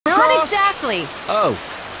boss? Exactly. Oh.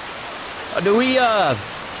 Do we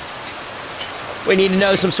need to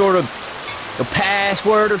know some sort of a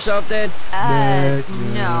password or something?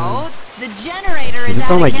 No. The generator is Does it out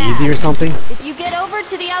sound of like gas. easy or something? If you get over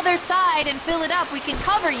to the other side and fill it up, we can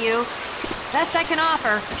cover you. Best I can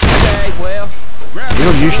offer. Okay, well. We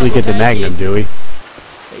don't usually get the Magnum, do we?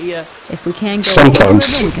 Yeah. If we can't go Sometimes. over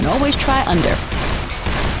the river, we can always try under.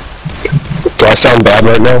 Do I sound bad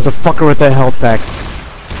right now? There's a fucker with that health pack.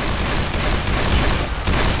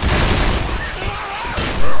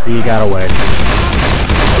 He got away.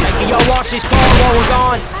 Hey, can y'all watch this car while we're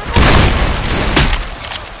gone?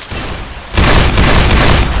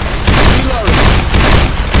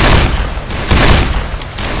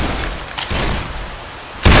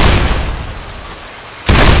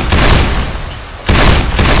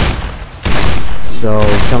 So,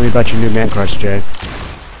 tell me about your new man crush, Jay.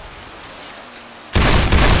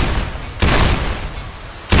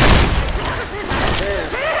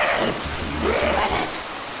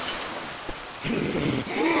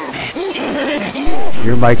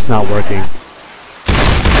 Your mic's not working.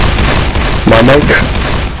 My mic?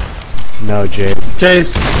 No, Jay's.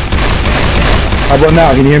 Chase. How about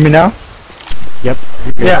now? Can you hear me now? Yep.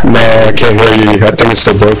 Yeah. No, I can't hear you. I think it's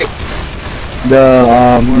still broke.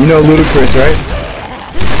 You know Ludacris, right?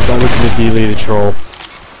 Don't listen to D-Lee the troll.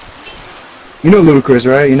 You know Ludacris,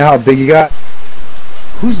 right? You know how big he got?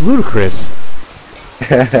 Who's Ludacris?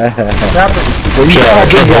 Well, you know how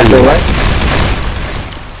big he got though, right?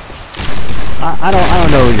 I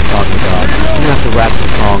don't know what you're talking about. You're gonna have to rap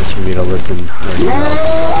some songs for me to listen.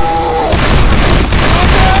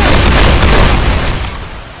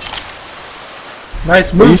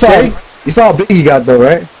 Nice move, Jay. You saw how big he got though,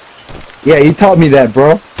 right? Yeah, he taught me that,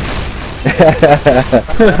 bro.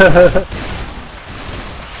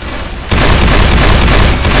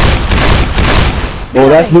 Well,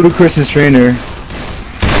 that's Ludacris's trainer.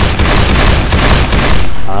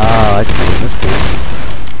 Ah, I see. That's cool.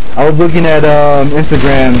 I was looking at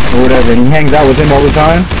Instagram or whatever, and he hangs out with him all the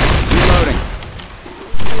time. Reloading.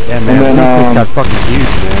 Yeah, man. And then, Ludacris got fucking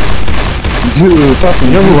huge, man. Dude, fucking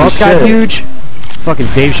You know who huge else got shit. huge? Fucking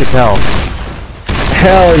Dave Chappelle.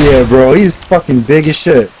 Hell yeah, bro. He's fucking big as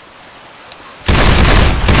shit.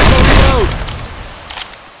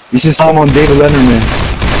 You should saw him on David Letterman.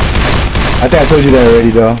 I think I told you that already,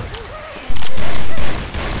 though.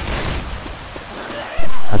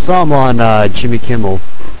 I saw him on Jimmy Kimmel.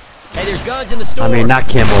 Hey, there's guns in the store. I mean, not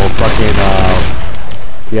Kimmel, fucking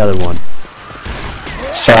the other one.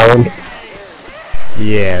 Sound?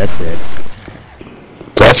 Yeah, that's it.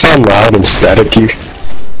 Do I sound loud and staticky?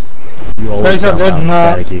 You always sound loud and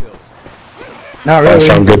staticky. Not Do I really.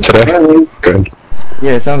 sound good today? Good.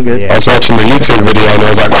 Yeah, it sounds good. Yeah. I was watching the YouTube video and I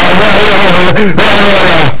was like,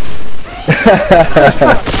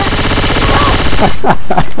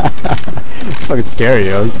 It's fucking scary,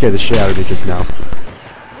 yo. You scared the shit out of me just now.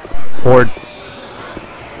 Horde.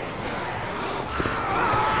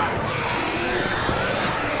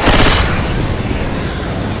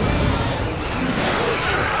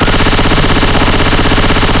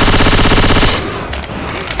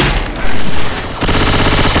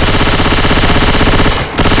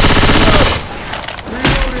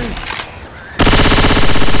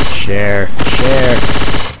 Share.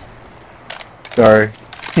 Sorry.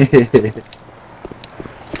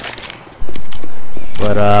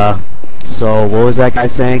 But, so, what was that guy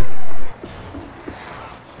saying?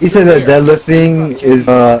 He said that deadlifting is,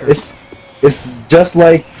 it's just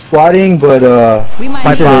like squatting, but, We might I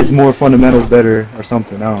need said it's this. more fundamentals better or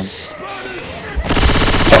something, I don't know.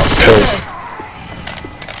 okay.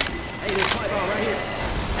 Hey, there's my ball right here.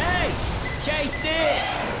 Hey, chase this.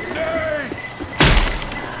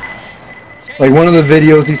 Like one of the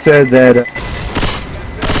videos he said that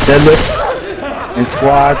deadlift and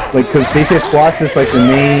squats, like, cause they say squats is like the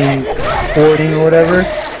main porting or whatever,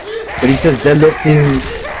 but he says deadlifting,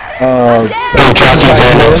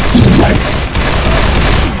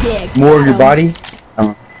 more of your body.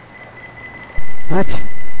 What?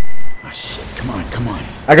 Ah, shit, come on.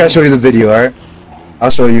 I gotta show you the video, alright? I'll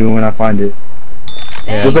show you when I find it.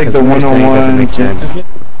 Yeah, It was like the because what you're saying doesn't one-on-one. make sense.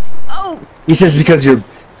 Oh, He says because your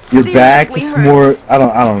back seriously is hurts. more. I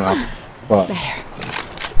don't know. But better.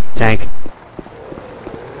 Tank.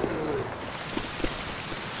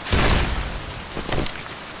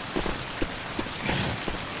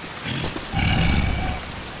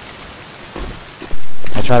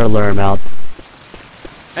 I'll try to lure him out.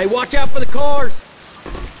 Hey, watch out for the cars.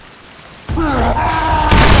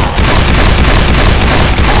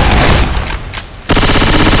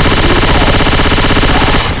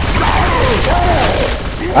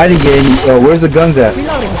 I didn't get any. Where's the guns at?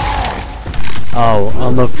 Reloading. Oh,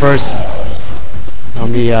 on the first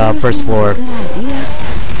floor,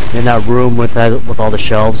 in that room with all the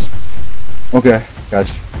shelves. Okay,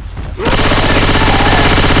 gotcha.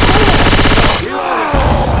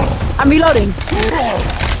 I'm reloading.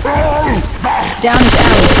 Down this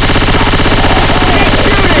alley.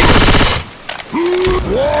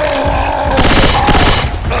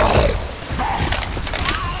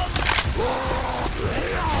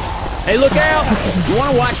 Hey, look out! You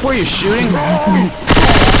want to watch where you're shooting?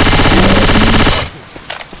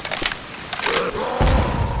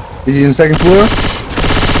 Is he in the second floor?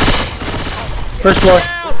 First floor.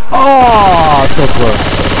 Oh, so close.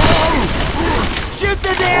 Shoot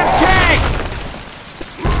the damn tank!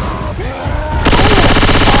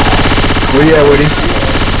 Where you at, Woody?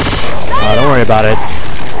 Don't worry about it.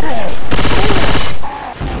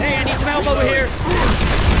 Hey, I need some help over here.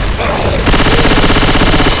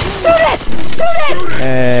 Shoot it! Shoot it!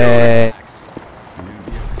 Hey.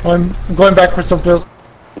 I'm going back for some pills.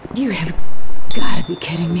 You have gotta be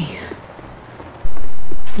kidding me.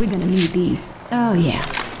 We're gonna need these. Oh yeah.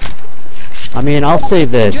 I mean, I'll say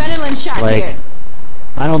this. Adrenaline shot Like, here.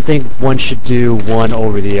 I don't think one should do one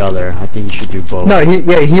over the other. I think you should do both. No,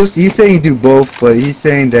 he's saying do both, but he's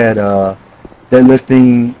saying that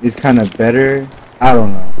deadlifting is kind of better. I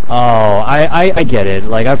don't know. Oh, I get it.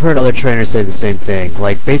 Like, I've heard other trainers say the same thing.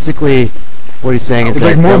 Like, basically, what he's saying is It's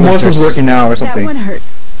that like more deadlifts muscles are working out or That something. one hurt.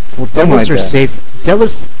 Well, Something deadlifts like are that. safe.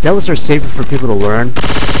 Deadlifts are safer for people to learn,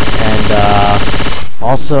 and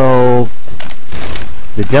also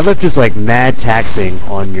the deadlift is like mad taxing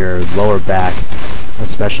on your lower back,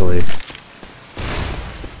 especially.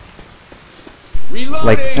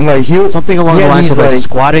 Like And like something along the lines he's of like like-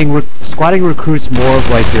 squatting recruits more of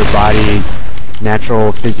like your body's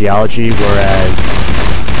natural physiology, whereas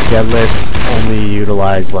deadlifts only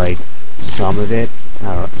utilize like some of it.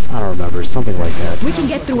 I don't remember, something like that. We can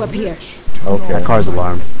get through up here. Okay. That car's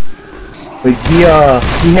alarmed. But he had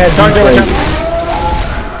these like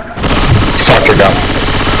Fuck it up.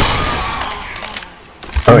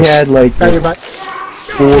 he had like Got your this back.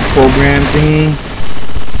 full program thingy.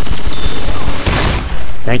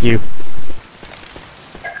 Thank you.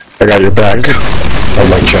 I got your back. I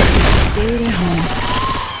like Jay. Stay at home.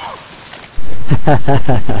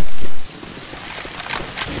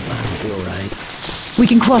 We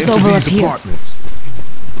can cross over up here.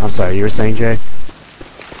 I'm sorry, you were saying, Jay?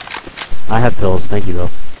 I have pills, thank you though.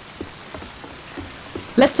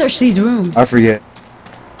 Let's search these rooms. I forget.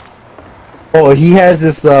 Oh, he has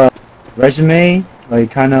this resume, like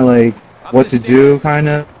kind of like what to do, kind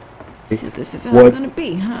of So this is how What- it's gonna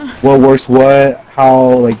be, huh? what works, what, how,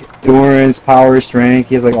 like endurance, power, strength.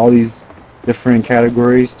 He has like all these different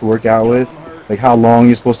categories to work out with, like how long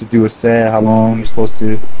you're supposed to do a set, how long you're supposed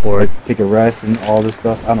to or take a rest, and all this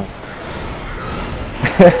stuff. I don't know.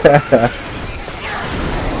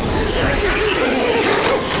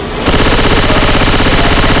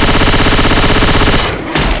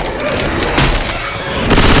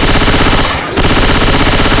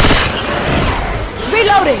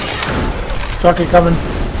 Reloading! Jockey coming.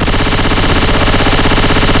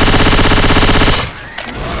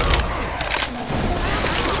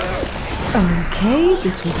 Okay,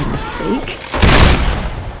 this was a mistake.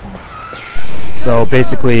 So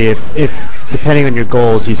basically, if depending on your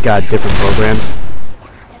goals, he's got different programs.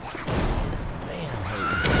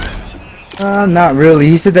 Not really.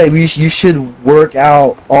 He said that you should work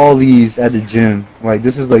out all these at the gym. Like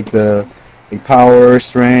this is like the power,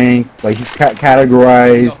 strength. Like he's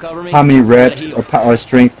categorized how many reps or power,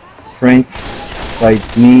 strength,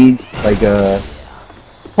 like need. Like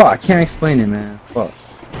fuck, I can't explain it, man. Fuck.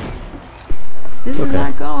 This is okay.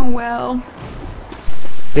 not going well.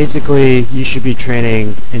 Basically, you should be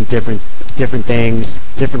training in different things,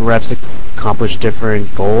 different reps accomplish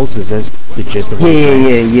different goals. Is this the gist of what you're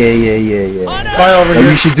saying? Yeah. Fly over Like here.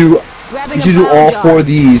 you should do Grabbing you a should do power all jar. 4 of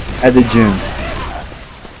these at the gym.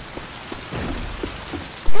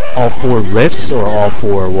 All 4 lifts or all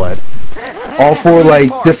 4 what? All 4 like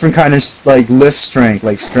different kind of like lift strength,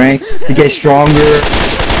 like strength to get stronger,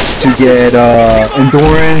 to get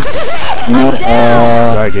endurance. You know,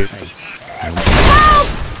 Sorry, dude.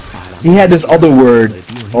 he had this other word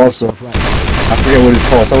also. I forget what it's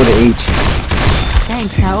called. It's with an H.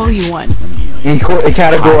 Thanks, I owe you one. And it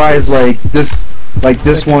categorized like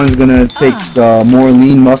this one's gonna take the more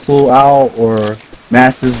lean muscle out or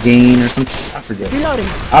massive gain or something. I forget. Reloading.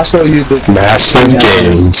 I'll show you the Massive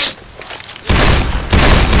gains.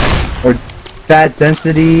 or fat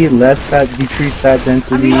density, less fat, decreased fat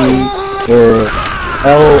density, or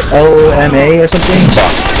LMA or something.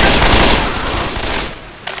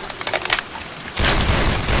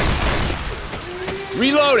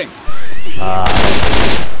 Reloading.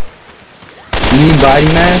 You mean body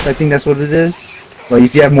mass? I think that's what it is. Like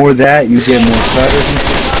if you have more of that, you get more fat or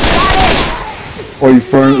something. Or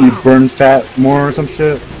you burn fat more or some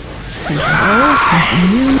shit. Something old, something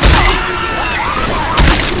new.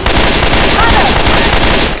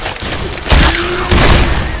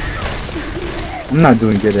 I'm not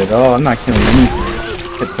doing good at all. I'm not killing anything.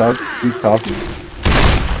 Keep talking.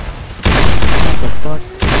 What the fuck?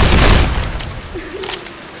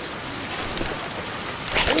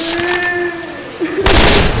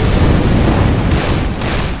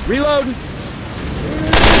 Reloading.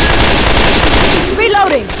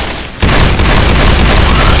 Reloading!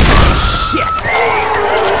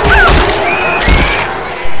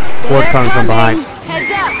 Ford coming from behind.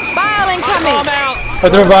 Heads up! Bile incoming! Bomb out. I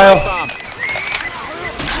threw a vial. Bomb.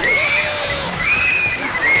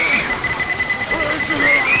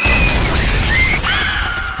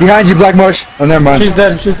 Behind you, Black Marsh. Oh, never mind. She's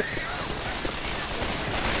dead. She's.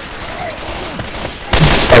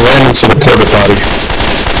 I ran into the porta potty.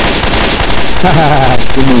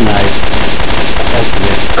 Nice. That's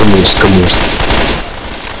it. Come on.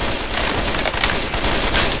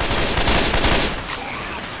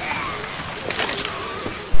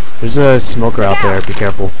 There's a smoker out there, be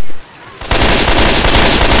careful.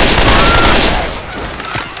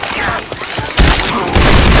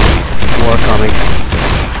 More coming.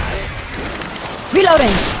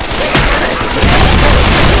 Reloading!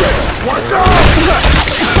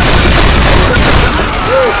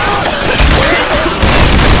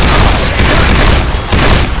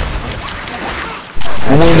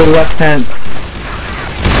 I'm in the left hand.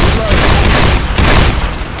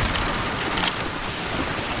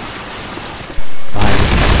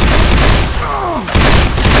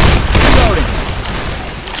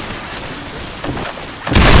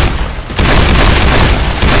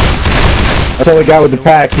 That's all the guy with the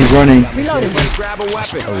pack. He's running. Reloading! Grab a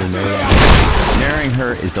weapon. Marrying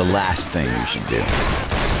her is the last thing you should do.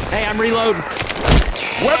 Hey, I'm reloading.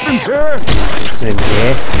 Weapons here. Same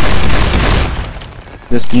here.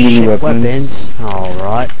 Just melee weapons. Weapons.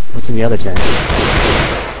 Alright. What's in the other tent?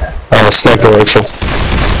 Sniper rifle.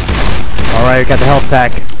 Alright, we got the health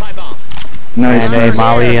pack. Pipe bomb. Nice. And a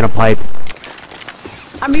molly and a pipe.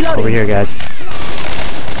 I'm reloading! Over here, guys.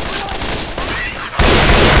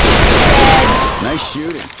 Nice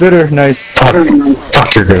shooting. Bitter. Nice.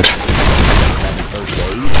 Fuck, you're good.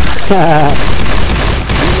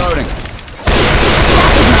 Reloading.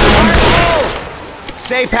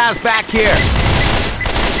 Safe house back here.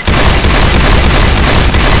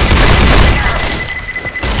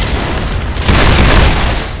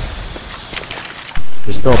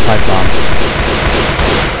 There's still a pipe bomb.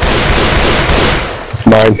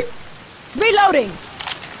 Mine. Reloading!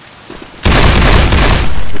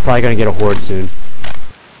 We're probably gonna get a horde soon.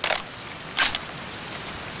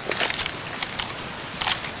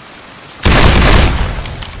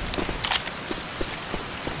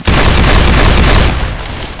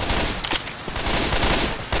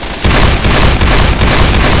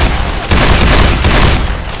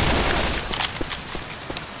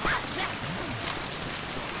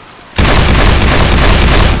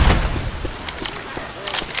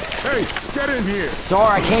 Hey, get in here.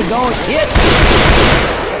 Sorry, I can't go and get.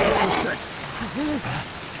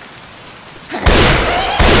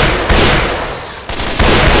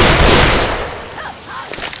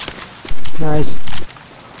 Nice.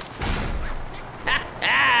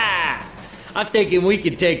 I'm thinking we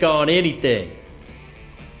could take on anything.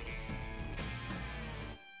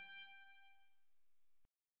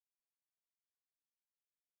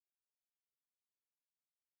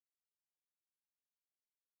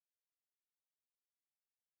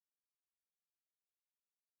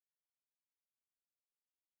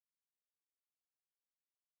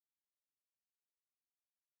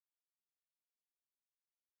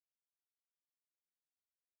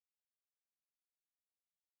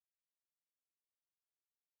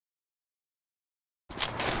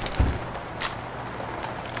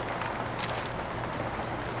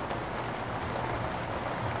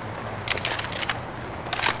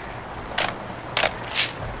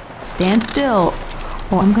 Stand still,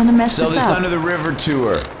 or I'm gonna mess So this this up. under the river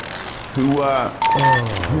tour. Who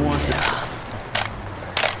wants to?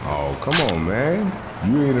 Oh, come on, man.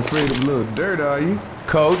 You ain't afraid of a little dirt, are you?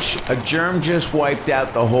 Coach, a germ just wiped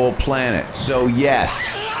out the whole planet. So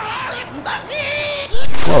yes.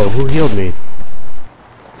 Whoa, who healed me?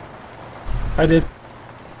 I did.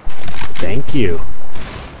 Thank you.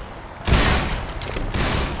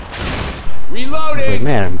 Reloading. Like,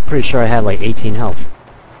 man, I'm pretty sure I had like 18 health.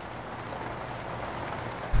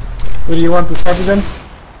 Where do you want to start again?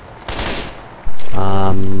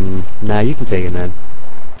 Nah, you can take it, man.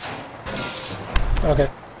 Okay.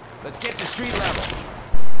 Let's get to street level.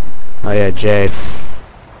 Oh yeah, Jade.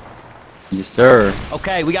 Yes, sir.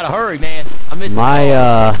 Okay, we gotta hurry, man. I'm missing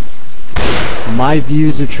My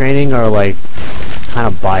views of training are like kind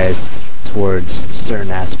of biased towards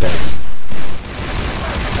certain aspects.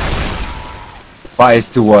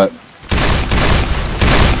 Biased to what?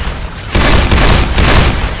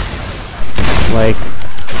 Like,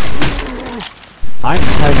 I'm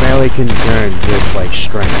primarily concerned with like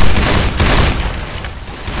strength.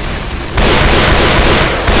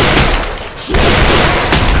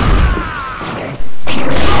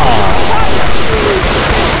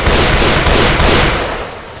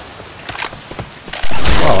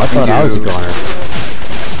 Oh, I thought I was a goner.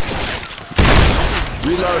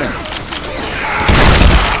 Reloading.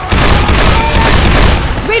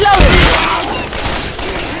 Reloading!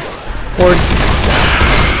 Forward.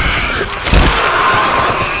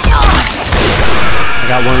 I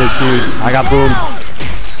got one of those dudes. I got boom.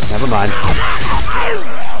 Never mind.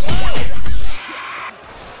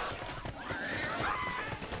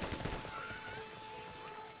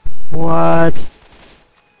 What?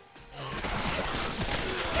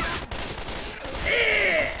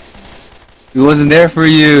 He wasn't there for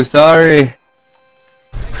you. Sorry.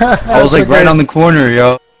 I was like right on the corner,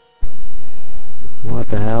 yo. What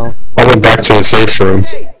the hell? I went back to the safe room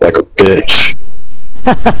like a bitch.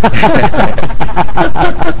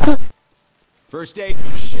 First aid.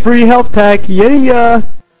 Free health pack, yeah.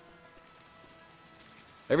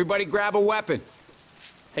 Everybody grab a weapon.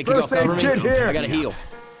 Hey, can y'all First aid cover me? kit here. I gotta heal.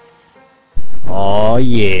 Oh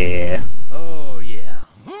yeah. Oh yeah.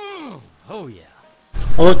 Oh yeah.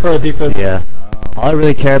 I'll look for a defense. Yeah. All I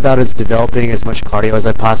really care about is developing as much cardio as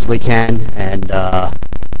I possibly can, and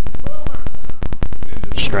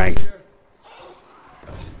strength.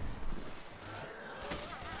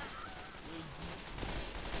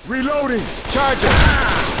 Reloading. Charger.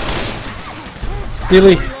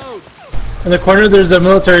 Steely. In the corner there's a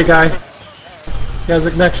military guy. He has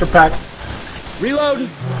an extra pack. Reloading.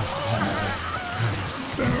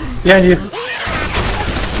 Behind you.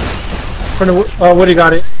 Woody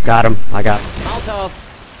got it. Got him. I got Molotov.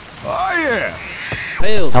 Oh yeah.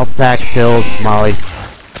 Pills. health pack, pills, Molly.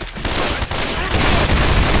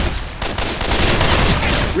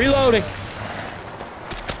 Reloading.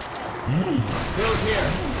 Pills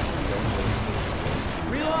here.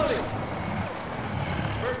 Reloading.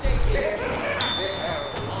 First aid kit.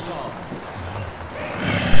 Molotov.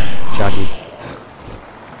 Chucky.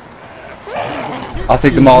 I'll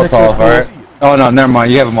take the Molotov, alright? Oh no, never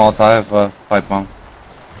mind. You have a Molotov. I have a pipe bomb.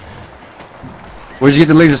 Where'd you get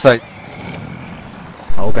the laser sight?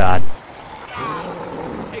 Oh god.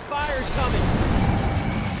 Hey, fire's coming.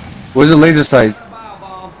 Where's the laser sight?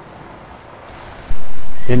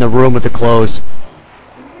 In the room with the clothes.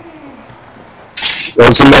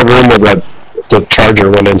 It's in that room where the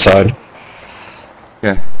charger went inside.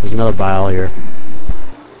 Yeah. There's another vial here.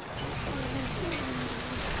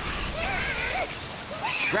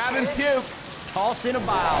 Grab and puke. Toss in a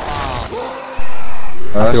bile bomb.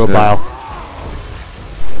 Oh, Through a good. vial.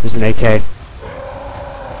 There's an AK.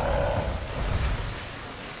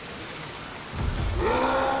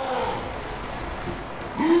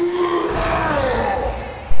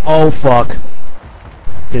 Oh fuck.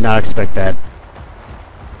 Did not expect that.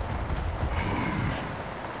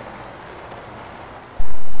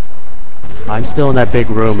 I'm still in that big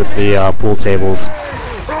room with the pool tables.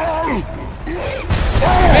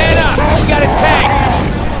 Man up! We got a tank!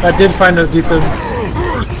 I did find a defense.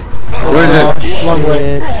 Where is it? Long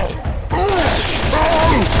way.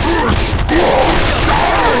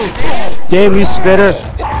 Damn you, spitter!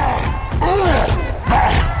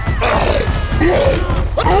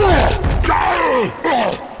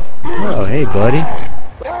 Oh, hey, buddy.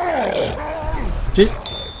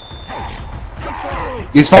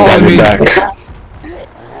 He's following me. Back.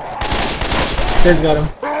 Kids got him.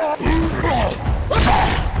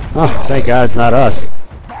 Oh, thank God it's not us.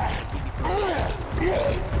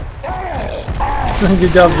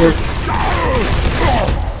 Good job, Jake.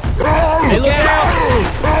 Hey, look out!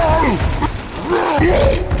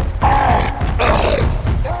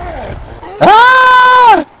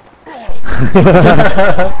 Ah!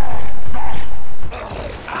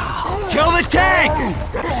 Kill the tank!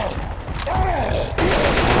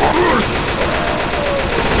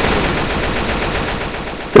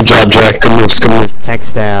 Good job, Jack. Good moves, good moves.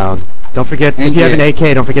 Text down. Don't forget, if you have an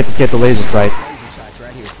AK, don't forget to get the laser sight.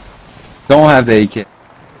 Don't have the AK.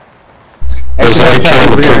 There's an AK on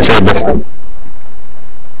the pool table.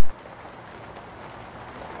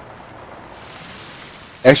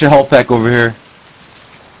 Extra health pack over here.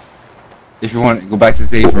 If you want to go back to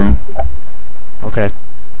the safe room. Okay,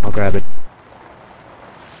 I'll grab it.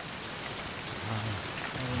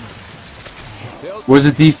 Where's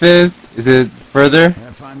the defib? Is it further?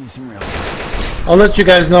 I'll let you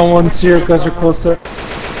guys know once you guys are close to it.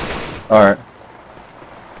 Alright.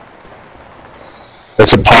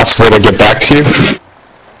 Is it possible to get back to you?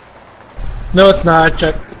 No, it's not. I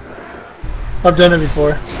checked. I've done it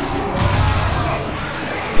before.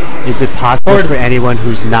 Is it possible for anyone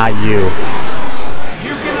who's not you?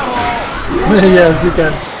 Yes, you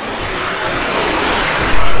can.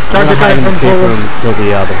 I'm gonna hide in the safe room until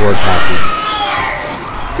the horde passes.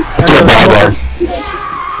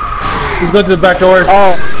 He's going to the back door.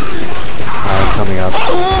 Oh! Coming up.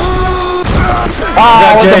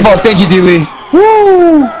 Oh, what the fuck? Thank you, D-Lee.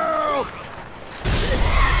 Woo!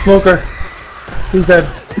 Smoker. Who's dead?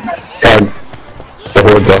 The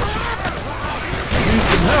horde though.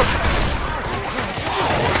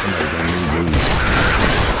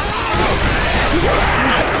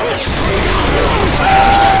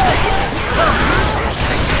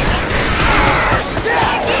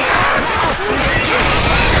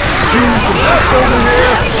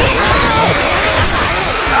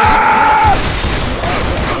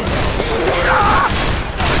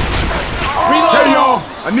 Hey y'all,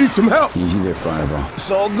 I need some help. Easy there, Fireball. It's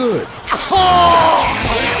all good.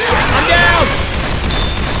 I'm down!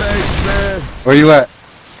 Thanks, man. Where you at?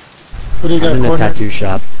 What do you got? I'm in the tattoo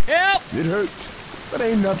shop. Help! It hurts, but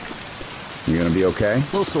ain't nothing. You gonna be okay? A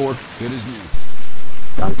little sore. Good as new.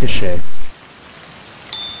 Danke schön.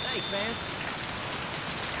 Thanks, man.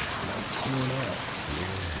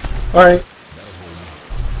 Alright.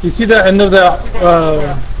 You see the end of the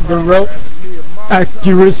rope?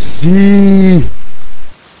 Accuracy!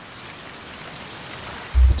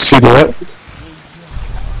 See that?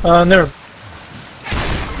 Never.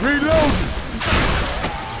 Reload.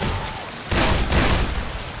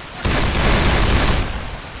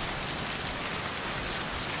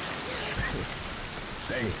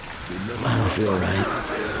 I don't feel right.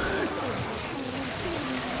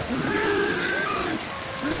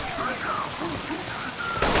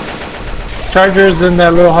 Charger's in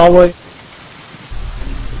that little hallway.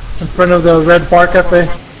 In front of the Red Bar Cafe.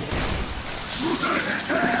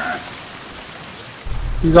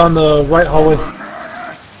 He's on the right hallway.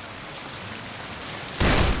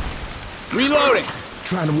 Reloading!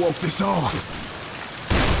 Trying to walk this off.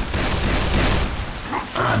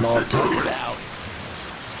 I'm all tuckered out.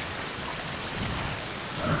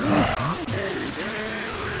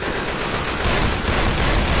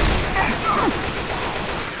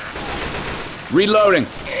 Reloading!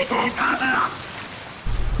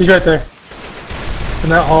 He's right there. In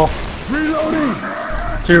that hall. Reloading.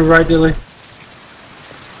 To your right, Dilly.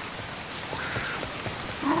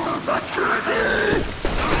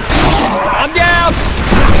 I'm down!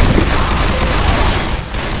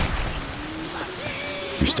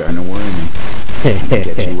 You're starting to worry me.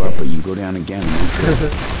 Get you up, but you go down again, and that's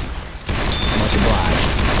it. Much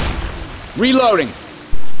obliged. Reloading!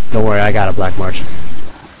 Don't worry, I got a Black March.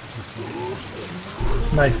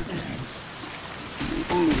 Nice.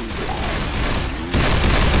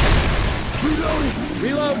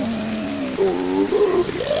 Reload!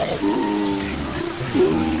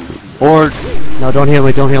 Or no, don't heal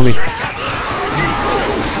me, don't heal me.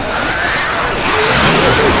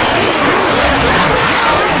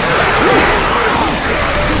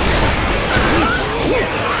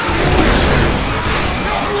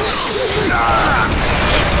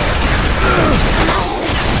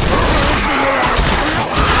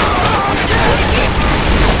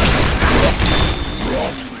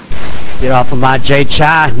 Get off of my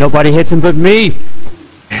J-Chai. Nobody hits him but me.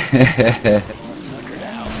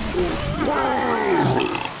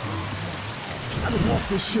 Walk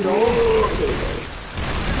this shit off.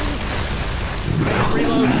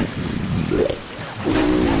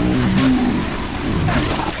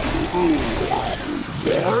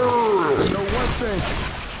 You know one thing?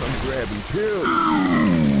 I'm grabbing pills.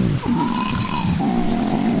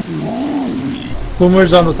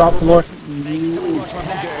 Boomer's on the top floor.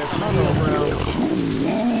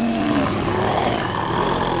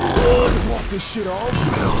 Walk this shit off.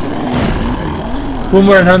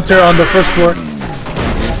 Boomer and Hunter on the first floor.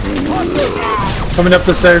 Coming up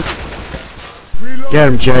the stairs. Get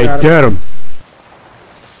him, Jay. Get him.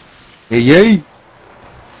 Hey, yay.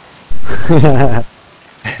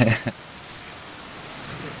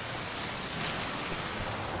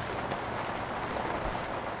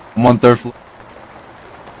 I'm on third floor.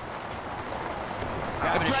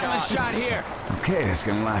 Adrenaline shot here. Okay, that's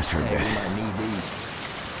gonna last for a bit. I need these.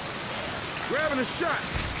 Grabbing a shot.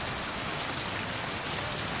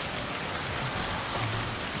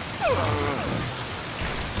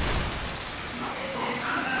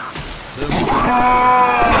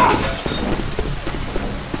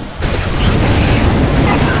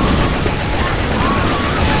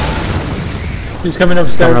 He's coming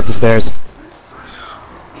upstairs. Coming up the stairs.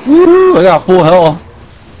 Woo! I got full health.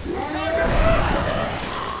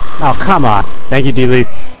 Oh, come on. Thank you, D-Lee.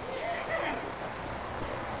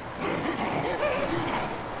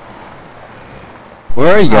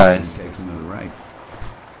 Where are you guys? Takes another right.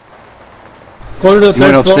 Go to the You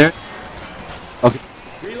went third floor. upstairs? Okay.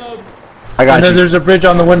 I got And then you. there's a bridge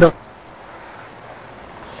on the window.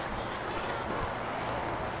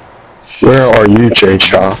 Where are you, Jay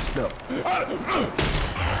Shaw?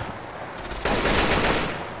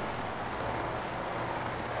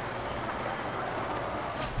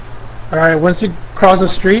 Alright, once you cross the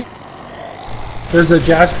street, there's a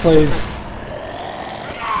jazz place.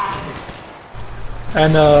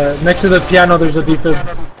 And next to the piano there's a defib.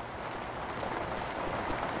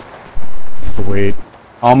 Wait.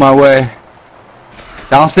 On my way.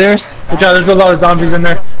 Downstairs? But yeah, there's a lot of zombies in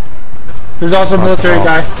there. There's also a military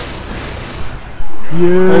guy.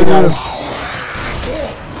 There you got him.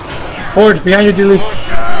 Forward, behind you, Dooley.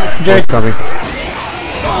 Jake. Coming.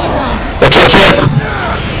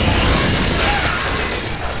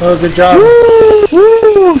 Oh, good job.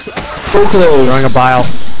 Woo! So close. Throwing a bile.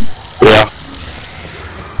 Yeah.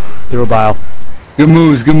 Threw a bile. Good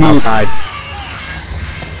moves, good moves. Outside.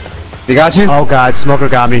 They got you? Oh god, Smoker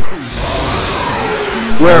got me.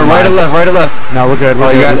 Where? Right or left? Right or left? No, we're good. We're Oh,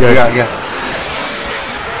 you good. got it. We're You good. got it. You got it.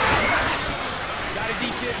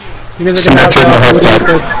 You guys are Someone gonna take my have health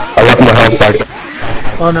back. I left my health back.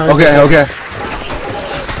 Oh no. Okay, okay.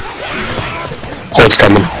 Cold's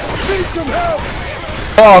coming.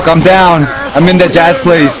 Fuck, I'm down. I'm in that jazz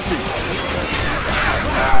place.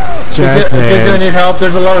 He's gonna need help.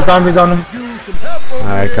 There's a lot of zombies on him.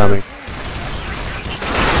 Alright, coming.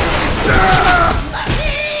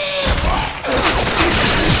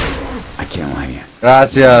 I can't lie to you.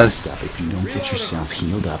 Gracias. If you don't get yourself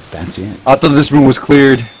healed up, that's it. I thought this room was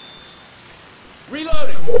cleared.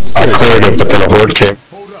 I cleared it, but then a horde came.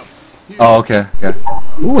 Oh, okay. Yeah.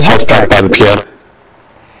 Ooh, Health back by the piano.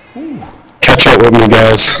 Catch up with me,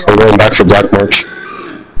 guys. I'm going back for Black March.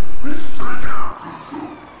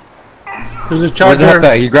 There's a Where's the charger. health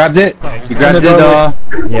bag? You grabbed it? You grabbed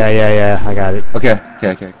it, Yeah, I got it. Okay,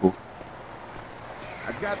 cool.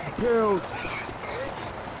 I got the pills.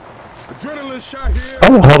 Adrenaline shot here.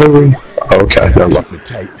 How the hell are we? Okay, never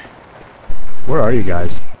mind. Where are you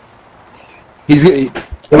guys? He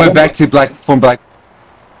went back to Black.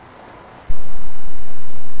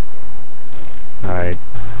 Alright.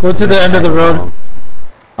 Go to the end of the road.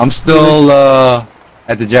 I'm still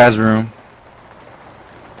at the jazz room.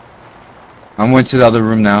 I went to the other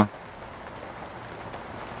room now.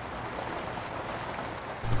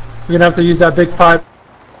 You're gonna have to use that big pipe.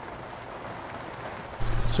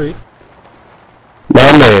 Sweet.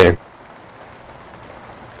 My man.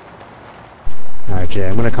 Alright, Jay,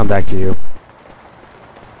 I'm gonna come back to you.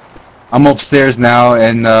 I'm upstairs now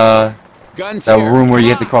in that Guns room where you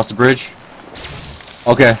have to cross the bridge.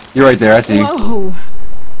 Okay, you're right there. I see you. Whoa!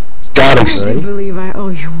 Got I him. do believe I owe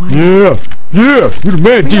you one. Yeah, you the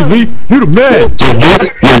man, D-Lee. You the man.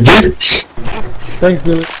 Thanks,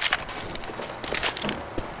 Billy.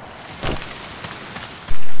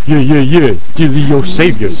 Yeah. D-Lee, your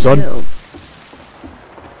savior, son.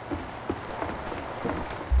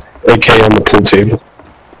 AK on the pool table.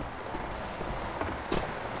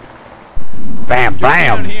 Bam,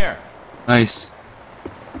 bam. Nice.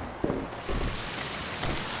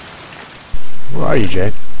 Where are you,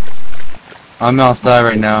 Jay? I'm outside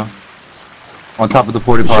right now. On top of the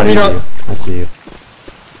porta potty. Shut- I see you.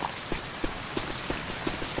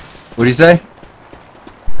 What do you say?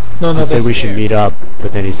 No, I said we should meet up,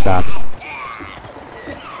 but then he stopped.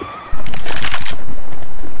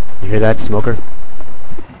 You hear that, Smoker?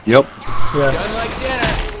 Yep. Yeah.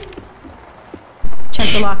 Check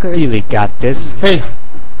the lockers. D-Lee got this. Hey.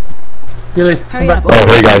 Billy, Hurry come up. back.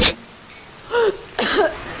 Oh, hey guys.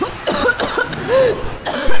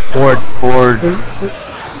 Forward.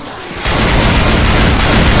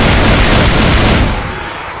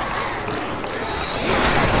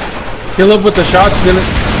 Kill up with the shots, Billy.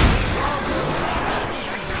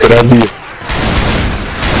 Good idea.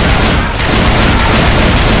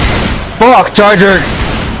 Fuck, Charger!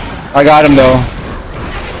 I got him though.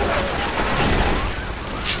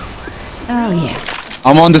 Oh yeah.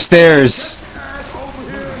 I'm on the stairs.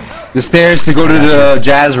 The stairs to go to the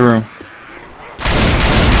jazz room.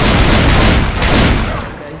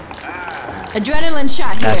 Adrenaline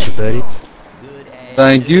shot here. Got you, buddy.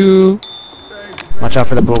 Thank you. Watch out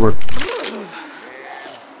for the boomer.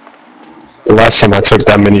 The last time I took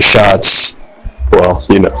that many shots, well,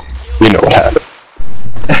 you know what happened.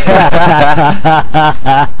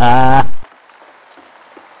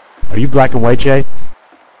 Are you black and white, Jay?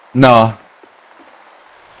 No.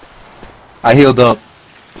 I healed up.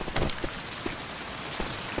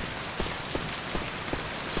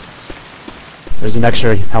 There's an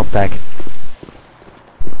extra health pack.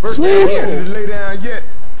 Sweet. Lay down yet.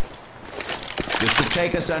 This will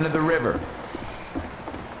take us under the river.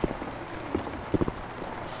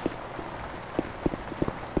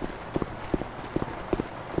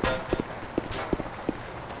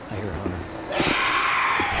 I hear Hunter.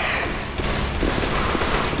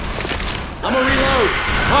 I'm gonna reload.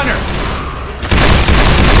 Hunter.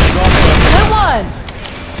 Good one.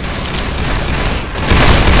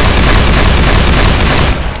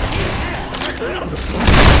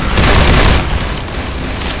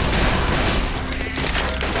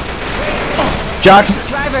 Jock!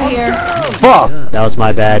 Driver here. Fuck! That was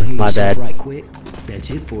my bad. My bad. Right quick. That's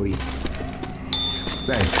it for you.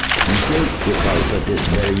 Thanks. You'll probably put this to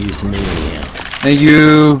better use than me anyhow. Thank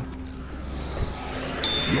you.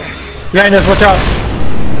 Yes. Behind us, watch out.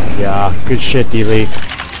 Yeah, good shit, D-Lee.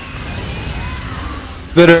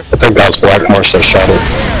 Bitter. I think that was Black Marsh that shot it.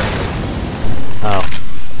 Oh.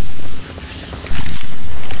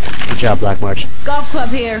 Good job, Black March. Golf club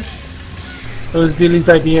here. It was Dilly's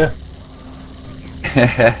idea.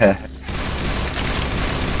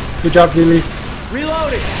 Good job, Dilly.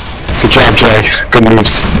 Reloading. Good job, Jay. Good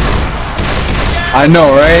moves. I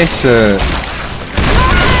know, right? Shit.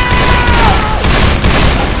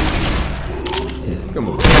 Come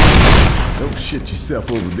on. Don't shit yourself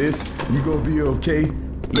over this. You gonna be okay?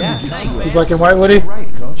 Yeah, thanks, You man. black and white, Woody? Right,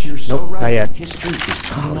 Coach. You're so Nope, right. not yet. History is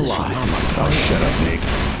coming alive. Oh, shut up, Nick.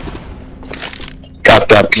 Got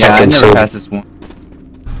that Yeah, I fucking never sword. passed this one.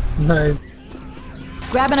 Nice.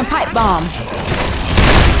 Grabbing a pipe bomb.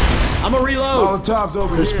 I'm gonna reload. Molotov's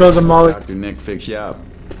over There's here. spills of Molly. Dr. Nick, fix you up.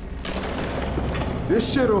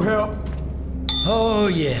 This shit'll help. Oh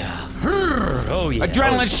yeah. Oh yeah.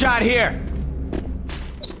 Adrenaline shot here.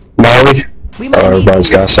 Molly? We might need Everybody's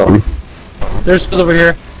got something. There's spills over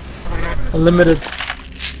here. Unlimited.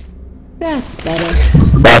 That's better.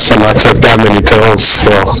 Last time I took that many pills,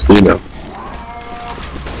 well, you know.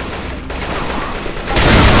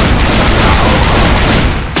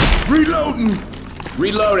 Reloading.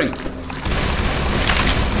 Reloading.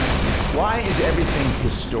 Why is everything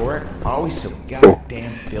historic always so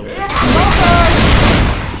goddamn filthy?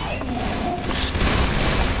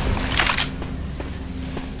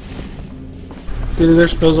 Dilly,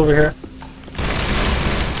 there's spills over here.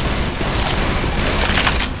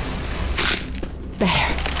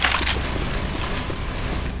 Better.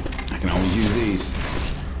 I can always use these.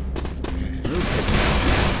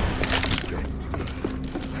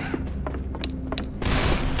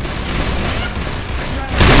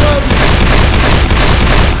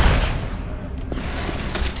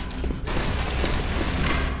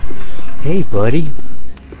 Hey, buddy.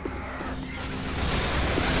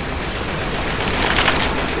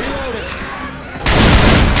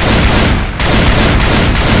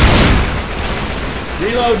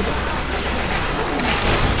 Reload.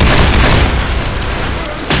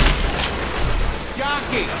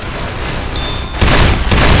 Jockey.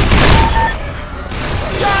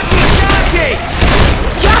 Jockey.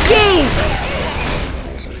 Jockey!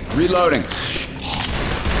 Reloading.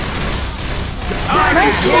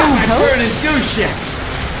 Nice shot, Coach. Burn and do shit.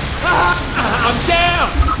 I'm down.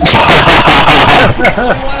 You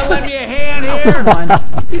wanna lend me a hand here? Come on.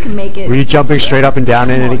 You can make Were it. you jumping straight up and down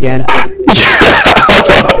in it again? Not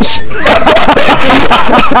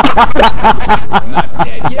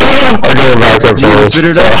dead yet. I'm going back up to this.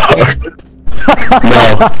 No.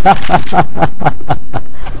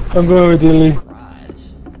 I'm going with Dilly.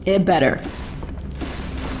 It better.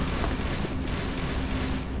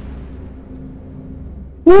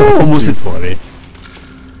 Almost funny.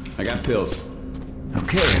 I got pills.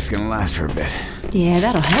 Okay, it's gonna last for a bit. Yeah,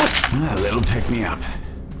 that'll help. A little pick me up.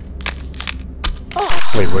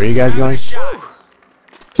 Wait, where are you guys going?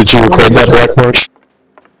 Did you record that, Black March?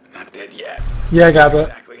 Not dead yet. Yeah, I got it.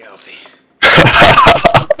 Exactly healthy.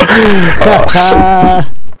 Awesome.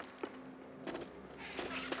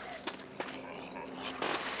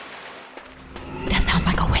 That sounds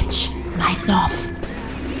like a witch. Lights off.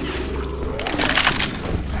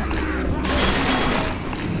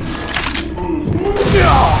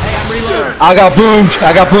 I got boomed.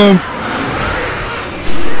 I got boomed.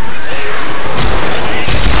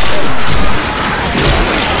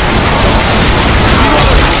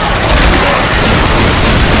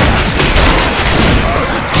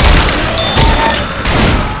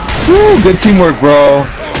 Woo, good teamwork, bro.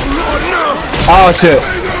 Oh shit.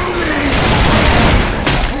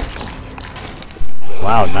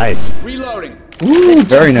 Wow, nice. Reloading. Woo,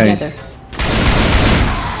 very nice. Together.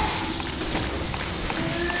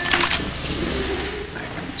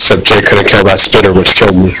 Except Jay couldn't kill that spitter, which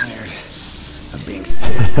killed me. I'm being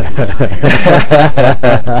sick.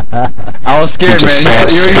 I was scared, man.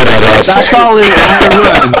 That's all it. I had to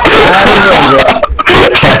run.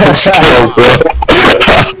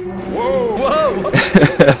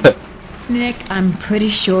 Nick, I'm pretty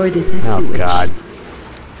sure this is Oh sewage. God.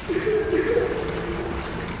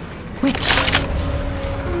 Which?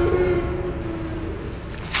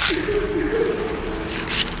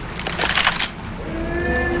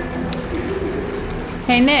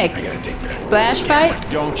 Hey Nick, splash fight?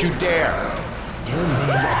 Don't you dare. Tell me, man,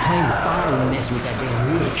 you're playing with fire and messing with that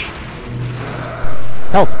damn witch.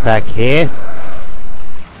 Help back here.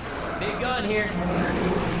 Big gun here.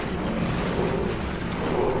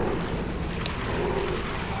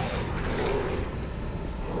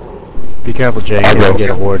 Be careful, Jay. You're gonna get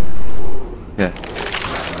a horde. Yeah.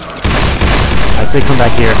 I'd say come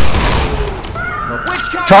back here.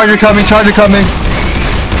 Charger coming, charger coming.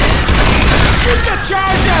 Shoot the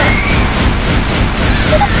charger!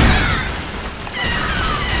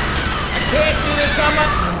 I can't see this coming.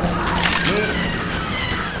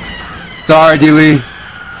 Sorry, Dewey.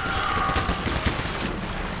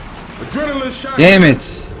 Adrenaline shot. Damn it.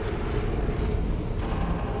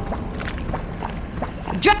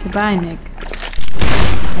 Goodbye, Nick.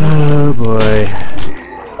 Oh boy.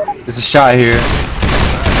 There's a shot here.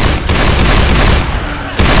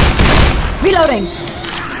 Reloading!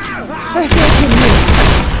 First aid kit here.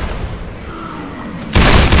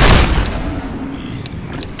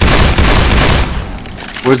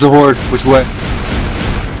 Where's the horde? Which way?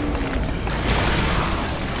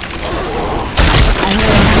 I hear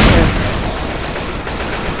a hunter.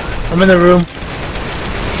 I'm in the room.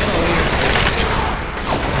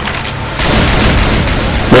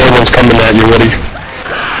 Everyone's coming at you, Woody.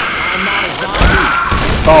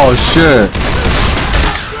 Oh shit.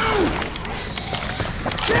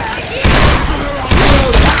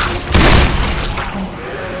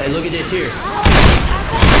 Hey, look at this here.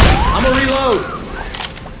 I'm gonna reload.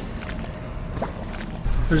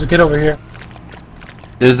 There's a kid over here.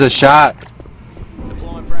 There's a shot.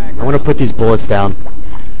 Deploying frag. I want to put these bullets down.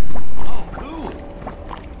 Oh, cool.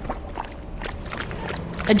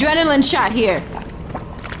 Adrenaline shot here.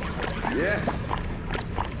 Yes.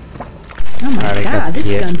 Oh my Alright, I got god, this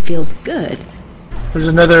the kit. gun feels good. There's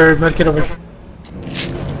another medkit over here.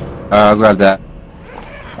 I'll grab that.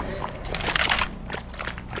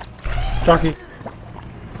 Jockey.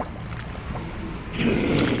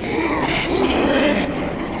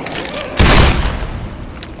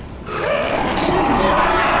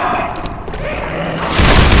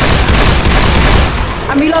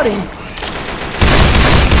 I'm reloading.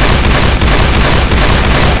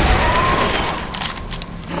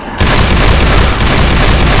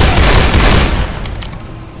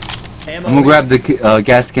 Ammo I'm gonna grab the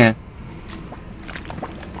gas can.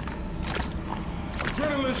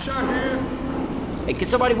 Adrenaline shot here. Hey, can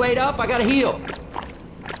somebody wait up? I gotta heal.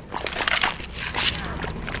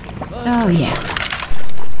 Oh yeah.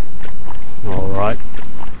 Alright.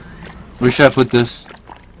 Where should I put this?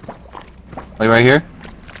 Like right here?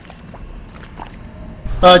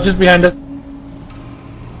 Just behind us.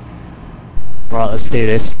 Alright, let's do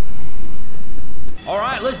this.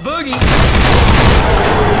 Alright, let's boogie.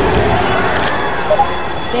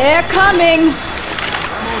 They're coming.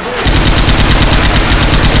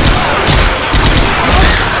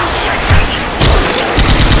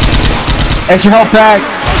 Extra health pack!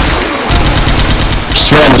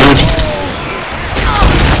 Just run, dude.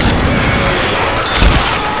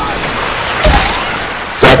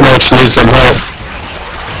 Black March needs some help.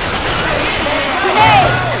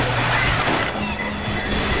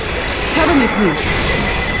 Cover me, please.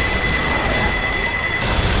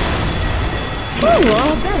 Ooh,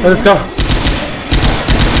 all good. Let's go.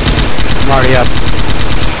 I'm already up.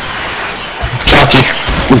 Jockey,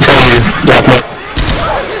 we tell you, Black March.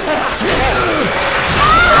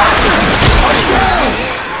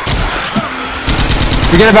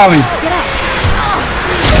 Forget about me.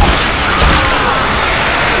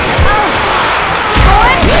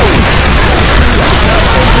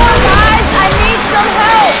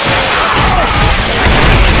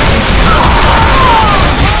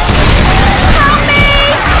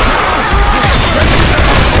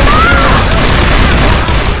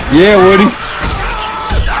 Yeah, Woody.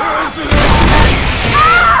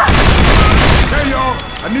 Hey, y'all.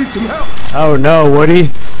 I need some help. Oh no,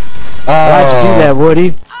 Woody. Why'd you do that,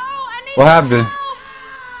 Woody? Oh, What happened?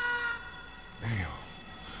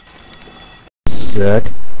 Sick.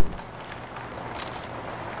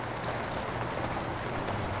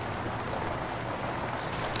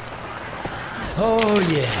 Oh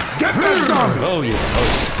yeah. Get that zombie! Oh yeah.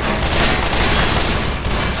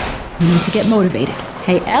 We need to get motivated.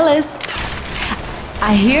 Hey, Ellis.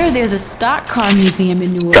 I hear there's a stock car museum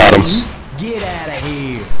in New Got him. Orleans. Get out of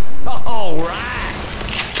here. All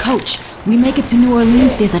right. Coach, we make it to New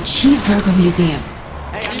Orleans, there's a cheeseburger museum.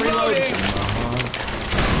 Hey, I'm reloading.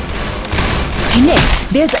 Hey, Nick,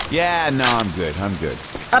 there's a... Yeah, no, I'm good. I'm good.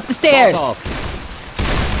 Up the stairs.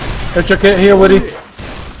 Get your kit here, Woody.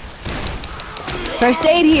 First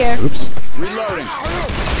aid here. Oops. Reloading.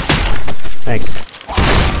 Thanks.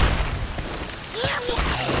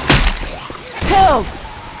 Pills.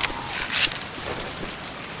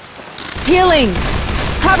 Healing.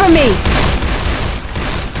 Cover me.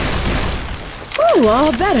 Ooh,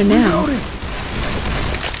 all better now.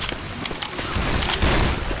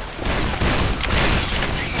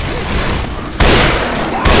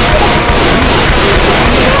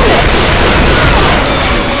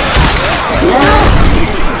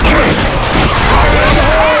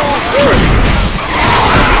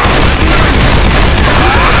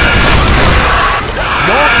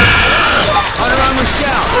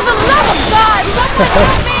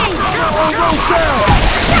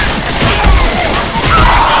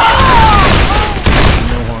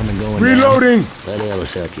 Reloading! Let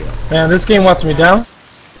Ellis help you. Man, this game wants me down.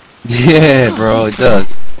 Yeah, bro, it does.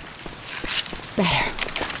 Better.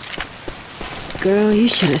 Girl, you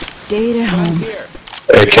should have stayed at home.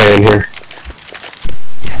 AK in here.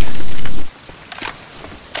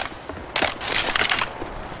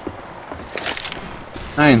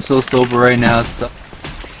 I am so sober right now.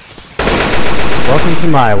 Welcome to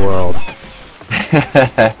my world.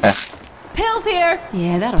 Pills here.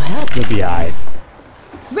 Yeah, that'll help. You'll be alright.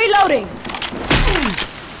 Reloading.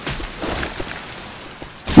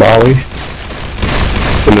 Molly.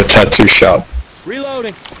 In the tattoo shop.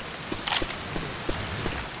 Reloading.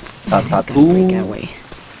 Something's gonna break our way.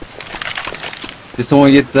 Did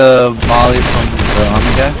someone get the Molly from the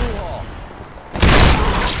army guy?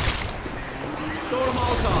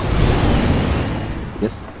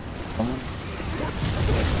 Yes.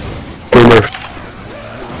 Boomer.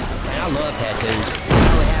 I love tattoos.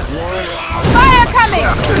 Fire coming!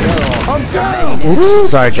 Oops.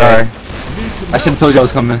 Sorry, Jay. I should have told you I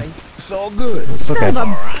was coming. It's all good. It's okay. Son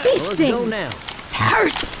of a bee Let's sting. go now. This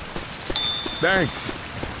hurts. Thanks.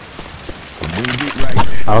 We'll get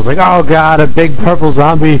right. I was like, oh god, a big purple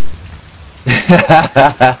zombie.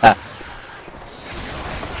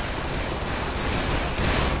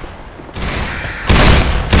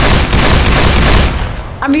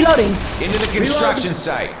 I'm reloading. Into the construction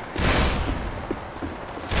site.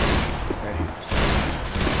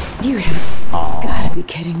 You have gotta be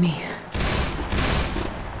kidding me.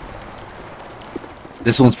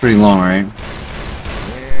 This one's pretty long, right?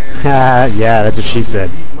 Yeah, that's what she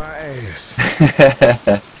said. My ass.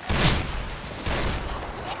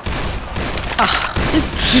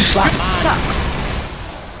 This jukebox sucks.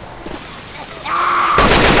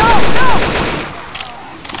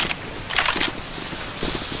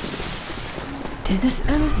 Did this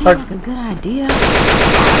ever seem like a good idea?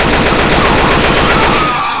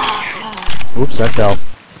 Oops, I fell.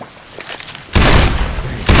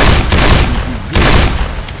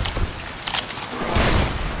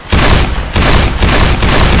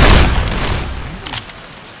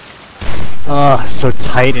 Oh, so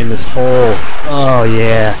tight in this hole. Oh,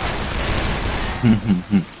 yeah.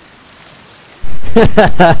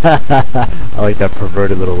 I like that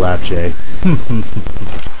perverted little laugh, Jay.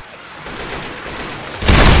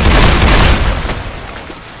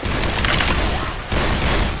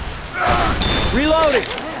 Reloading.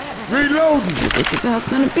 Reloading! So this is how it's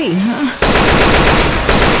gonna be, huh?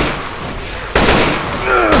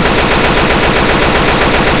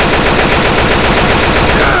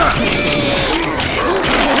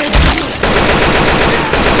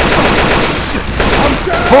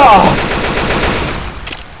 You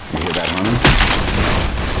hear that, Hunter?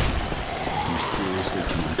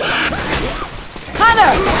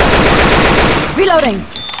 Hunter! Reloading.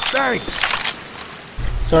 Thanks!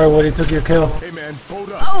 Sorry, Woody took your kill. Hey man, hold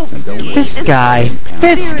up. Oh, This guy.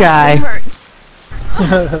 This guy. hurts.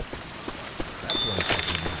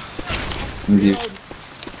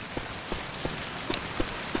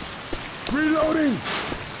 Reloading!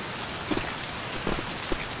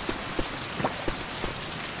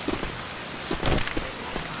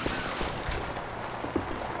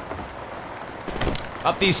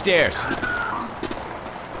 Up these stairs.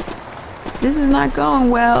 This is not going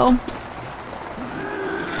well.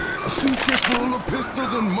 suitcase full of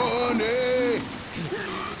pistols and money.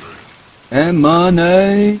 And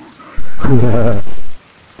money.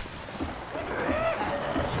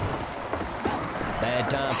 Bad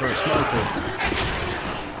time for a smoker.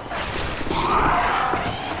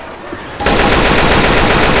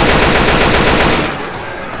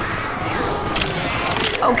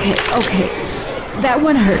 Okay, okay. That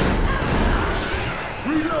one hurt.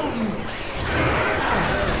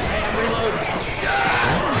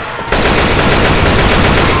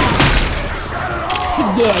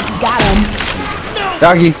 Yeah, got him.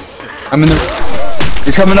 Doggy, I'm in the.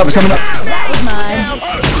 He's coming up. He's coming up. That was mine.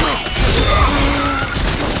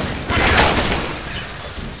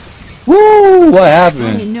 Woo! What If I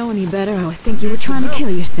happened? didn't know any better, I would think you were trying to kill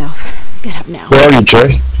yourself. Get up now. Where are you,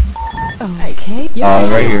 Jay? Okay.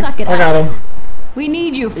 Right here. Suck it I up. got him. We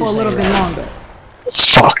need you for a little bit longer.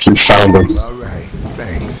 Fuck, you found him. All right,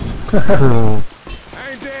 thanks. I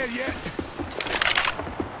ain't dead yet.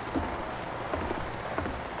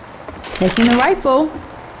 Taking the rifle.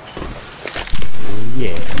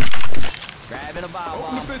 Yeah. Grabbing a bow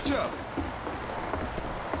Open bomb. the bitch up.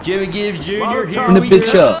 Jimmy Gibbs Jr. Here Open the we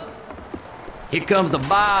bitch go. up. Here comes the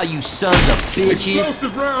bile, you sons of bitches.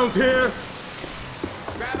 Explosive rounds here.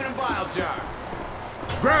 Grabbing a bile jar.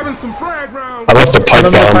 Grabbing some frag rounds. I left the pipe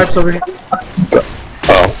One of the pipes down. over here.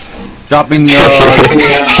 Oh. Dropping the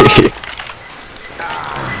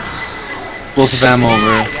explosive ammo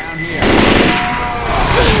over.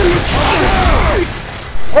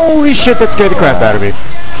 Holy shit, that scared the crap out of me.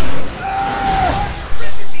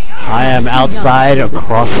 I am outside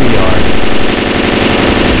across the yard.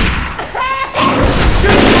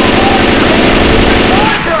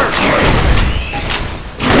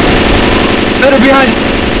 Better behind.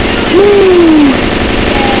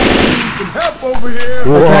 Some help over here.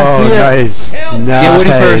 Whoa, nice. Yeah, Woody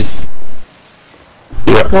first.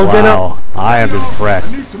 Wow, I am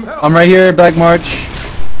impressed. Need some help. I'm right here, Black March.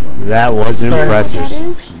 That was impressive. That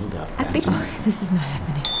is? I think this is not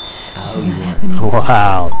happening. This is not happening.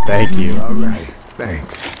 Wow, thank you. All right,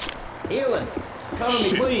 thanks. Healing. Cover me,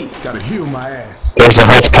 Shit, please. gotta heal my ass. There's a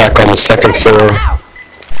health pack on the second floor.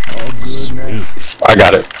 All good now. I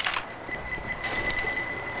got it.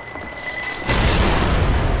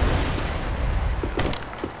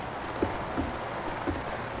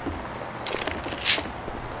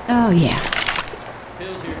 Oh, yeah.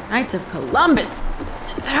 Pills here. Knights of Columbus.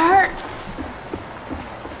 This hurts.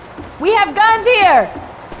 We have guns here.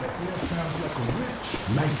 That sounds like a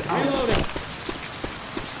witch. Lights out. Reloading.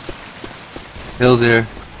 Hills here.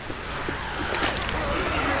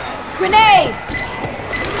 Grenade.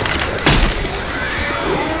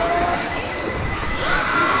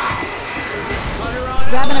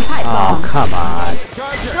 Grabbing a pipe Oh, bomb. come on.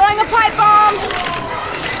 Throwing a pipe bomb.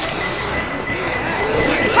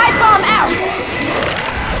 Pipe bomb out.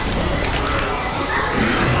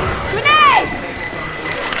 Grenade.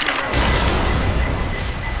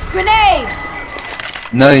 Grenade.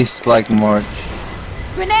 Nice, Black March.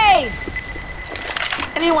 Grenade.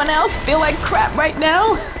 Anyone else feel like crap right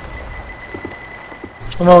now?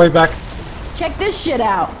 On my way back. Check this shit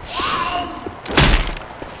out.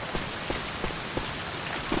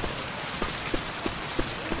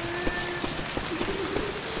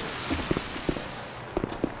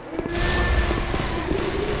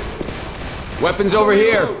 Weapons over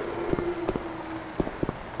here.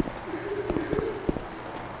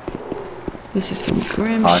 This is some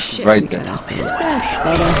grim Oh, shit. right We there. got ourselves. That's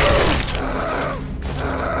better.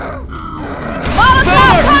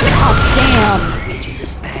 Molotov coming! Oh, damn.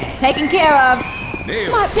 Jesus, bad. Taken care of.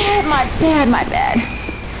 Nailed. My bad, my bad, my bad.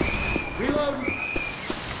 Reloading.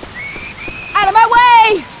 Out of my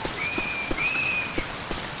way!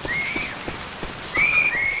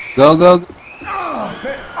 Go, go. Ah,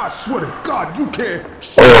 man, I swear to God, you can't.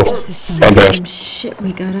 Oh, This is some my grim bad. shit we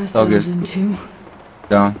got good. ourselves into.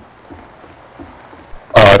 Down.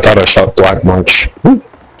 Oh, I thought I shot Black March. Whew.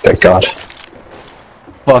 Thank God.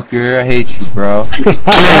 Fucker, I hate you, bro.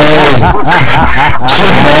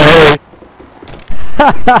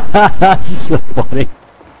 So funny.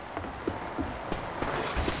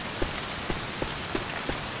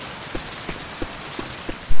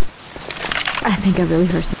 I think I really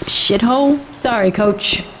heard some shithole. Sorry,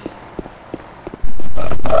 coach.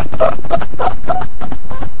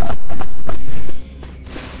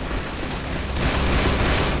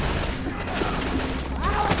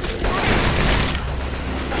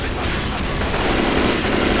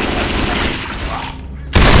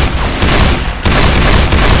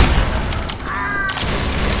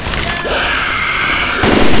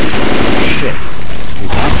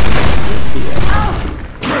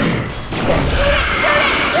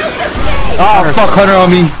 Oh fuck, Hunter on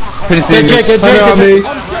me. Hunter on me.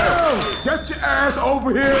 Get your ass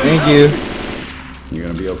over here. Thank you. You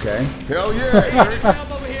gonna be okay? Hell yeah.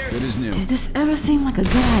 Good as new. Did this ever seem like a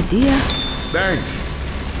good idea? Thanks.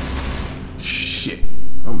 Shit.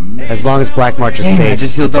 As long as Black March is safe,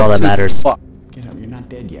 that's all that matters. Get up, you're not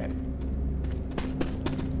dead yet.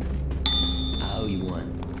 I owe you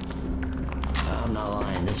one. I'm not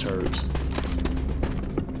lying, this hurts.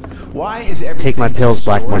 Why is everything Take my pills,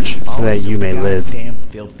 Black March, so that you may live. Damn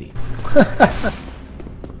filthy.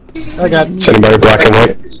 I got. Is anybody black and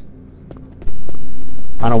white?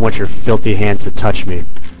 I don't want your filthy hands to touch me.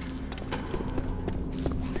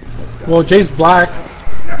 Well, Jay's black.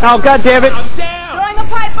 Oh, god damn it! Throwing a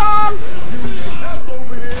pipe bomb!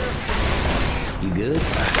 You good?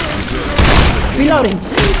 Reloading.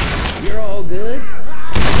 You're all good?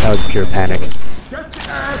 That was pure panic. Get your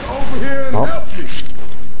ass over here and Oh. help me.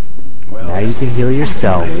 Now you can heal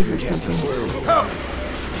yourself.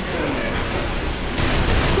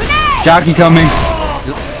 Jockey coming.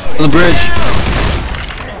 On the bridge.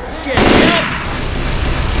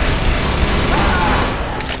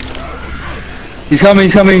 He's coming,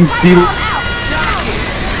 he's coming.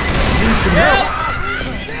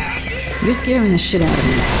 You're scaring the shit out of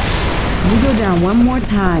me. You go down one more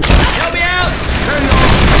time. Help me out!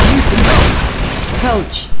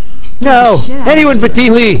 Coach. No! Anyone but D.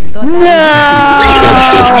 Lee! No!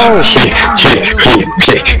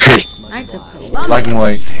 I took Black and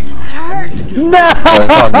white. No!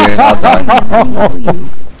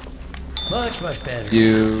 Much better.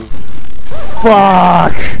 You.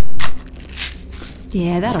 Fuck!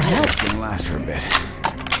 Yeah, that'll help. It's gonna last for a bit.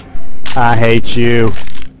 I hate you.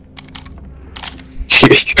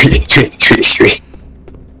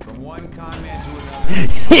 From one comment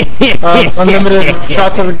to another. Unlimited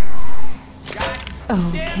shots of.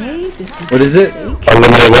 Okay, this was What is it?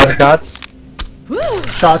 Unlimited what? Shots?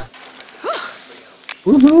 Shot.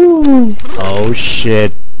 Woohoo! Oh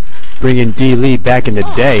shit. Bringing D. Lee back in the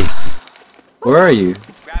day. Where are you?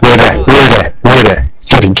 Where that?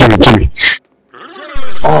 Gimme.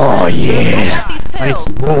 Oh yeah. These pills.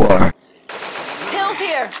 Nice more. Pills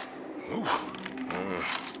here.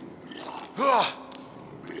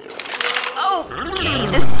 Oh, gee,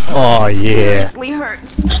 this Oh yeah. seriously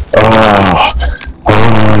hurts.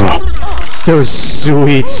 Those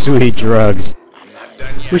sweet, sweet drugs.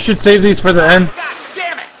 We should save these for the end.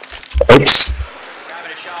 Oops.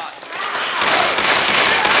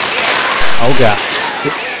 Oh god.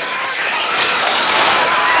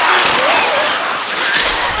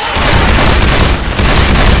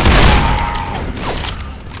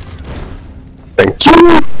 Thank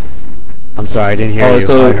you. I'm sorry, I didn't hear you.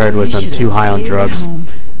 So All I heard was I'm too high on drugs.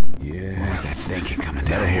 Where's that thing coming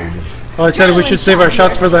down here? Oh, I said we should save our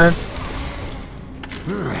shots for the end.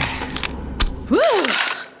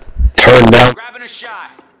 Turn down. Grabbing a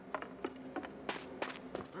shot.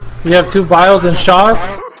 We have 2 vials and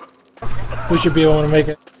shots. We should be able to make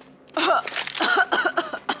it.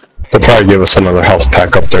 They'll probably give us another health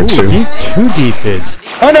pack up there too. Ooh, 2 defibs.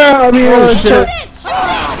 Oh no! I mean, Oh shit!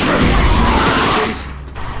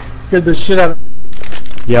 Scared the shit out of.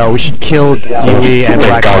 Yo, we should kill D. Lee and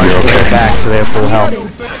Black God, March you're to okay. get back so they have full health.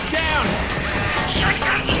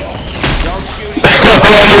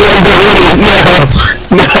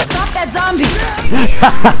 Stop that zombie!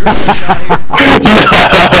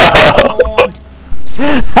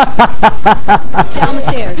 Down the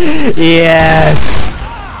stairs. Yes!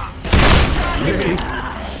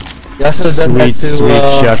 Y'all should have done that Sweet, to, sweet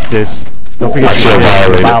justice. Don't forget I to feel shoot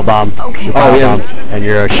violated. your bile bomb. Okay. Your bile Oh, yeah. bomb and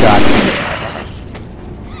your shot.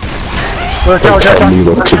 Watch Don't out, tell watch me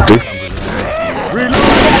what to do.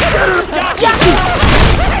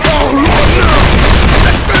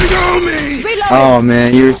 Oh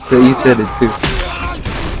man, you said it too.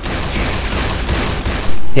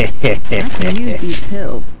 I can use these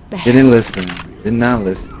pills. Didn't listen. Did not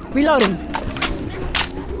listen. Reloading.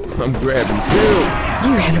 I'm grabbing pills.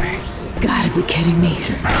 You ever gotta be kidding me.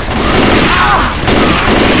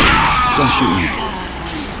 Don't shoot me.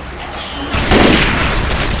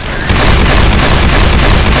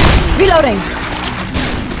 Reloading.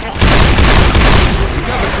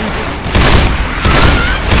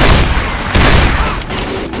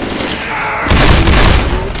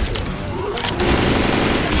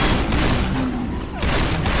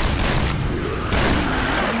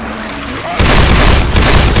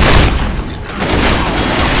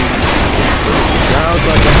 Sounds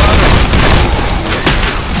like a hunter.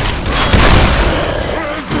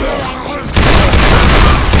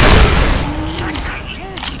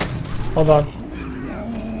 Hold on.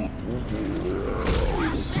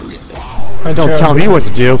 Don't tell me what to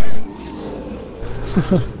do.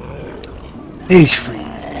 He's free.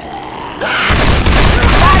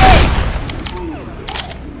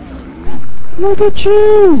 Look at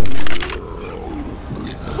you!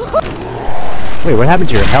 Wait, what happened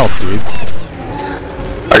to your health, dude?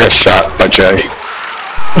 I got shot by Jay.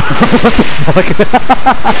 What the fuck?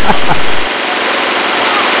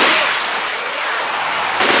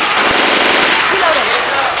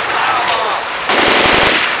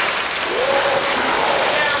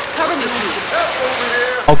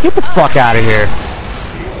 Oh, get the fuck out of here.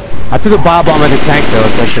 I threw the bomb bomb in the tank though,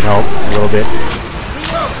 so that should help a little bit.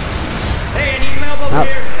 Hey, I need some help over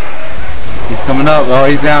here. He's coming up. Oh,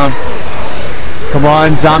 he's down. Come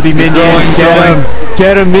on, zombie minions, get him!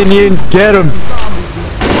 Get him, minions, get him!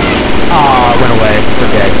 Aw, it went away. It's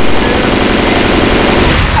okay.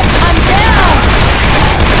 I'm down!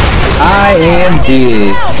 I am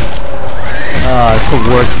dead. It's the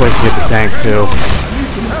worst place to get the tank too.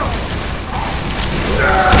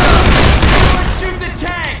 Shoot the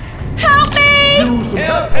tank! Help me! Use some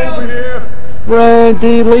help over here! Run,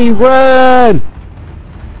 D-Lee, run!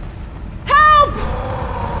 Help!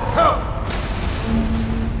 Help!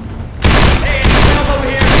 Hey, I need some help over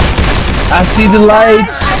here. I see the light.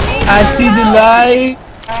 I see the light.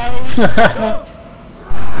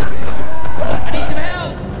 I need some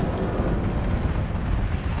help.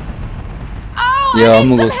 Oh, Yeah, I I'm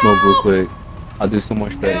need gonna go some smoke real help. quick. I'll do so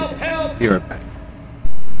much better. Help, help. Be right back.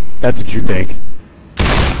 That's what you think.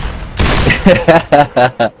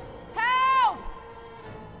 Help!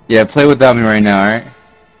 Yeah, play without me right now, alright?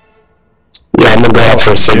 Yeah, I'm gonna go out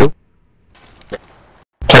for a second.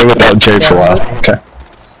 Play without Jay for a while. Okay.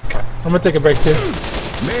 I'm gonna take a break too.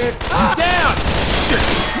 Man, he's down! Shit!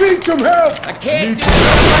 Need some help! I can't do it.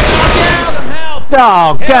 Some help.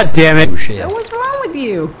 Oh, god damn it! So what's wrong with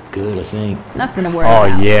you? Good, I think. Nothing to worry Oh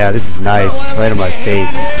about. yeah, this is nice. Right in my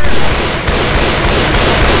face.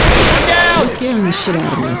 You're scaring the shit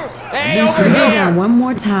out of me. Hey, So over go here. down one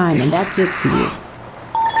more time, and that's it for you.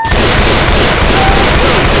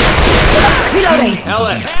 Reloading!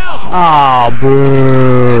 Helen, help. Oh,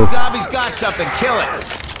 boo. Zombie's got something, kill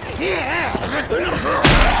it!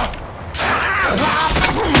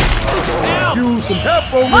 Use some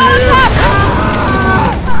help over here!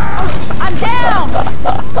 I'm down!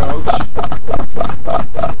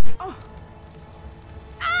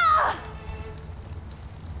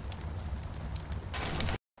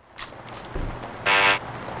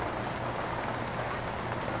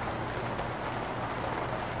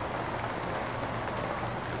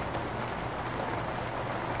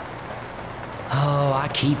 Oh, I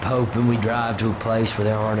keep hoping we drive to a place where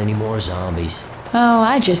there aren't any more zombies. Oh,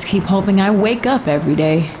 I just keep hoping I wake up every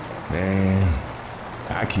day. Man,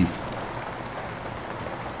 I keep...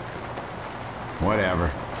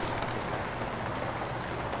 Whatever.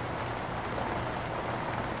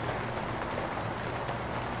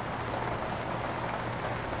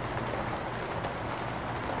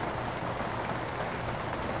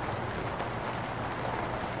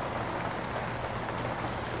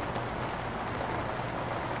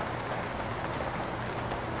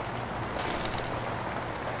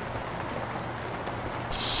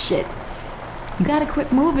 Shit. You gotta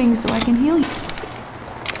quit moving so I can heal you.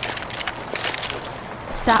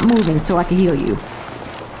 Stop moving so I can heal you.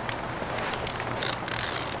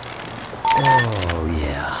 Oh,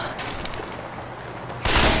 yeah.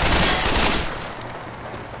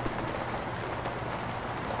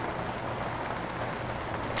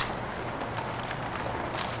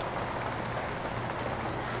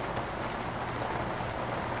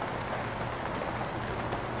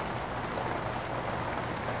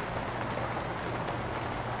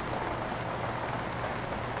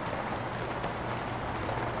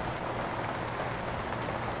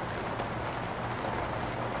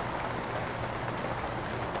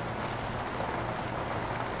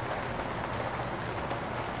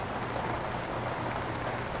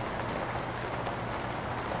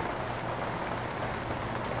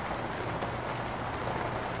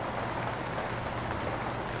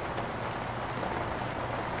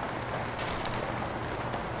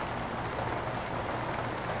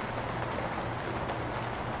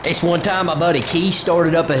 This one time, my buddy Keith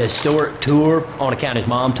started up a historic tour on account his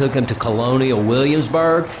mom took him to Colonial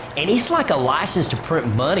Williamsburg, and it's like a license to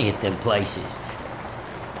print money at them places.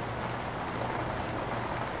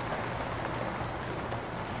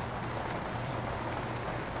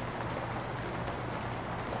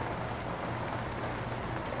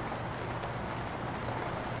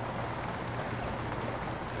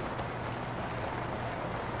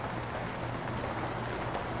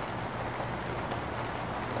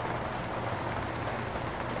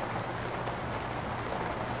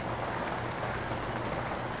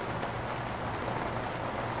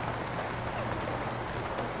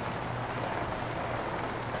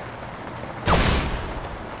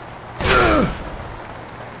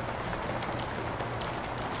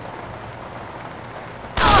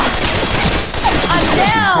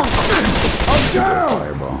 down!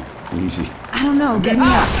 Fireball. Easy. I don't know. Get me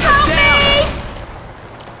up. Help me!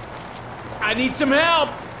 I need some help.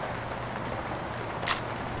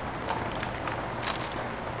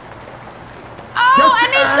 Oh, Get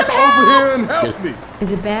I your ass need some over help! here and help me!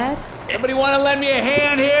 Is it bad? Anybody want to lend me a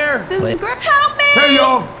hand here? This is great. Help me! Hey,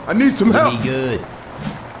 y'all! I need some help! Be good.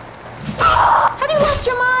 Have you lost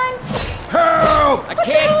your mind? Help! I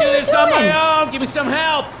can't do this on doing? my own. Give me some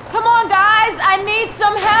help. Come on, guys. I need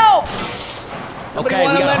some help. Nobody Okay,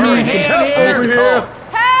 want we to got lend me a hurry. hand Help here? over here!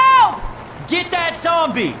 Help! Get that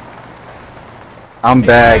zombie! I'm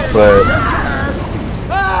back, but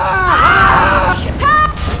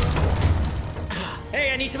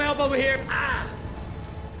Hey, I need some help over here.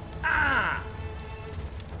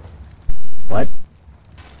 What?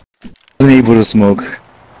 I wasn't able to smoke.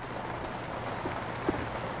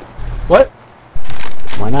 What?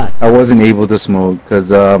 Why not? I wasn't able to smoke because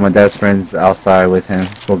my dad's friends outside with him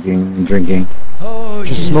smoking and drinking. Oh,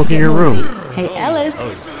 Just smoke in your room. Hey, Ellis.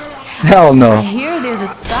 Hell I no. hear there's a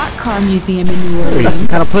stock car museum in New Are you Orleans. some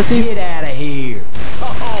kind of pussy? Get out of here.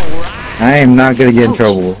 I am not gonna get in Coach,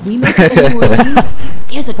 trouble. We make it to New Orleans.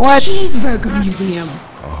 There's a cheeseburger museum.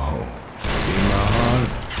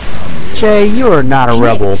 Jay, you are not a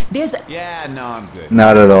rebel. There's a... Yeah, no, I'm good.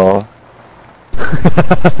 Not at all.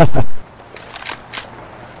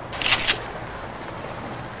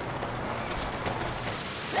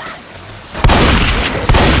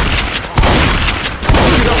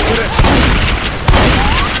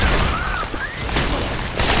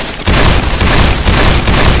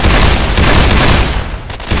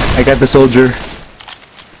 I got the soldier.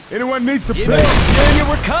 Anyone needs some Give it up, Junior.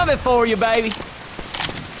 We're coming for you, baby.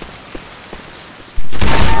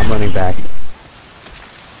 I'm running back.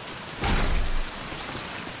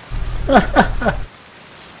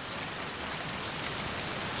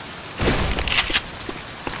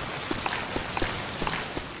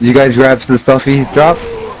 You guys grab the stuff he dropped?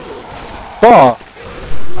 Oh!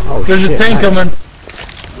 Oh, There's shit, a tank nice. coming.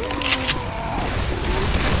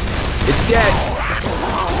 It's dead.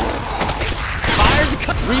 Fires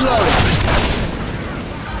reloading.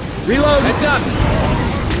 Reload. Heads up.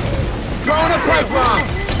 Throwing a pipe bomb.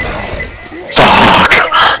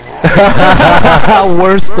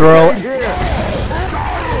 Worst throw.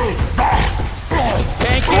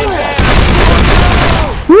 Tank is down.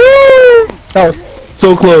 Woo! Oh,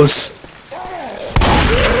 so close.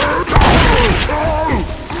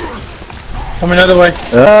 Coming another way.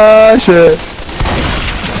 Ah, shit.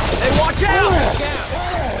 Hey, watch out.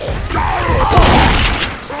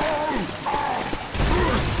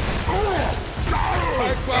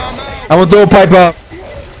 I'm gonna throw a pipe up.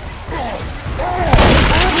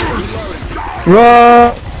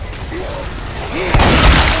 Run!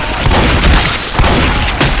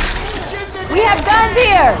 We have guns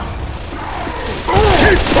here.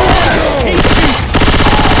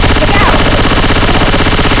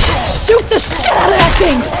 Shoot the shit out of that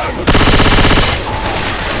thing!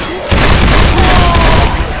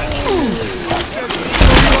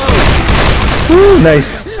 Woo, nice.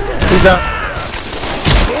 He's down.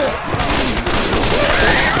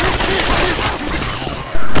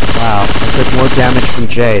 Wow, I took more damage from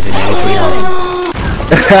Jay than anything else.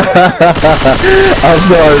 I'm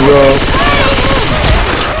sorry, bro.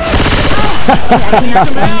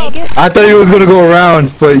 I thought you was gonna go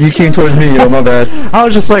around, but you came towards me, yo, my bad. I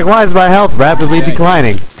was just like, why is my health rapidly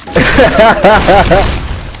declining?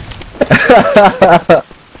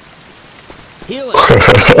 Heal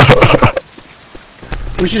it.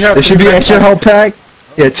 We should have. There should be extra health pack.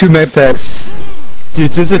 Yeah, 2 med packs.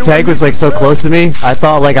 Dude, since the tank was like so close to me, I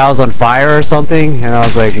thought like I was on fire or something, and I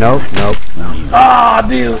was like, nope, nope. Ah,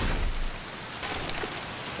 dude.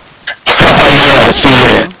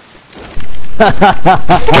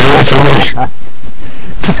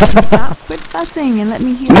 Stop, quit fussing and let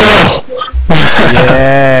me hear.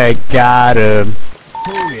 Yeah, got him.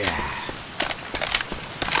 Hey, Nick.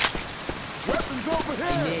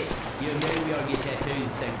 You and me, we ought to get tattoos and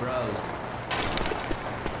say bros.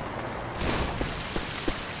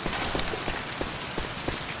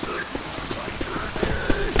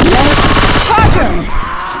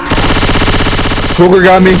 Smoker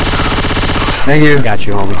got me. Thank you. Got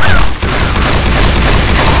you, homie.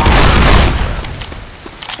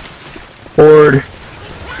 Horde.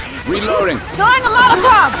 Reloading. Throwing a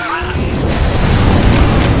Molotov.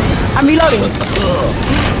 I'm reloading.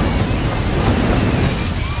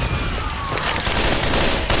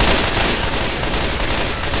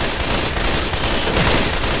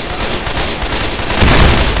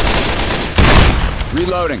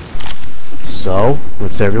 Reloading. So,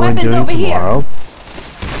 what's everyone Weapons doing over here. tomorrow?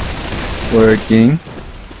 Working.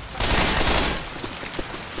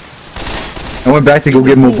 I went back to go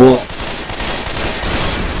get more bullets.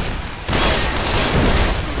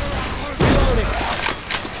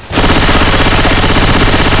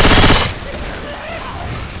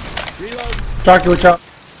 Jockey, watch out.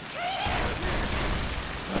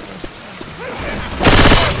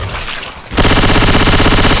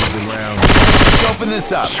 Let's open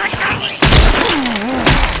this up.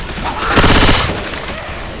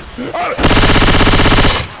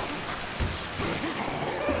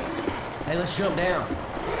 Hey, let's jump down.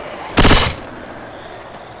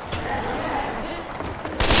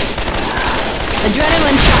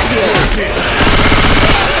 Adrenaline shot here.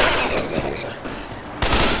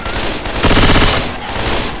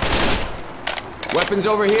 Weapons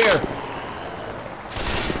over here.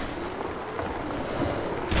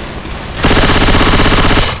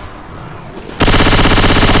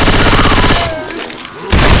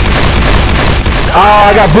 Oh,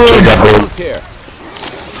 I got booed. Here.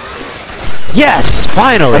 Yes,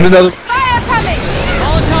 finally. I'm another. Fire coming!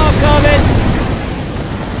 Molotov coming!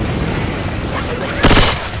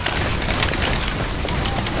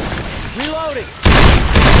 Reloading!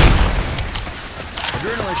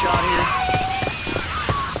 Adrenaline shot here.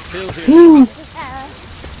 Pills here.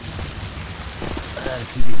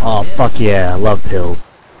 Oh fuck yeah, I love pills.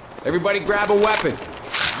 Everybody grab a weapon.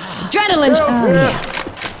 Adrenaline shot. Oh, yeah.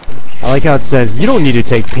 I like how it says, you don't need to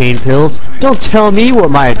take pain pills. Don't tell me what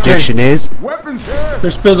my addiction is. Weapons here.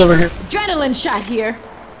 There's pills over here. Adrenaline shot here.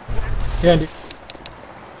 Yeah, dude.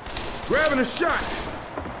 Grabbing a shot.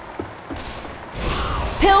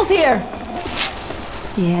 Pills here.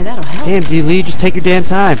 Yeah, that'll help. Damn, D-Lee, just take your damn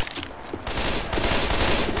time. Nice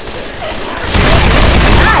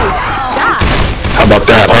shot. How about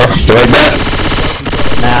that, huh? You like that?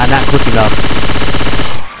 Nah, not quick enough.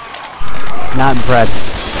 Not impressed.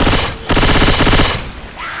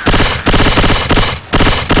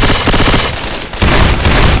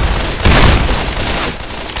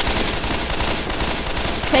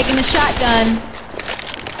 Taking the shotgun.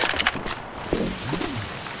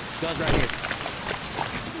 Guns right here.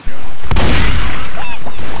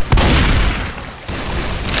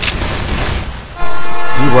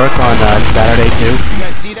 Do you work on Saturday too? You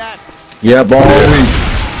guys see that? Yeah, ball week.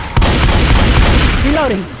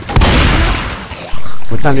 Reloading.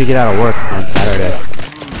 What time do you get out of work on Saturday?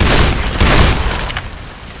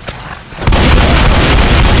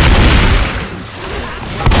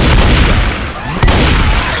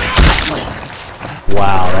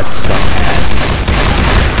 Wow, that's so bad.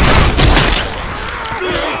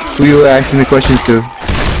 Who you asking the questions to?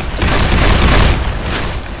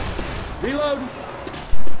 Reload.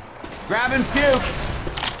 Grab and puke.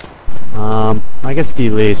 I guess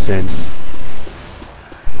D-Lee, since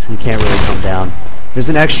you can't really come down. There's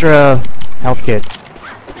an extra health kit.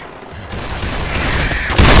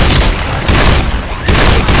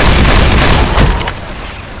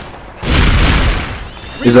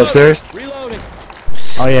 He's upstairs? Reloading.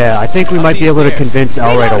 Oh yeah, I think we might be able to convince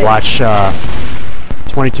Elray to watch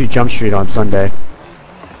 22 Jump Street on Sunday.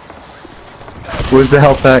 Where's the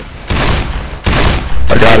health pack?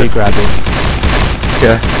 I got He it. grabbed it.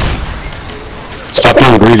 Okay. Stop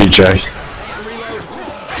being greedy, Jay.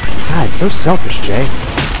 God, so selfish, Jay.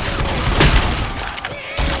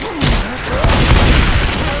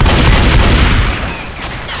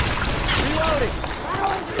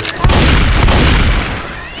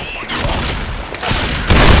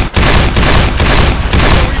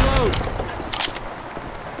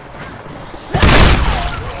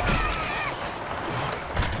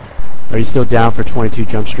 Are you still down for 22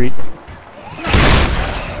 Jump Street?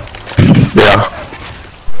 Yeah.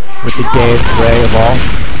 With the gayest Ray of all,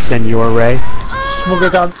 Senor Ray? Smoke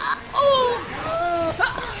it down.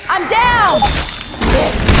 I'm down.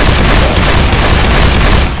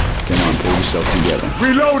 Come on, pull yourself together.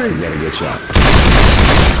 Reloading. You gotta get shot.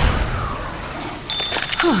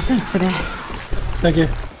 Oh, thanks for that. Thank you.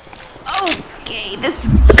 Okay, this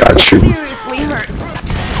Got you. seriously hurts.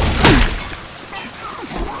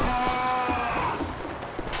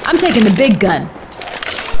 I'm taking the big gun.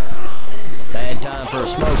 Bad time for a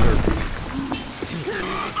smoker.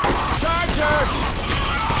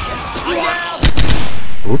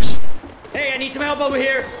 Oops. Hey, I need some help over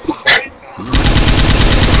here.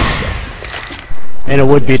 And it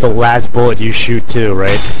would be the last bullet you shoot too,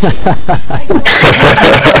 right?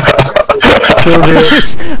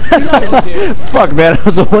 Fuck man, I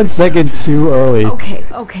was 1 second too early. Okay,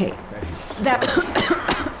 okay. That.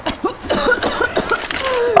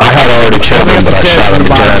 I had already killed him, but I shot him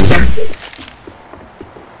again.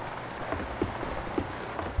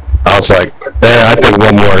 I was like, I think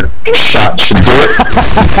one more shot should do it.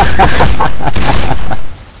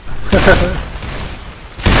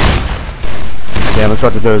 Damn, let's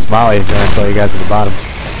about to throw this Molly, and I saw you guys at the bottom.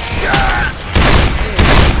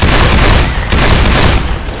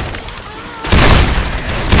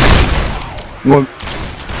 One.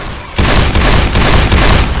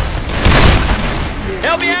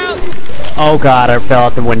 Help me out! Oh god, I fell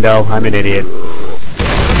out the window. I'm an idiot. Hey,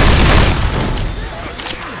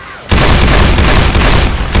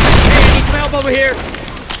 I need some help over here.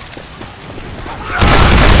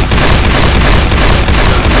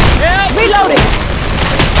 Help! Reloading!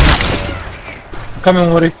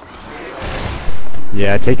 Coming, Woody.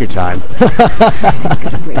 Yeah, take your time. Something's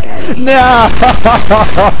gonna break out. No!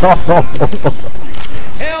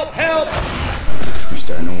 Help! Help! You're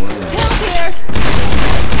starting to worry. Help here!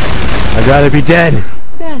 I'd rather be dead.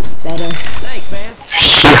 That's better. Thanks, man.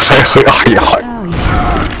 Oh yeah.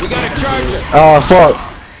 We got a charger. Oh fuck.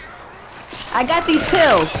 I got these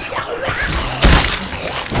pills.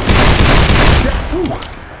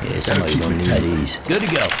 Yeah, somebody's gonna need these. Good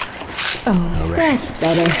to go. Oh, that's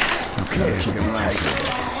better. Okay, it's gonna be tight.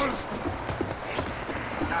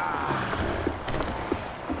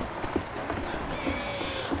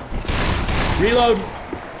 Reload.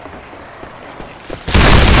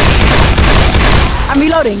 I'm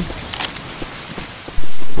reloading.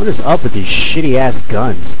 What is up with these shitty ass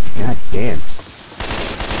guns? God damn.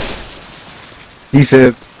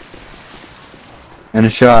 Defib. And a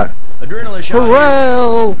shot. Adrenaline shot.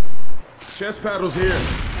 Well, Chest paddles here.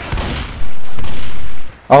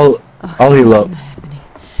 I'll heal up.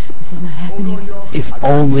 This is not happening. if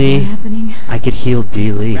only happening. I could heal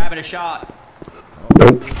D. Lee. Grabbing a shot.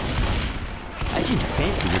 Nope. I should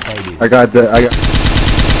fancy what they do. I got. This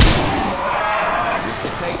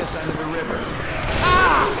will take us under the river.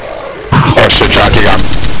 Oh shit, Jockey got.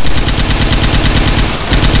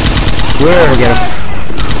 Where? Get him.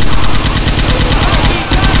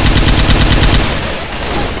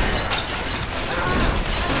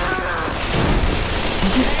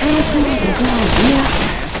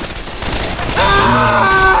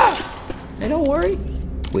 Hey, don't worry.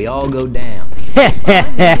 We all go down. This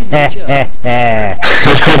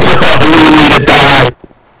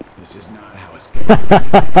is not how it's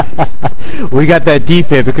going. We got that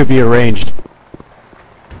defib, it could be arranged.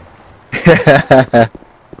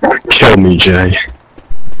 Kill me, Jay.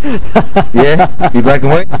 Yeah? You black and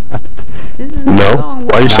white? This is No?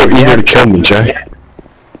 Why are you so eager to kill me, Jay?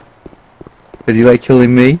 Cause you like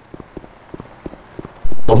killing me?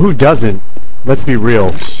 Well, who doesn't? Let's be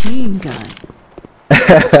real. Machine gun.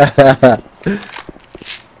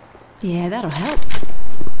 Yeah, that'll help.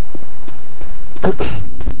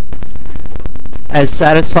 As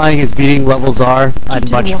satisfying as beating levels are,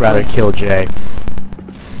 I'd much rather kill Jay.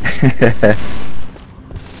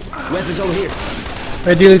 Weapons over here.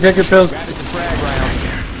 Ideally, take your pills. Grabbing some frag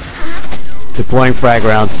rounds. Deploying frag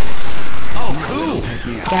rounds. Oh, cool.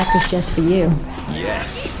 Got this just for you.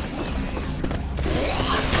 Yes.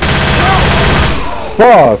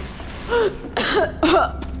 Fuck!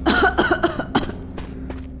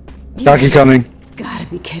 Jockey coming. Gotta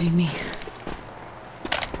be kidding me.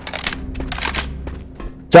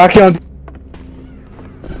 Jockey on. Get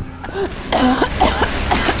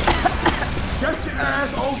your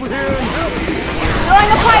ass over here and help me. Throwing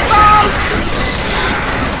a pipe bomb!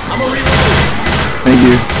 I'm gonna reload. Thank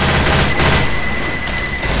you.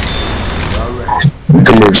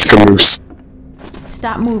 Good moves, good moves.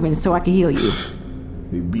 Stop moving so I can heal you.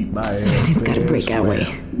 They beat my ass. Something's gotta break our way.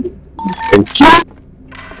 Thank you.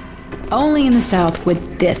 Only in the South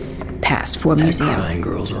would this pass for a museum. Crying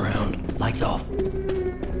girls around. Lights off.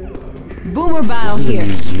 Boomer Bile This is a here.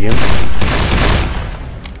 museum.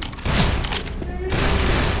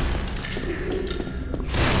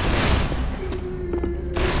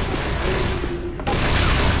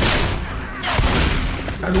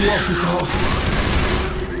 And walk this off.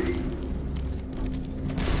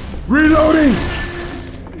 Reloading!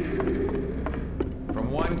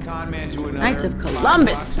 From one con man to another. Knights of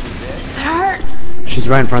Columbus. This hurts. She's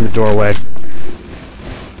right in front of the doorway.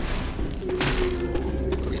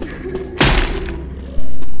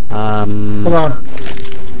 Hold on.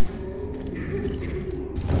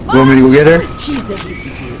 You want me to go get her? Jesus.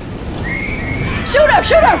 Shoot her!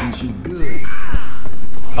 Shoot her!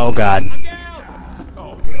 Oh god.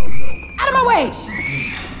 Out of my way!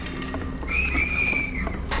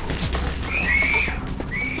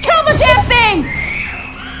 Kill the damn thing!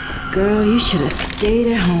 Girl, you should have stayed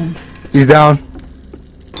at home. He's down.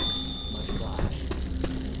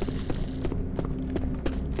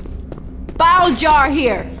 Bile jar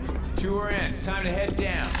here. Two are in. It's time to head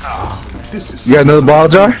down. This is You got another ball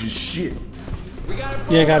jar? shit.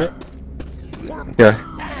 Yeah, got it. Yeah.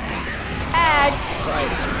 Ag.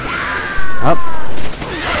 Up.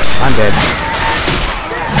 I'm dead.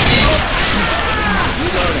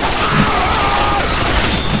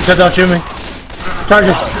 Just don't shoot me.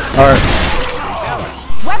 Charger. Alright.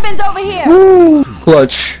 Weapons over here! Woo!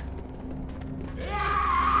 Clutch.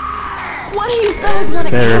 One of you fellas wanna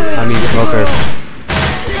Better. kill I mean, smoker.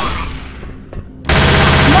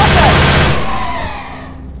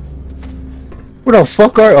 Where the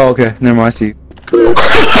fuck are? Oh, okay. Never mind. I see.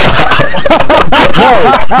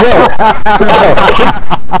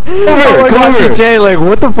 Come here. Jay, like,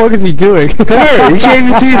 what the fuck is he doing? Come here. You can't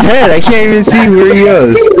even see his head. I can't even see where he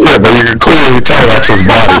goes. Yeah, but you can clearly tell that's his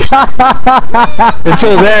body.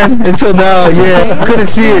 Until then, until now, yeah, I couldn't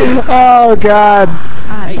see it. Oh god.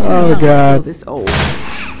 Oh god. This old.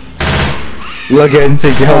 Look at and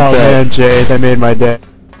take your Oh health back. man, Jay, that made my day.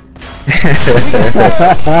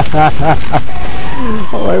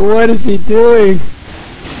 Oh, like, what is he doing?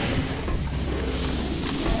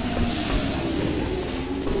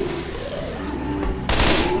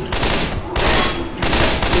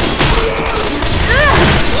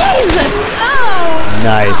 Jesus! Oh!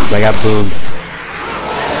 Nice, I got boomed.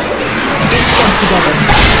 Let's jump together.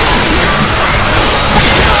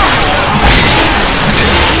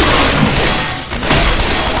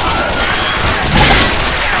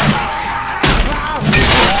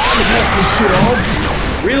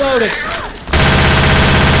 Reloading.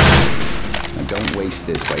 Now don't waste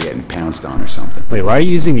this by getting pounced on or something. Wait, why are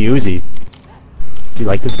you using Uzi? Do you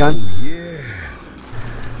like this gun?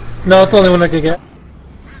 No, it's the only one I could get.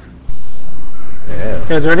 Yeah. You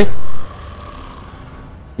guys ready?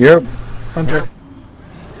 Yep. Hunter.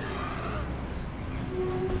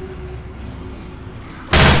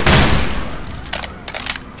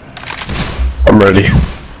 I'm ready.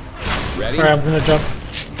 Ready? Alright, I'm gonna jump.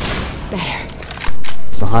 Better.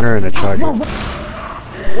 It's a hunter and a charger. Be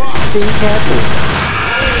careful.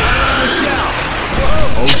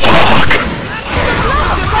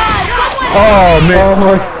 Oh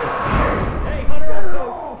man.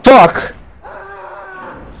 Fuck.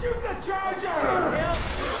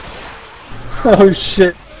 Oh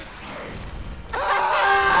shit.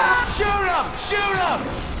 Shoot him! Shoot him!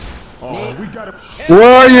 Oh, we gotta.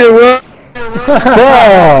 Where are you? Where?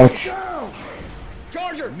 Fuck.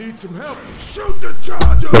 Charger! Need some help. Shoot the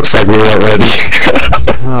charger! Looks like we weren't ready.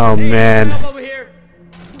 Oh man. Over here.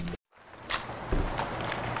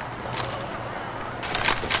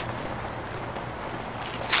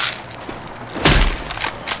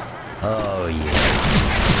 Oh, yeah.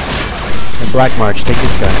 The Black March, take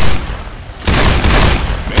this gun.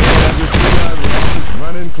 Man, I just realized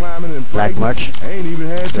running, climbing, and Black fighting. March. I ain't even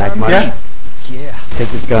had Black time. March. Yeah. Yeah. Take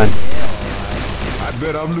this gun. I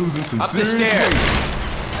bet I'm losing some Up the serious stairs.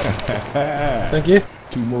 weight. Thank you.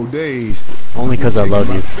 2 more days. Only because I love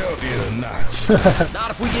you. Belt in a notch. Not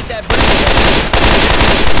if we get that bridge.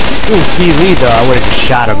 Ooh, D. Lee though, I would have just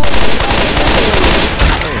shot him.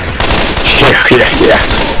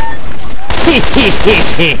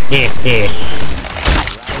 Yeah.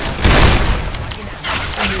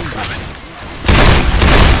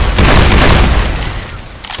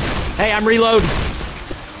 Hey, I'm reloading.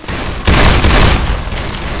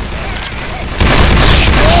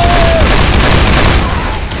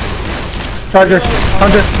 Charger.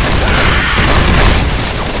 Hunter.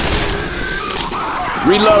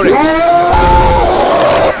 Reloading.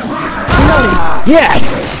 Yes!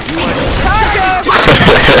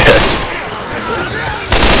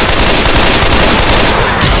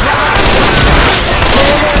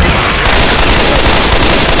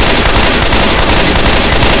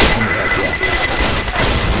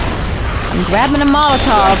 I'm grabbing a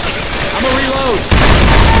Molotov. I'm gonna reload.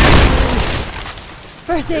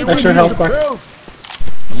 First aid. Extra health bar. I'm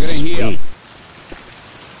gonna heal.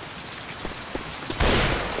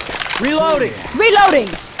 Reloading. Reloading.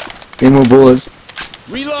 Get more bullets.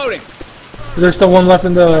 Reloading. There's still one left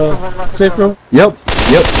in the safe room. Yep.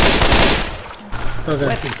 Yep.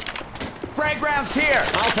 Okay. Frag rounds here.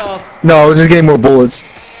 Molotov. No, I was just getting more bullets.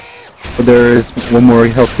 But there is one more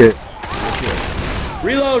health kit.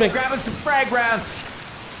 Reloading. Grabbing some frag rounds.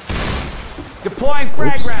 Deploying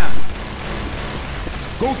frag rounds.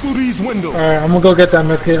 Go through these windows. Alright, I'm gonna go get that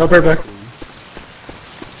medkit. I'll be right back.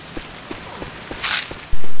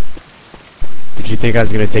 Did you think I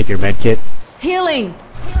was gonna take your med kit? Healing.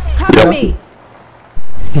 Cover me.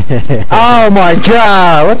 Oh my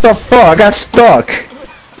god! What the fuck? I got stuck.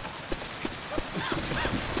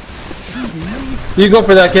 You go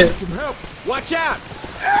for that kit. Some help. Watch out.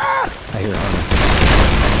 I hear Hunter.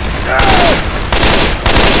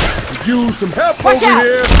 Use some help Watch over out.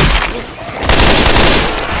 here.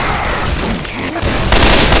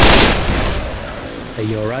 Are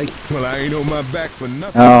you alright? Well, I ain't on my back for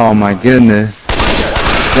nothing. Oh my goodness.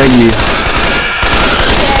 Thank you.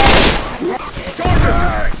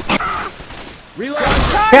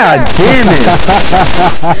 God damn it!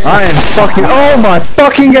 I am fucking. Oh my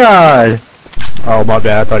fucking god! Oh my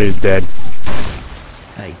bad, I thought he was dead.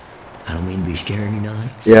 Hey, I don't mean to be scaring you none.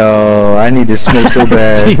 Yo, I need to smoke so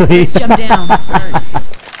bad. Let's jump down. Thanks.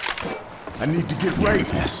 I need to get right.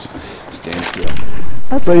 Yes. Stand still.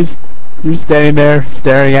 That's why you're standing there,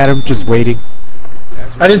 staring at him, just waiting.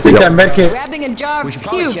 I didn't think that medkit. Grabbing a jar We of should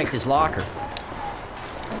probably puke. check this locker.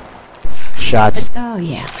 Shots. Oh,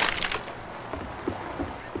 yeah.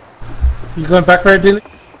 You going back right, Dilly?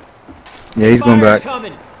 Yeah, he's going back.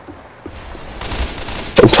 Coming.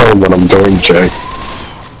 Don't tell him what I'm doing, Jay.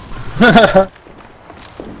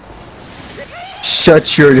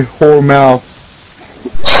 Shut your whore mouth.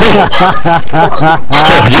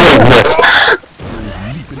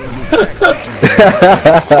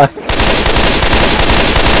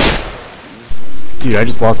 Dude, I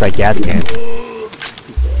just lost that gas can.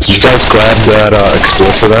 Did you guys grab that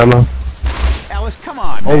explosive ammo? Alice, come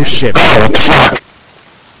on, Oh man. shit. Oh, what the fuck?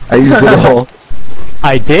 I used it all.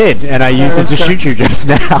 I did, and I used it to shoot you just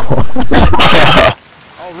now.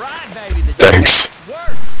 Alright, baby. The Thanks.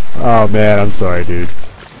 works. Oh man, I'm sorry, dude.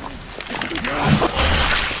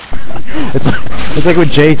 It's like when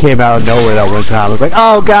Jay came out of nowhere that one time. I was like,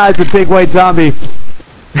 oh guys, a big white zombie.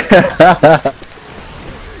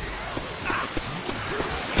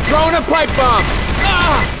 Throwing a pipe bomb.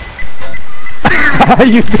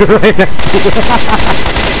 You threw it right next to it.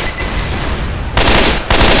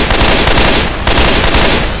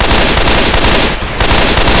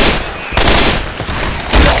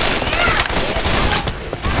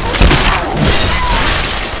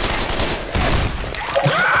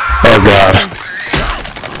 Oh god.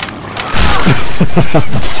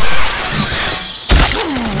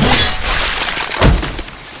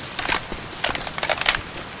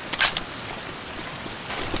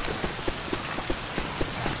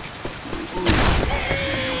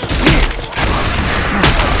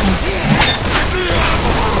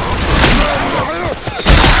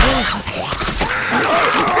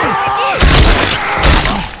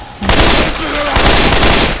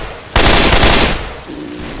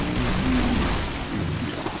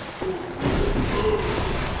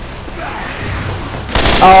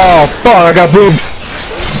 Oh fuck! I got boobed.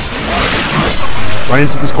 Right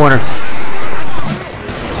into this corner.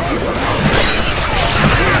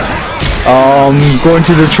 Going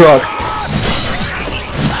to the truck.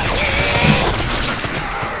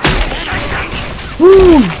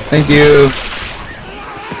 Woo! Thank you.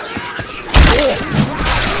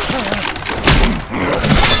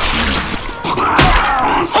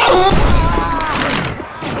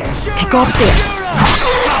 Go upstairs.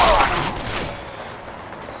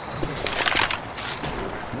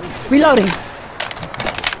 Reloading.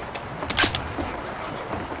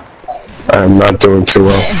 I'm not doing too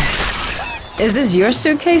well. Is this your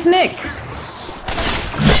suitcase, Nick?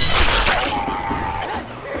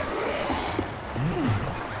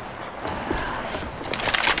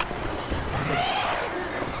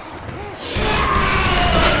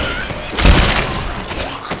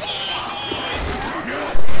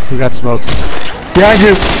 Who got smoked? Behind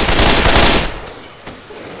you.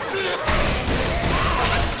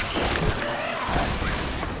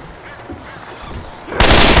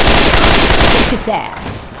 To death.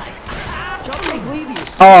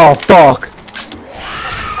 Oh fuck!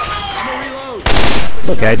 It's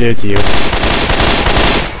okay, I did it to you.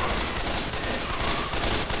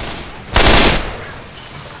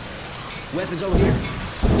 Weapons over here.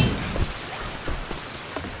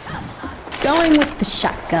 Going with the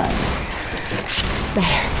shotgun.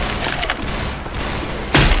 Better.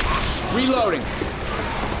 Reloading.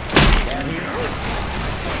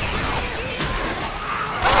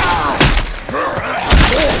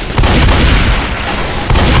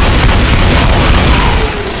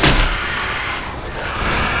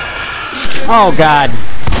 Oh god.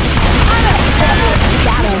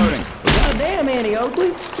 Goddamn, Annie Oakley.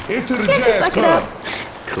 Into the Can't you jazz suck it club. up?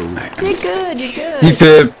 Cool. You're good, you're good. He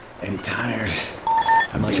fib. And tired.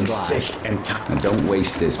 I'm Much getting obliged. sick and tired. Now don't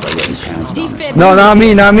waste this by getting pounced on. Defib. No, not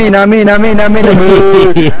me, not me, not me, not me, not me, not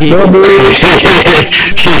me. No boo.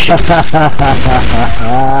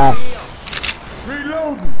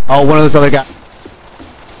 Reloading. Oh, one of those other guys.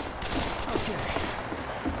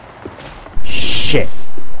 Shit.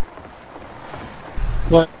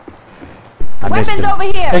 What? I missed Weapons him. over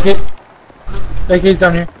here. Take it. Take it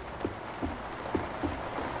down here.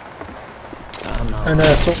 I'm not. And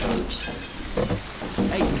so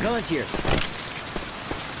Hey, some guns here.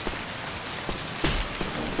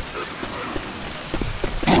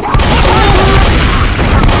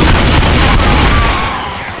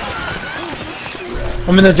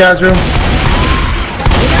 I'm in the jazz room.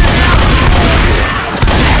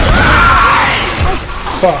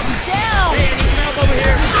 Fuck.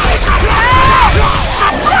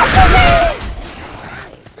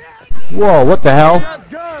 Whoa, what the hell?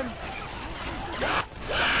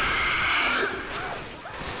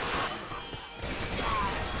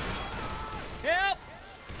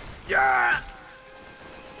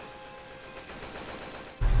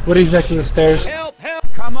 Woody's next to the stairs. Help!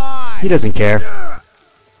 Help! Come on! He doesn't care.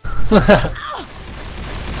 Oh,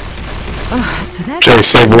 so that's Jay,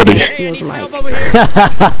 save Woody. feels like. Grabbing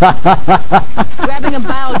a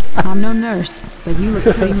bow. I'm no nurse, but you look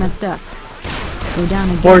pretty messed up. Go down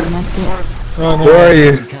again, and that's it. Oh, no. Where are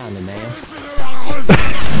you? Kinda, man.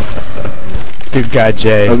 Good guy,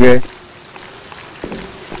 Jay. Okay.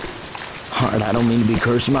 Hard, I don't mean to be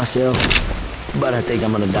cursing myself, but I think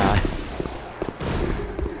I'm gonna die.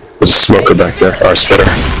 There's a smoker back there. Or a spitter.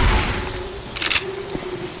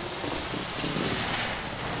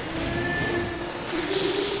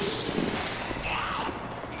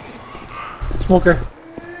 Smoker.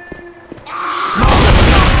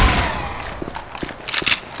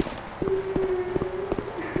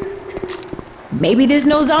 Maybe there's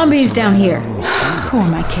no zombies down here. Who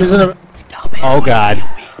am I He's in kidding? a... Oh god.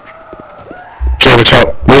 Jay, watch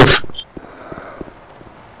out. Move.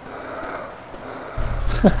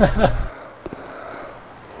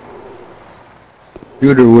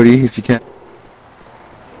 Shoot her, Woody, if you can.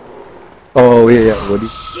 Oh, yeah, Woody.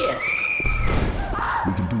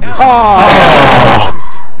 Oh!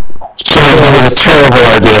 Jay, that was a terrible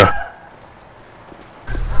idea.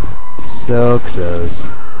 So close.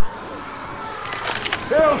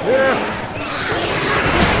 Bill's here!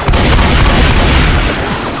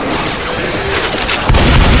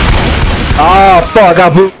 Oh, fuck, I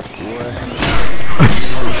got boot.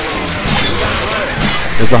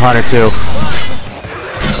 There's a hunter too.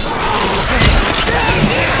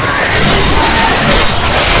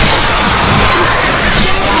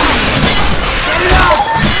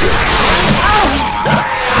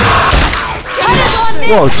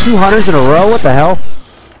 Whoa, 2 hunters in a row? What the hell?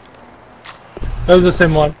 That was the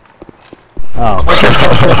same one. Oh.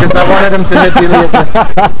 Because I wanted him to hit the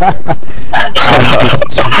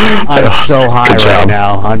I'm so high Good right job.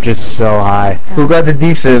 now. I'm just so high. Who got the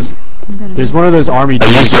defense? There's one of those army I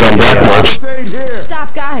dudes. used it on Black March. Stay here!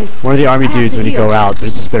 Stop, guys. One of the army I have dudes to when you heal. go out.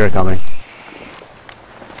 There's a spitter coming.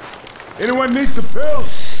 Anyone needs a pill?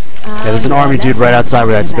 Yeah, there's an army dude right outside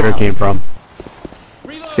where that spitter came from.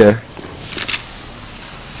 Okay.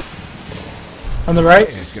 On the right?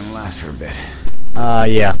 It's gonna last for a bit.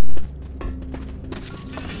 Yeah.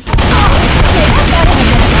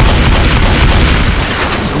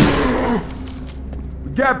 We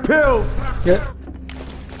got pills! Yeah.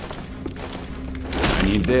 I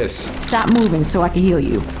need this. Stop moving so I can heal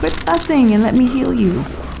you. Quit fussing and let me heal you.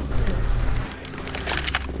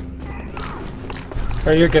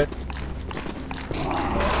 Alright, you're good.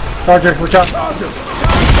 Charger, watch out.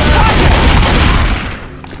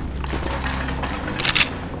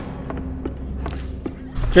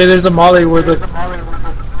 Jay, there's a molly where the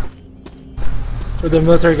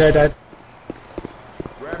military guy died.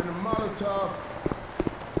 Grabbing a Molotov.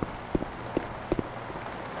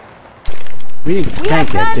 We didn't We have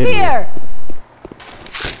tank that, guns did we? here!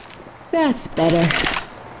 That's better.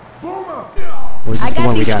 Was I this the got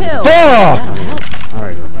one we these got? pills. I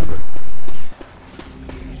already remember.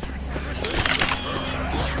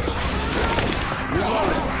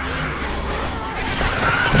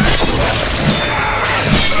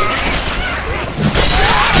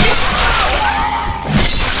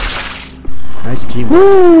 Nice team.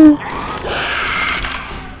 Whoa,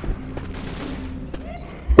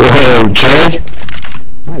 Jay.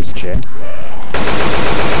 Nice, Jay.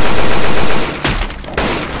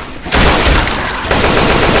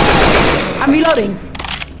 I'm reloading.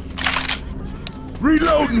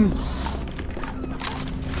 Reloading!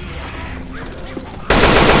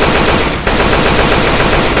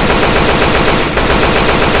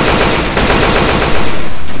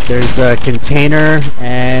 There's a container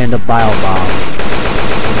and a bio bomb in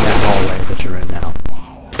that hallway that you're in now.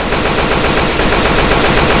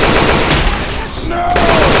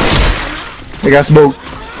 I got smoke.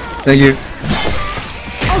 Thank you.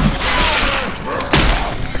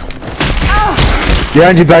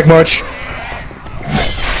 Behind you, back march.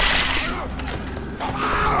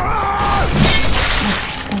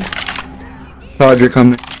 Charger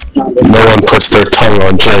coming. No one puts their tongue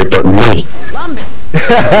on Jay but me.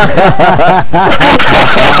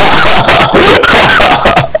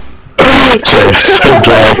 Jay, so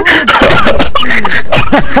dry.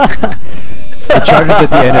 The charger's at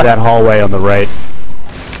the end of that hallway on the right.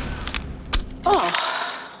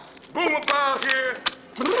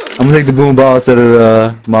 I'm gonna take the boom ball instead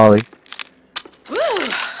of Molly.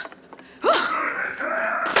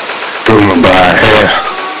 Boom ball, yeah.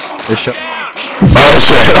 Oh shit!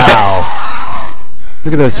 Wow.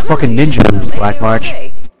 Look at those fucking ninja moves, Black March.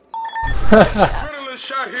 Adrenaline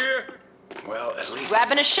shot here. Well, at least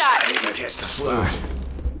Grabbing a shot. I didn't catch the flu.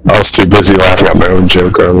 I was too busy laughing at my own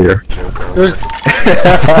joke earlier.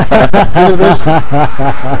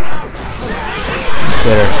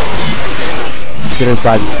 Get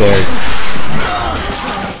inside the stairs.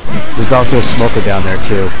 There's also a smoker down there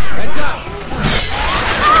too.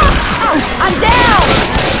 I'm down!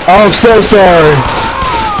 Oh, I'm so sorry.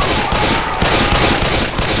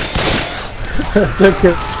 Let's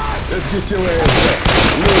get your ass back.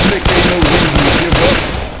 Little Nick ain't no reason to give up.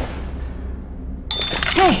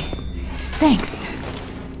 Hey, thanks.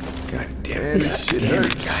 God damn it, this shit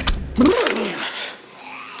hurts.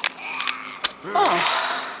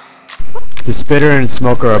 The spitter and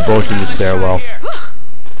smoker are both in the stairwell.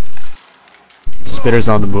 Spitter's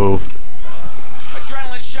on the move.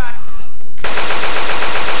 Adrenaline shot.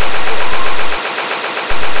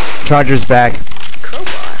 Charger's back.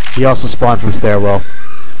 He also spawned from stairwell.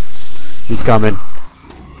 He's coming.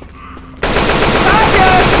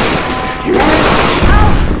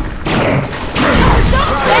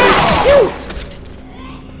 Shoot!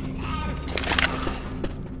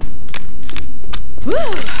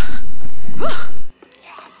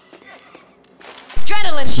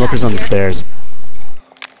 Adrenaline Smoker's shot on the here. stairs.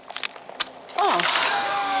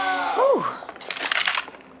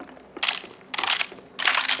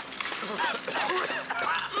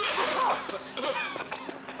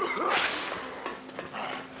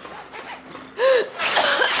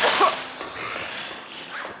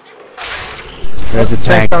 There's a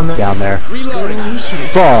tank down there.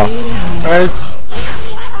 Fall. Alright.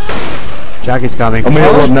 Jockey's coming. I'm gonna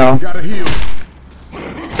heal up now. Gotta heal.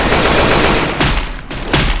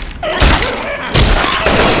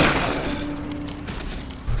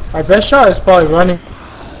 Our best shot is probably running.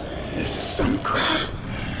 This is some crap.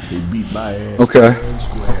 He beat my ass. Okay. and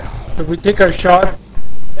square. If we take our shot,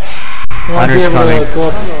 we won't be Hunter's able coming. to go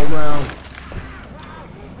up.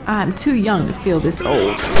 I'm too young to feel this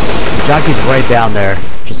old. Jockey's right down there,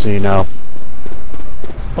 just so you know.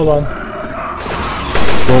 Hold on.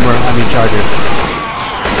 Charger.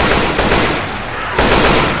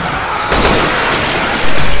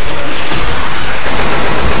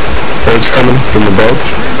 Birds coming from the boat.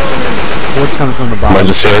 What's coming from the Am I bottom?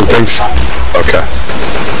 just hearing things? Okay.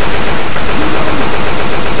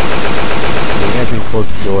 You guys can close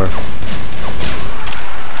the door.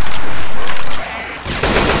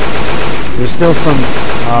 There's still some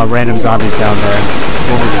random zombies down there.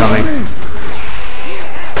 Boomer's coming.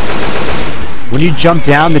 When you jump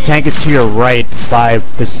down, the tank is to your right by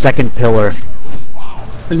the second pillar.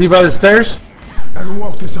 Is he by the stairs? I can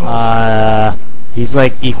walk this off. He's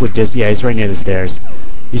like equidistant. Yeah, he's right near the stairs.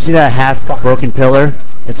 You see that half broken pillar?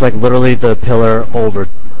 It's like literally the pillar over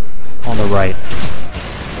on the right.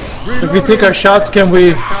 If we take our shots, can we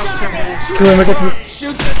make it through?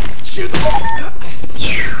 Shoot the ball.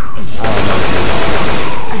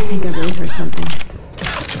 I think I really heard something.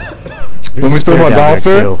 Let me throw my ball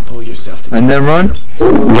through Pull yourself together. and then run.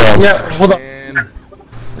 Yeah, hold on.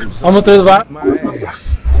 I'm gonna throw the bot. My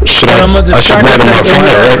ass. Should And I'm gonna I should distract light him him on and you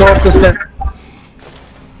guys go fire, up the stairs.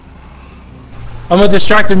 I'm gonna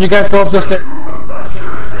distract him, you guys go up the stairs.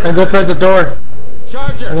 And go press the door.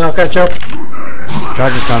 Charger. And then I'll catch up.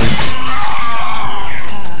 Charger's coming.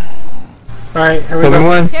 Alright, here we Coming go.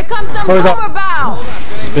 one. Here comes some Hold up. boomer bow!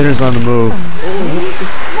 Spinner's on the move.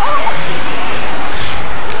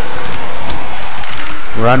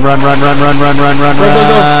 Run, run, run, run, run, run, run, run, Go, go,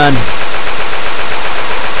 go. run.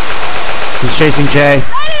 He's chasing Jay.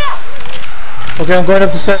 Okay, I'm going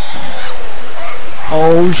up the stairs.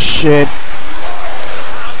 Oh shit.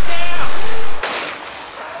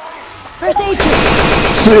 First aid kit.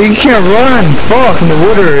 So you can't run. Fuck in the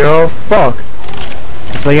water, yo. Fuck.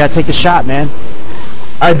 So you gotta take the shot, man.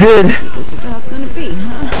 I did. This is how it's gonna be,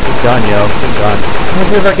 huh? Good done, yo. Good done. Let's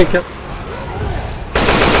see if I can kill.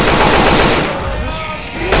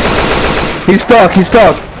 He's stuck. He's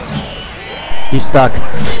stuck. He's stuck.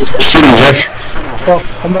 Shoot him, Jeff.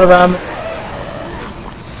 Oh, I'm gonna ram.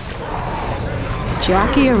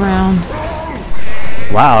 Jockey around.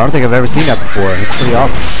 Wow, I don't think I've ever seen that before. It's pretty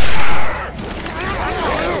awesome.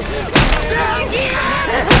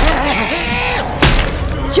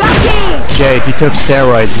 Jockey! Jay, if you took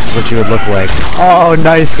steroids, this is what you would look like. Oh,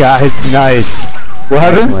 nice, guys. Nice. What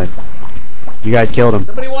happened? Excellent. You guys killed him.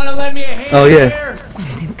 Somebody want to lend me a hand Oh, yeah. here?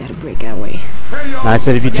 Something's gotta break our way. And I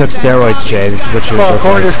said if you took steroids, Jay, this is what you would Oh, look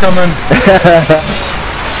Corey like. is coming.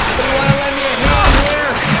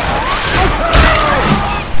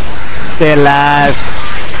 Stay alive.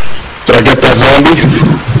 Did I get that zombie?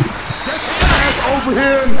 Over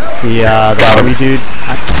here and help. The army dude.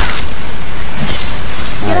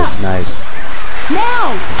 Nice.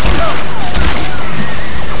 Now!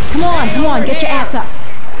 Come on, get your ass up.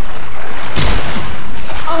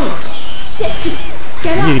 Oh, shit, just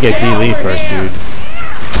get up. You need to get D-Lee first, dude.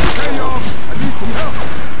 Hey, y'all. I need some help.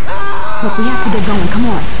 Look, we have to get going, come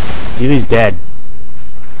on. D-Lee's dead.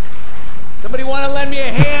 Somebody want to lend me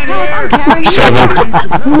a hand Help, I'm carrying you.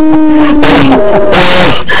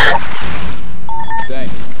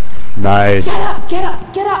 Thanks. Nice. Get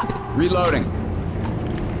up. Reloading.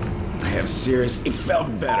 I have seriously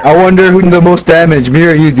felt better. I wonder who did the most damage, me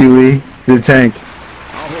or you, Dewey, to the tank.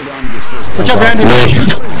 I'll hold on to this first. What's up, Randy?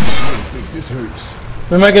 This hurts.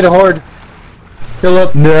 We might get a horde. Kill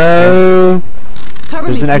up. No.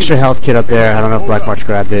 There's an extra health kit up there. I don't know if Black March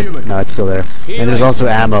grabbed it. No, it's still there. And there's also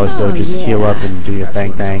ammo, so just heal up and do your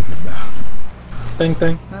thing. Thing. Thing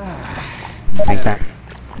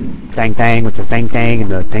with the thing and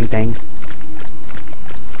the thing.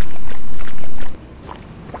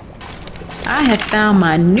 I have found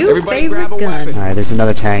my new Everybody grab favorite a gun. weapon. Alright, there's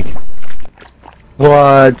another tank.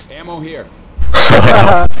 What? Ammo here.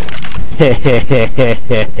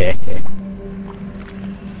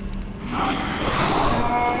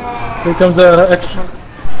 Here comes a extra.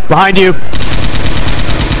 Behind you!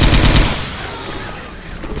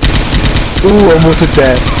 Ooh, almost hit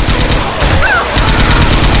that.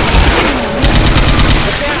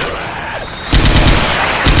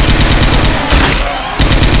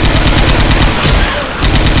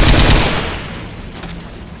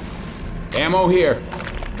 Ammo here.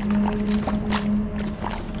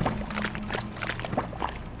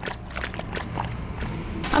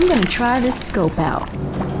 I'm gonna try this scope out.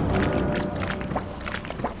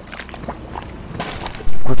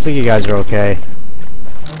 Looks like you guys are okay.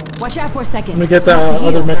 Watch out for a second. Let me get the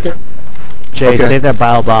other medkit. Jay, Okay. save that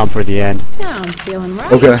bile bomb for the end. Now I'm feeling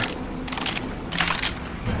right. Okay.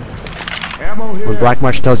 Ammo here. When Black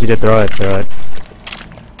March tells you to throw it, throw it.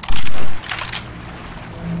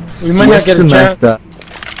 We might not get a chance. That.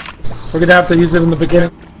 We're gonna have to use it in the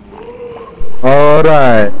beginning.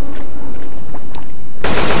 Alright.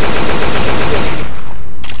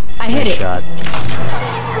 I hit it. Shot.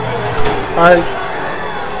 Alright.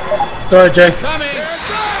 Sorry, Jay.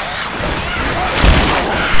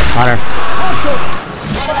 Hunter.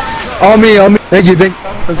 On me. Thank you.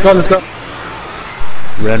 Let's go.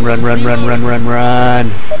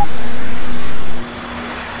 Run.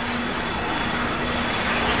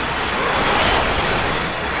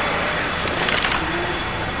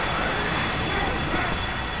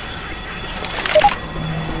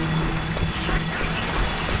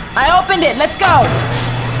 I opened it. Let's go.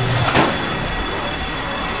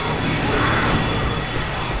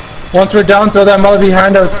 Once we're down, throw that mother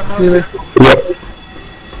behind us. Really. Yep.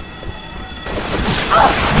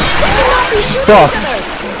 Fuck.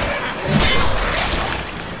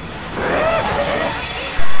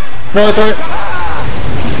 Throw it.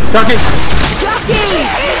 Jockey.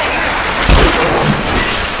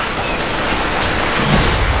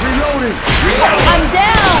 Reloading. I'm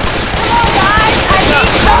down. Come on, guys. I need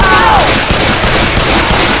some help.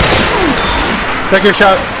 Take your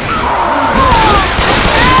shot.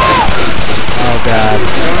 Oh god.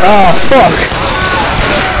 Oh, fuck.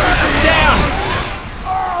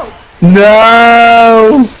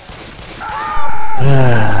 No.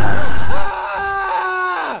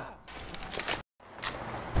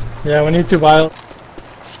 Yeah, we need 2 vials.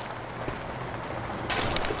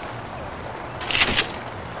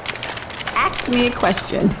 Ask me a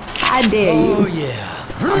question. I dare you. Oh, yeah.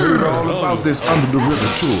 I heard all about this under the river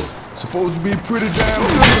tour. Supposed to be pretty damn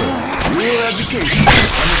good. Real education. Let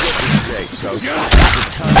me get this straight, Coach. There's a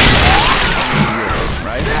ton of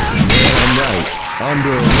right? Damn right. Under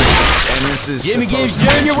a river. And this is Jimmy Gibbs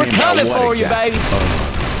supposed to Jr., we're teach me about coming what for you, exactly? baby.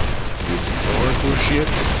 Historical shit?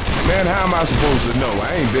 Man, how am I supposed to know?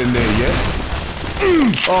 I ain't been there yet.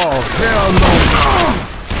 Oh, hell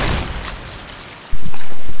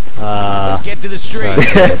no. Let's get to the street.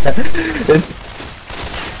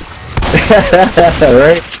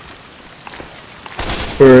 Right?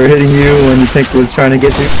 For hitting you when you think was trying to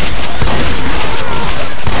get you.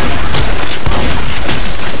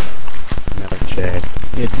 No, Jay.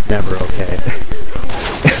 It's never okay.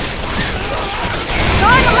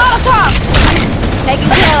 Throwing a Molotov. Taken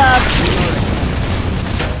care of.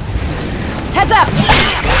 Heads up.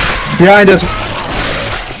 Behind us.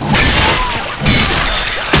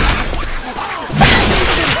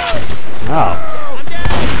 Oh.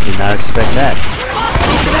 Did not expect that.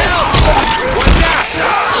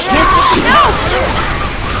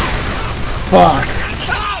 Fuck.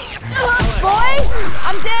 Boys,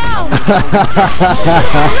 I'm down.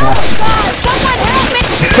 God, someone help me.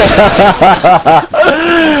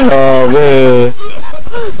 Oh man.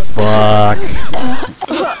 Fuck.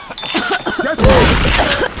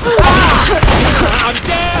 I'm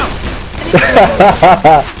down!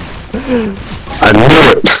 I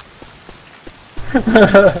knew it.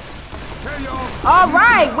 All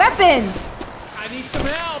right, weapons. I need some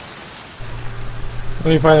help! Let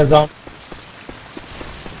me find a zombie.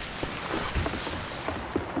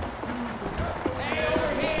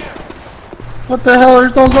 What the hell are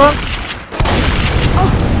those on?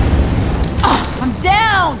 I'm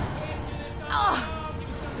down.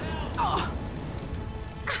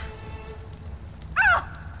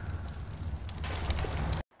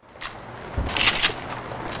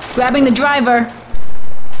 Grabbing the driver.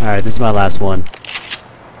 Alright, this is my last one.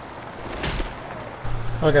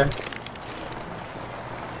 Okay.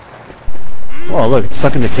 Oh, look, it's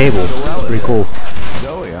stuck in the table. It's pretty cool.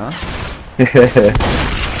 Zoe, huh?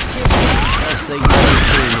 Yes, they get it.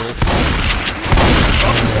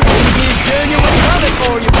 Junior, we're coming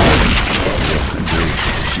for you, baby.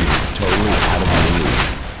 She's totally out of the loop.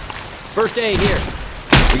 First aid here.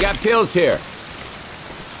 We got pills here.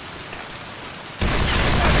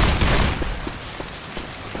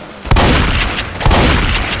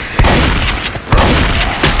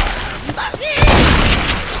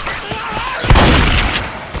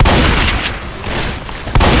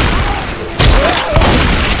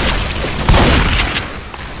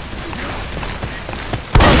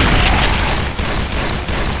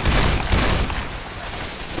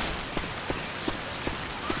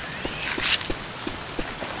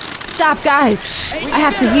 Stop, guys. I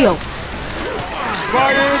have to heal.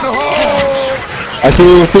 Fire in the hole! I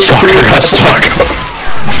threw Fucker got stuck.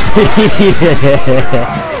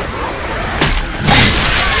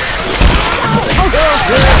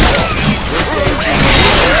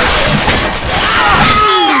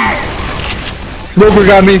 Smoker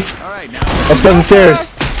got me. Alright, now. Up down the stairs.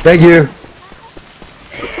 Thank you.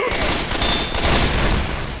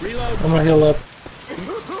 I'm gonna heal up.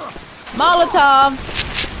 Molotov.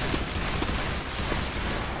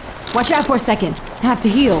 Watch out for a second. I have to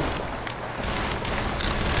heal.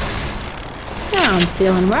 Now I'm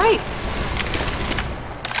feeling right.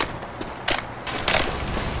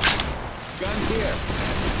 Guns here.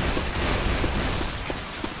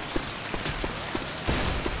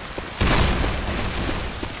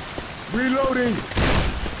 Reloading!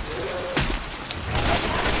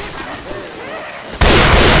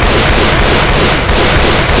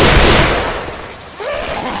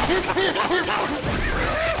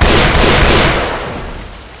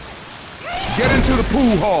 Get into the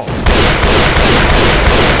pool hall!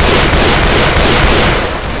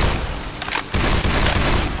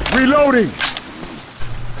 Reloading!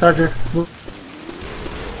 Charger.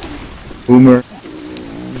 Boomer.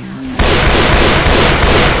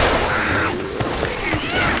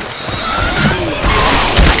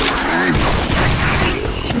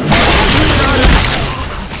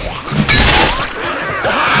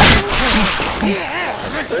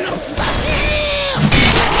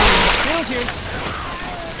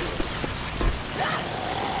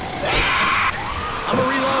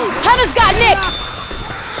 Hunter's got Nick.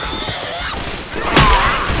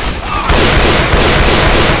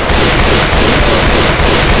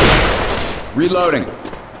 Reloading.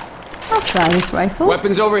 I'll try this rifle.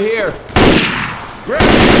 Weapons over here. Grab.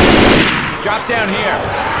 Drop down here.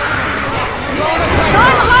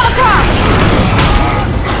 Throwing a Molotov.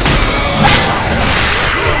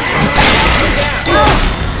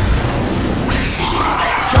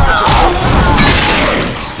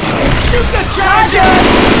 Shoot the charger!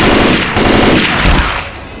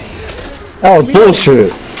 That was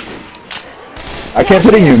bullshit. I kept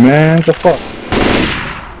hitting you, man. What the fuck?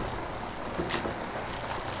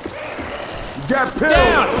 Got pills!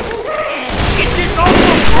 Down! Get this over!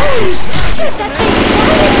 Holy shit, that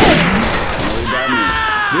thing.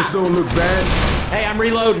 This don't look bad. Hey, I'm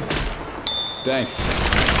reloading. Thanks.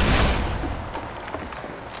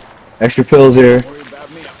 Extra pills here. Worry about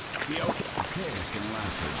me. I'll be okay. Okay, it's gonna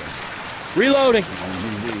last a bit. Reloading. I'll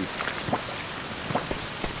need these.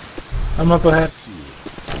 I'm up ahead.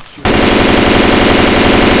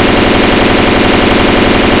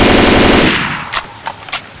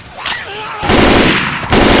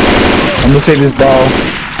 I'm gonna save this ball.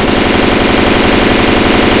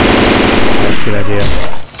 That's a good idea.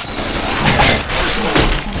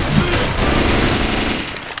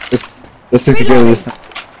 Let's stick together this time.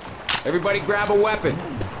 Everybody grab a weapon.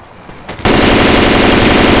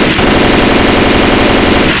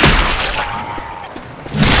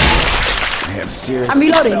 seriously I'm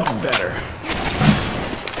reloading. felt better.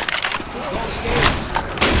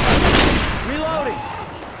 Reloading.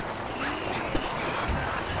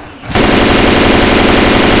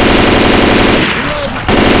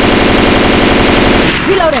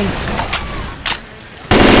 Reloading.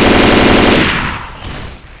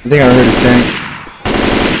 I think I heard a tank.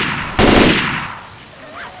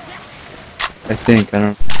 I think, I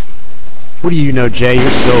don't. What do you know, Jay? You're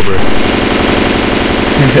sober.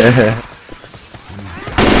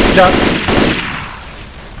 Jump.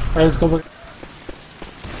 Alright, let's go back.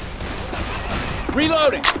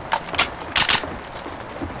 Reloading.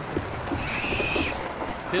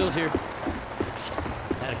 Bill's here.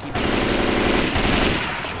 Gotta keep it.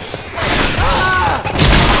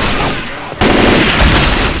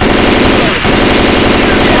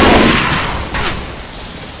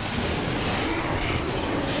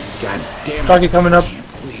 God damn it. Jockey coming up. I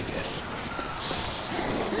can't believe this.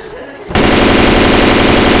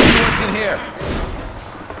 What's in here?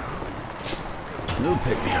 Lou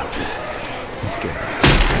picked me up. That's good.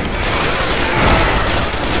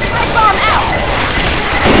 Bomb out.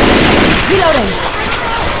 Reloading.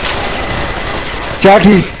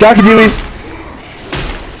 Jockey, Dewey.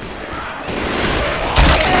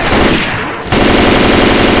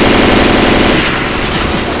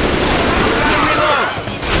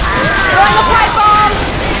 Throwing a pipe bomb.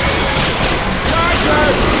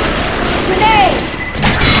 Grenade.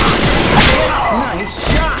 Nice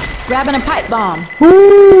shot. Grabbing a pipe bomb.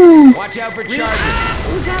 Watch out for charges.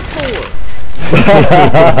 Who's that for?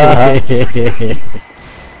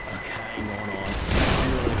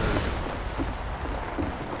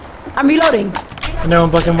 I'm reloading. And now I'm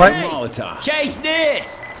black and white. Molotov. Chase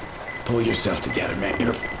this. Pull yourself together, man.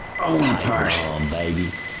 You're falling apart. Bomb, baby.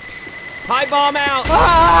 Pipe bomb out.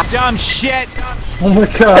 Dumb shit. Oh my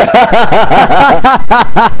god.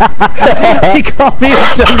 He called me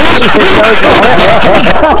a dumb shit.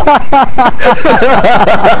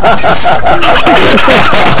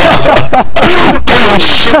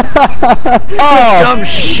 Dumb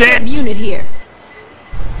shit. Unit here.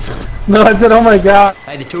 No, I said, oh my god.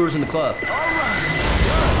 Hey, the tour's in the club.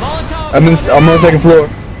 I'm on the second floor.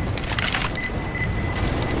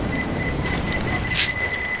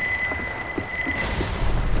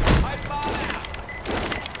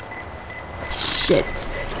 Shit.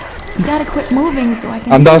 You gotta quit moving so I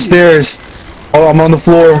can. I'm downstairs. Oh, I'm on the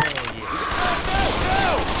floor.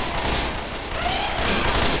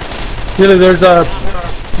 Really, there's a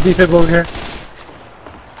defib over here.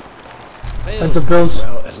 And some pills.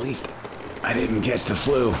 Well, at least I didn't catch the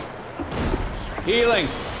flu. Healing.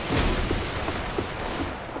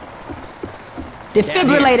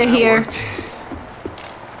 Defibrillator here.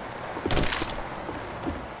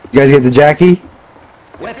 You guys get the Jackie?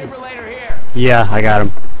 Weapons. Yeah, I got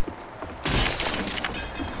him.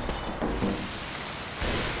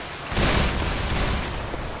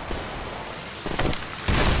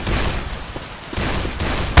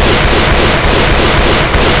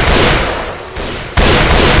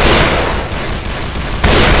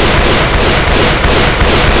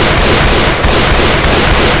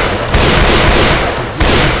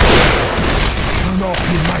 Turn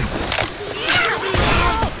off your mic.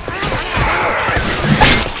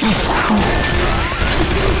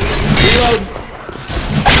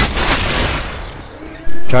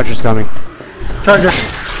 Charger's coming. Charger.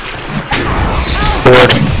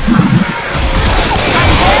 Board.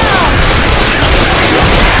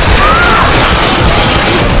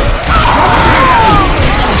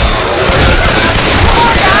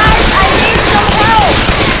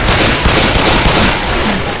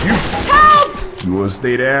 You wanna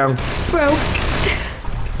stay down? Broke.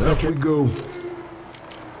 Up we go.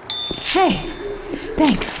 Hey.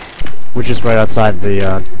 Thanks. We're just right outside the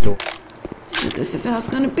door. So this is how it's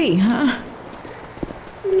gonna be, huh?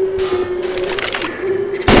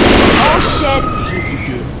 Oh shit!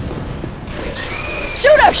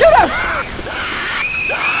 Shoot her! Shoot her!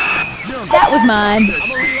 That was mine.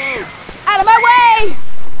 Out of my way!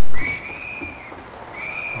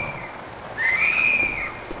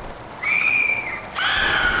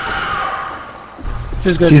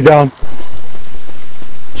 She's good. She's down.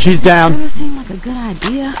 She's down. Doesn't seem like a good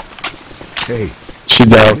idea. Hey, She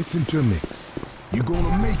down. listen to me. You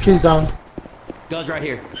gonna make it. She's down. Guns right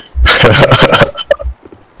here.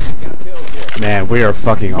 Man, we are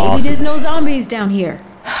fucking Maybe awesome. there's no zombies down here.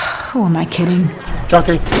 Who am I kidding?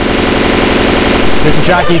 Jockey. There's a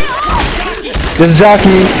jockey. This is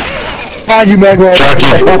Jockey. Find you, Magway.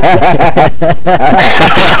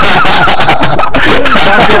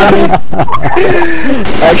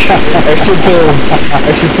 Extra pills.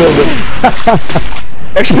 Extra pills.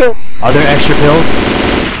 Extra pill. Are there extra pills?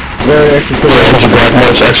 Very extra pills. Black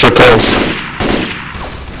March, extra pills.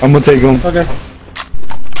 I'm gonna take them. Okay.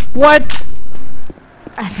 What?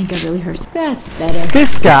 I think I really hurt. That's better.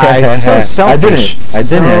 This guy is so selfish. I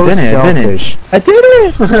didn't. I did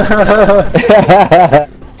it.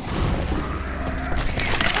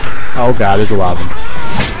 Oh god, there's a lot of them.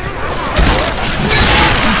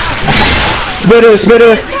 Spitter,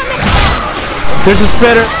 spitter. There's a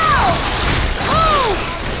spitter.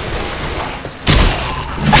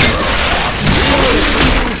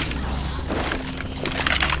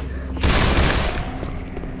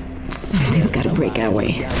 Something's gotta break our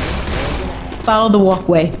way. Follow the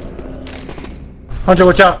walkway. Hunter,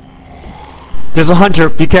 watch out. There's a hunter.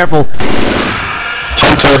 Be careful.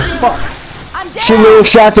 Hunter. She little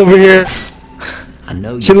shots over here. I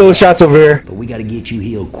know you. She little shots over here. But we gotta get you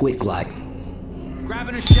healed quick, like.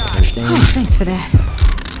 Grabbing a shot. Understand? Oh, thanks for that.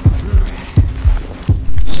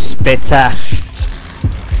 Spitter.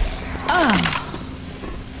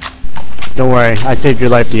 Don't worry, I saved your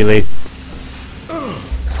life, D-Lee.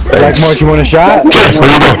 Black March, you want a shot?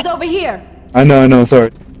 It's over here. I know,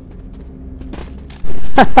 sorry.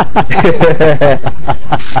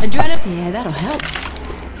 Adrenaline. Yeah, that'll help.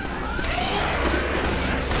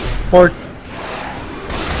 Or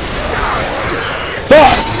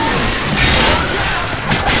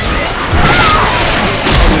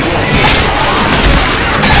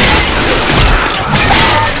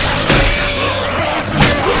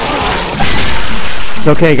It's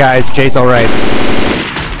okay, guys. Jay's alright.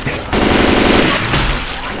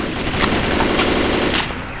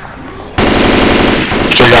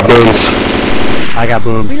 Jay got boomed. I got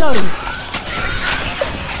boomed. Reloading.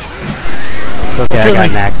 It's okay, I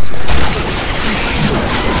got next.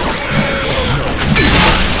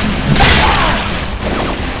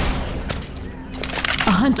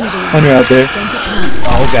 A hunter's around. Hunter out there.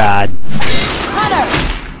 Oh god. Hunter!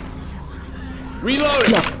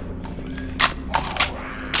 Reloading.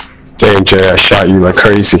 Damn, Jay, I shot you like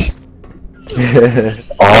crazy.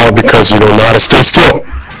 All because you don't know how to stay still.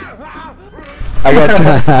 I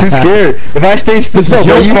got too scared. If I stay still,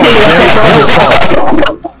 bro, you put it on my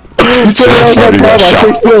problem. I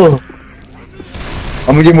stay still.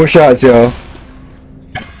 I'm gonna get more shots, yo.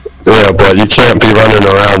 Yeah, but you can't be running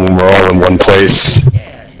around when we're all in one place.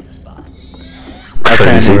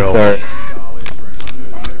 Crazy. Sorry.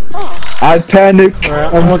 I panicked.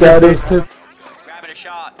 Alright, I'm looking at sorry. these two. Grabbing a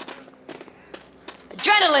shot.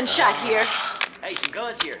 Adrenaline shot here. Hey, some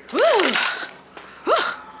guns here.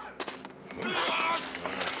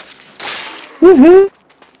 Woohoo!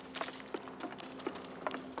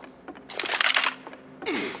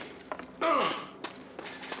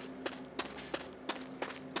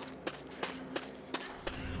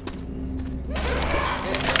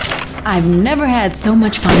 I've never had so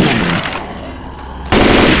much fun running.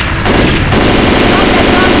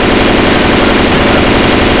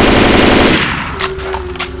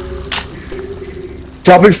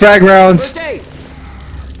 Dropping frag rounds. Okay.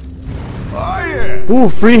 Ooh,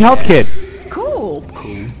 free health kit. Cool.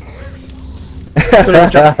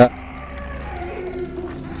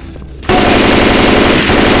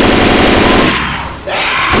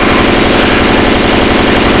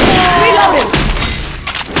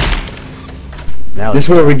 Now This is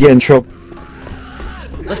where we get in trouble.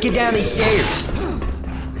 Let's get down these stairs.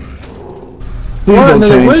 Please What? don't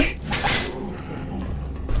Another change. witch?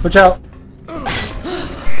 Watch out.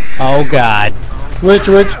 oh god. Witch.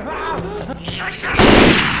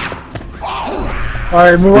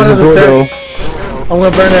 Alright, move on There's to a the door though. stairs. I'm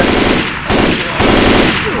gonna burn it.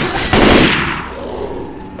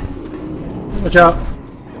 Watch out.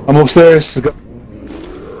 I'm upstairs. Let's go.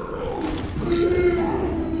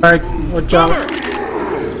 Alright, watch out.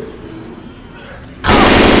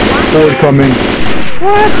 Sword coming.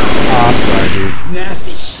 Oh, I'm sorry, dude.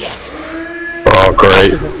 Nasty shit. Oh,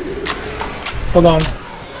 great. Hold on.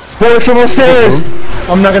 Hold from upstairs.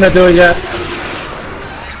 I'm not gonna do it yet.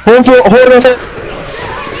 Hold on.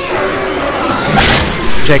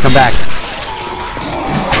 Jay, come back.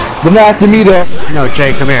 They're not after me though. No,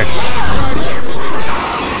 Jay, come here.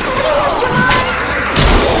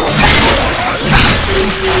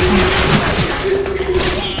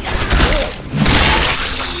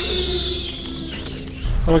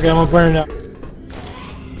 Okay, I'm gonna burn it up.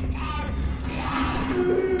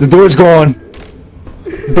 The door's gone.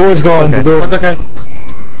 The door's gone. The door's Okay.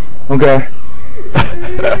 okay.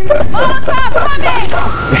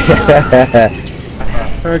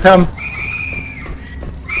 Here I come.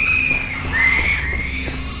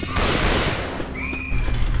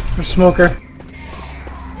 There's Smoker.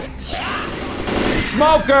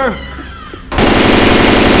 Smoker!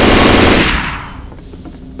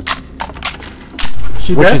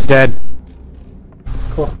 she Which dead? is dead.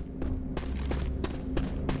 Cool.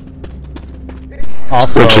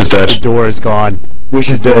 Also, Which is dead. the door is gone. Which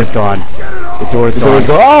is The door dead. is gone. The door is gone.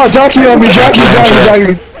 Oh, jockey on me, jockey.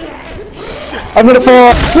 I'm gonna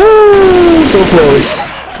fall. Woo, so close.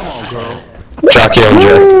 Come on, girl. Jockey on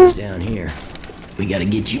Jack. Down here. We gotta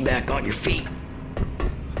get you back on your feet.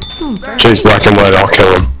 Chase black and white, I'll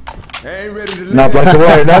kill him. Ain't ready to Not black and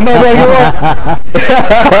white. Not black and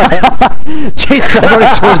white. Chase, stop running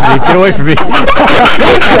towards me. Get away from me.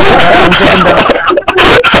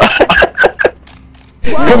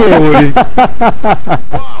 Come here, Woody.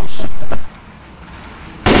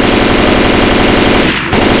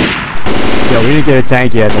 Yo, we didn't get a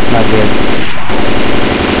tank yet. That's not good.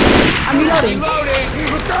 I'm reloading.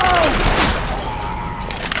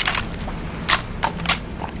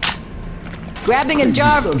 Grabbing a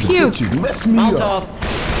jar of puke. Molotov.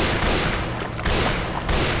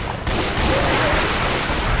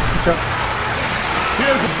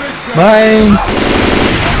 Mine.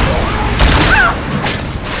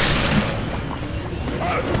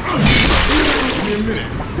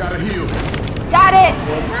 Gotta heal. Got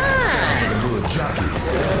it.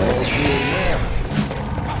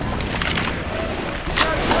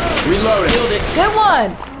 Reloading. Good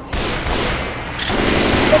one.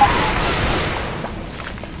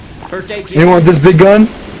 First aid kit. You want this big gun?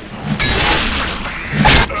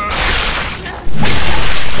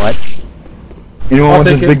 What? Anyone I'll want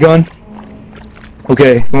this take it. big gun?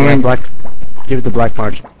 Okay, Yeah, black. Give it the black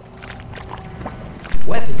march.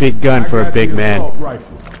 Weapons. Big gun for a big man. Assault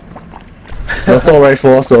rifle. assault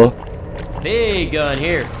rifle also. Big gun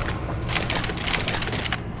here.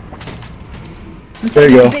 There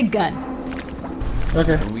you go. Big gun.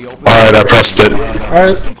 Okay. Alright, I pressed it.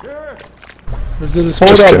 Alright. Let's do this.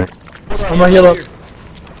 Hold Just up. kidding. I'm gonna heal up.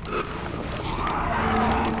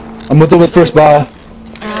 I'm with the first ball.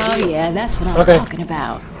 Oh yeah, that's what I'm Okay. talking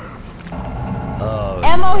about. Oh,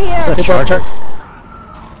 Ammo here. Keep up, check.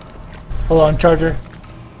 Hold on, Charger.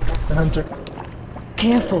 And Hunter.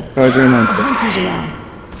 Careful. Charger and hunter. Hunters around.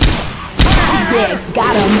 Yeah,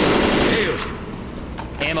 got him.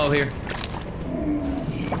 ammo here.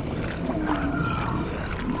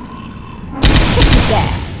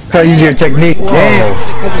 Try to use your technique. Damn.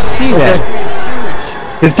 How'd you see that?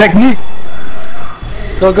 His technique.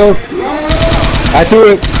 Go, go. I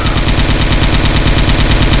threw it.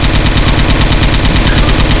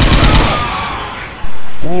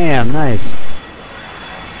 Damn, nice.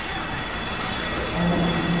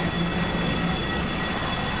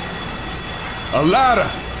 A ladder.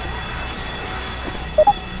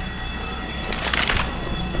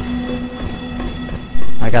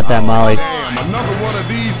 I got that Molly. Damn, another one of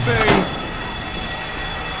these things.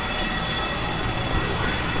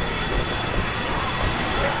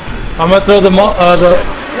 I'm gonna throw the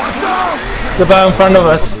guy in front of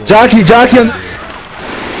us. Jockey, jockey. Heads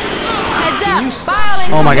up.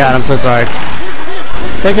 Filing. Oh my god, I'm so sorry.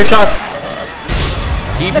 Take your shot.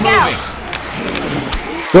 Keep Look moving. out.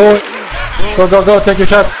 Go. Go, go, go. Take your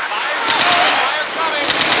shot.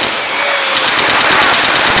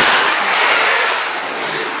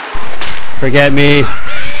 Forget me.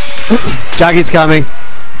 Jockey's coming.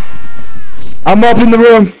 I'm up in the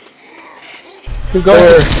room. Keep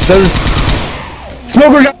going.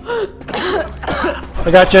 Smoker gun. I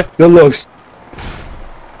got you. Good looks.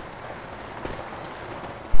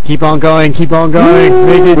 Keep on going, keep on going.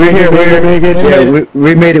 Make it, We're here, we're here. make it. Yeah,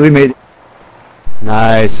 we made it, we made it.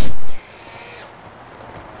 Nice.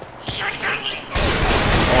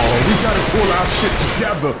 Oh, we gotta pull our shit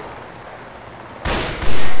together.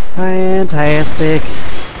 Fantastic.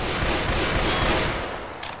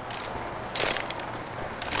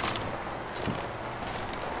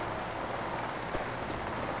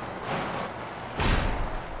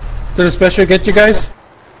 Did the special get you guys?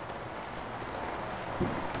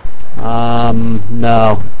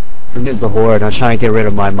 No. Here's the horde. I was trying to get rid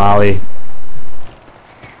of my Molly.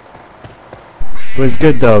 It was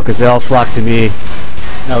good though, because they all flocked to me.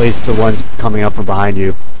 At least the ones coming up from behind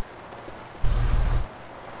you.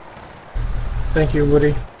 Thank you,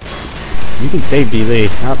 Woody. You can save D. Lee.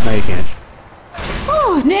 No, you can't.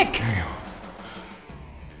 Oh, Nick.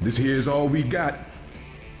 This here's all we got.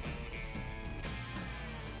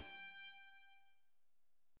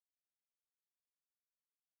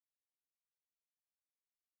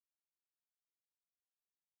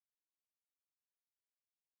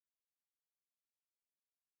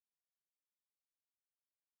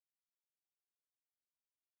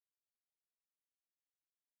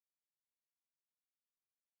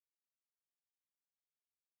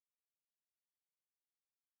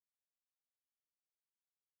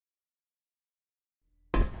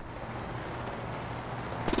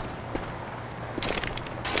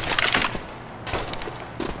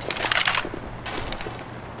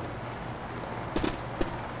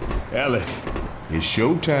 Ellis, it's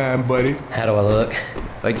showtime, buddy. How do I look?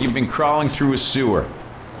 Like you've been crawling through a sewer.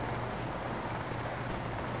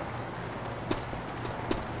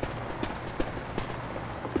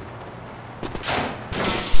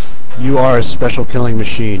 You are a special killing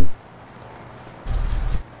machine.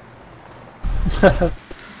 I've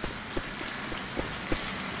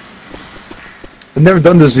never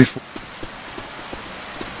done this before.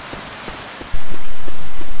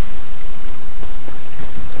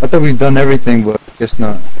 I thought we've done everything, but guess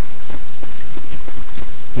not.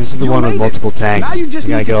 This is the one with multiple tanks. Now you just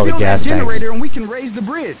need gotta to get all the fill that gas tanks. generator and we can raise the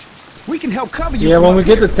bridge. We can help cover you. Yeah, from when up we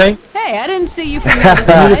get here. the tank. Hey, I didn't see you from the other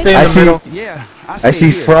side. Yeah, I see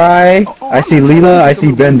here. Fry, I see Leela, I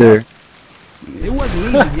see Bender. It wasn't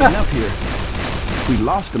easy getting up here. We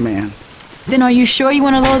lost a man. Then are you sure you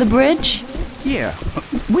want to lower the bridge? Yeah,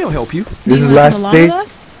 we'll help you. This Do is you want to last come along day. with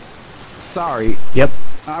us? Sorry, Yep.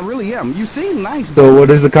 I really am. You seem nice, but So what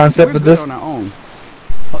is the concept we're of good this? on our own.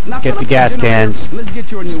 Now Get fill the up gas that generator. cans. Let's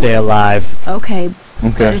get you a new Stay one. alive. Okay.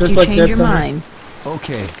 But Okay. if Just you like change that your time. mind.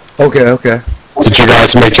 Okay. Okay. Did you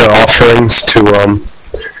guys make your offerings to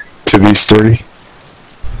these three?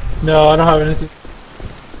 No, I don't have anything.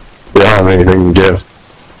 You don't have anything to give.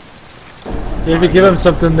 If you give them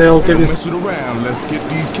something, they'll give Don't you. mess it around. Let's get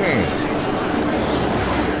these cans.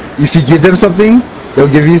 If you give them something, they'll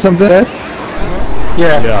give you something?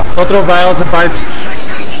 Yeah. Go throw vials and pipes.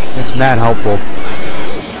 It's mad helpful.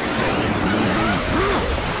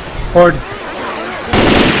 Or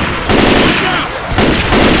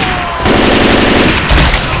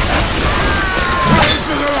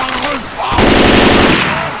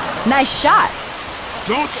Nice shot.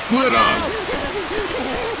 Don't split up.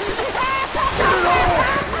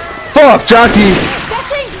 Fuck, Jockey! That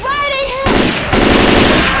thing's riding him.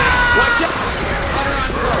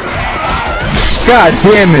 God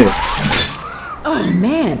damn it! Oh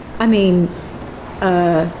man. I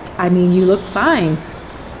mean, you look fine.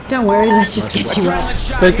 Don't worry, let's just get you out.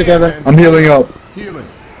 stay together. I'm healing up. Healing.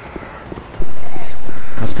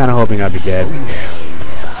 I was kind of hoping I'd be dead.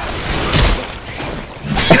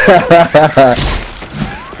 I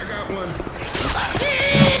got one.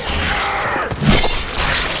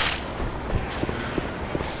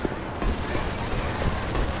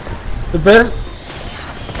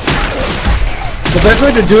 The best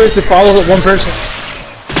way to do it is to follow that one person.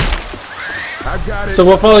 I got it. So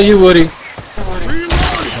we'll follow you, Woody.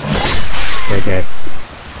 Okay.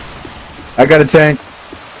 I got a tank.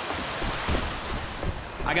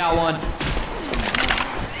 I got one.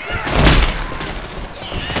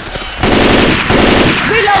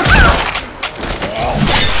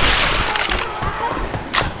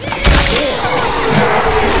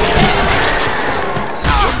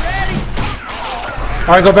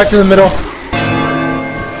 Alright, go back to the middle.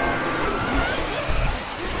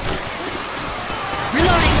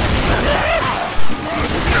 Reloading.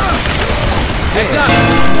 Heads up.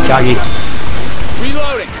 Doggy.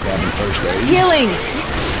 Reloading. Healing!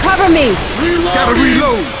 Cover me! Gotta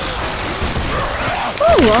reload.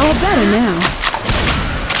 Ooh, all better now.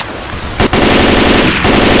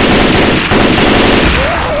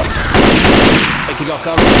 Think you got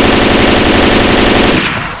covered?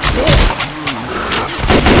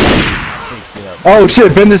 Oh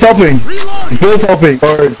shit, Bender's helping! Bill's helping,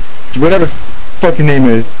 or whatever fucking name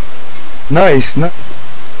is. Nice.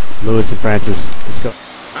 Lewis and Francis. Let's go.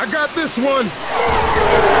 I got this one.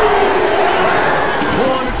 Go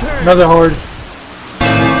on the tank. Another horde.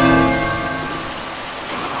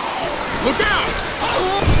 Look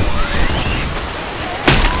out.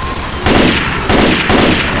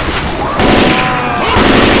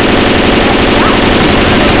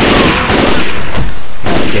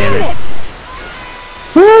 Damn it.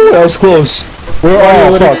 Woo, that was close. We're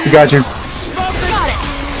all fuck, we got you. Got it.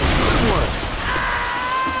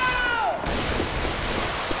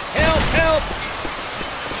 Help!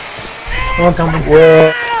 One coming.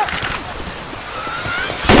 Well,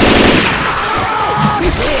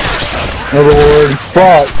 another word.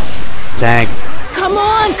 Fuck. Tank. Come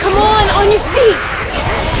on your feet!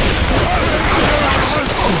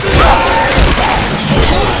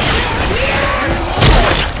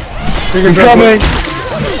 He's coming.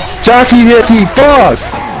 Jockey hit me. Fuck.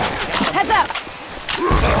 Heads up.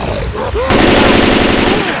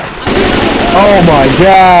 Oh my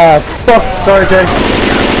god. Fuck. Sorry, Jay.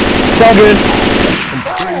 Coming.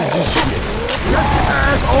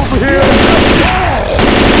 Over here.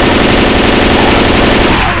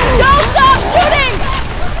 Don't stop shooting.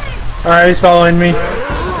 Alright, he's following me.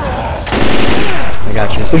 I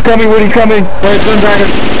got you. He's coming, Woody's coming. Wait, it's dragon.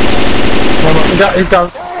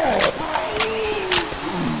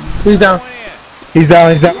 He's down. He's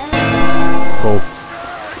down. He's down. Cool.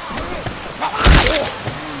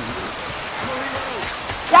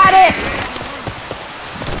 Got it!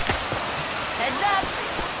 Heads up!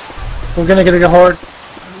 We're gonna get it hard.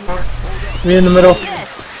 Me in the middle.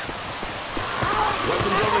 Yes.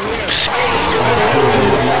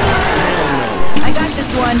 I got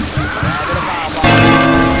this one.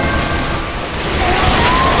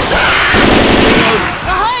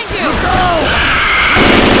 Behind you!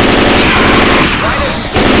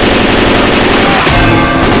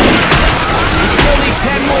 We still need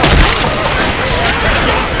 10 more.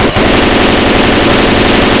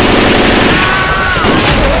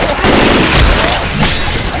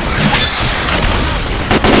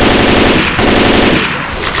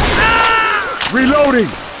 Reloading!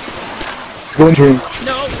 Going through.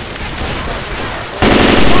 No.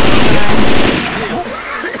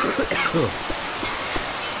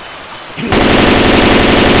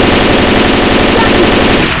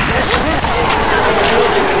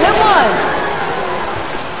 Come on!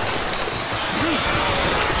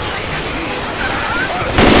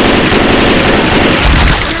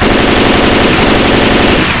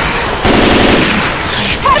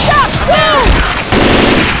 Heads up! Woo!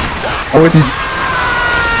 I'm with you.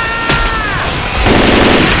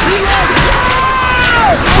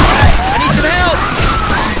 I need some help.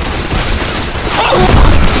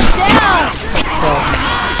 Down!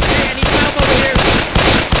 Hey, I need help over here.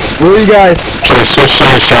 Where are you guys? Okay, switch to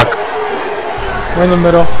the shock. We're in the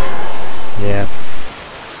middle. Yeah.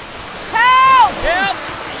 Help! Help!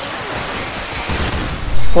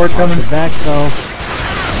 Ford coming. Back though.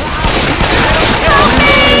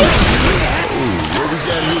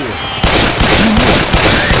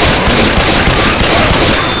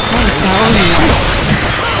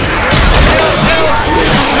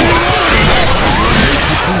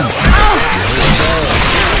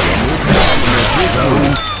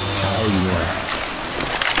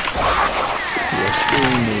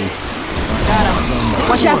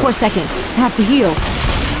 Watch out for a second. I have to heal.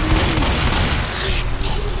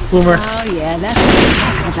 Boomer. Oh yeah, that's what I'm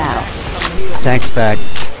talking about. Tanks back.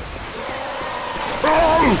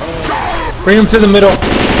 Bring him to the middle.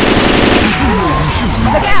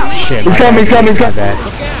 Shit. He's coming, he's coming, he's coming. Bad.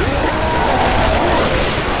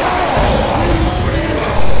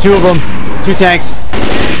 2 of them. 2 tanks.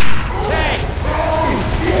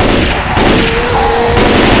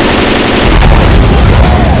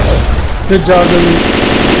 Good job, Lily.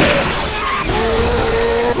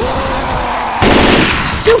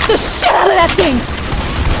 Shoot the shit out of that thing!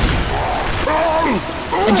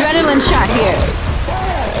 Adrenaline shot here.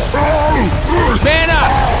 Man up!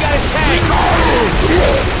 We got his tank!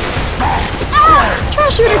 Try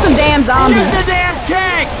shooting some damn zombies. Shoot the damn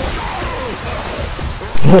tank!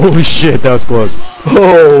 Holy shit, that was close.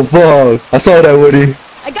 Oh, fuck. I saw that, Woody.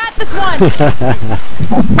 I got this one! That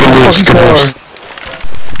fucking card.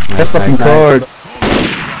 That fucking card.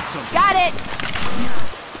 Got it!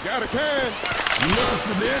 Got a can. You looking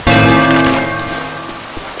for this?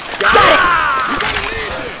 Got it!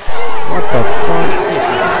 What the fuck?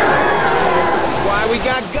 Why we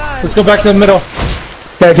got guns? Let's go back to the middle.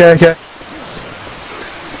 Okay.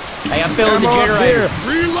 Hey, I'm filling the generator.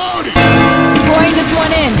 Reloading! Pouring this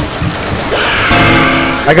one in.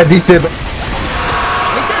 I got defib.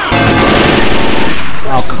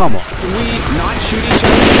 Oh, come on. Can we not shoot each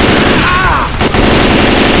other?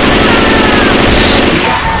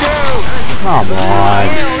 Come on.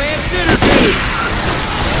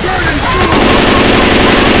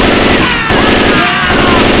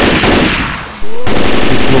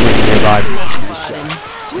 He's moving nearby.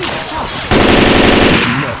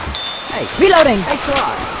 Reloading. Thanks a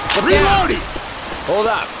lot. Reloading! Hold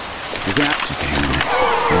up. You're gonna just hang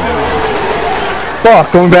on.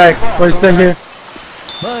 Fuck, going back. Wait, stay here.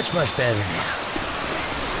 Much better now.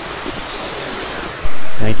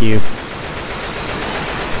 Thank you.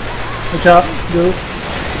 Watch out, dude.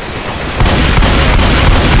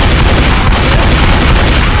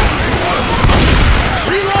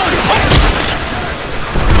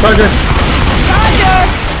 Charger.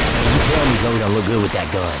 You tell me he's only gonna look good with that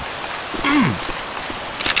gun.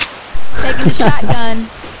 Taking the shotgun.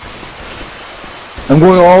 I'm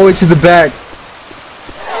going all the way to the back.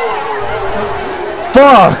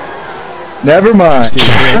 Fuck! Never mind.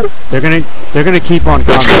 They're gonna keep on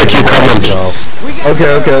coming. gonna keep coming. So,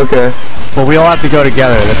 Okay. but we all have to go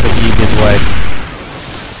together. That's the easiest way.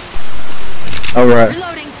 Alright.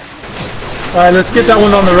 Reloading. Alright, let's get that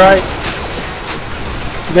one on the right.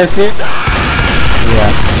 You guys see it?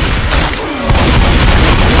 Yeah.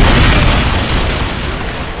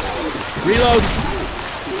 Reload!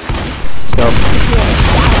 Let's go.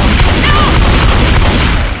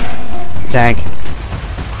 tank.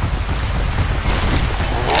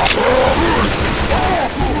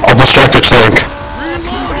 I'll distract the tank.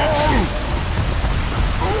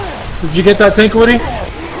 Did you get that tank, Woody?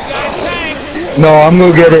 No, I'm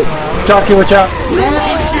gonna get it. Jockey, watch out.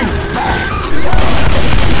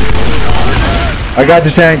 I got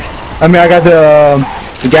the tank. I mean, I got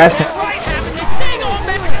the gas tank.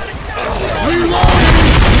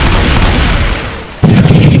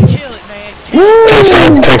 Woo!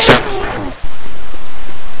 Tanks down.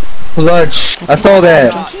 Clutch. I saw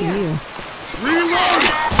that. Just for you.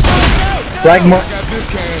 Black mark. I got this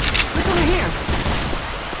can. Look over here.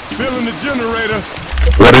 Filling the generator.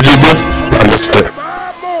 What did you do? I missed it.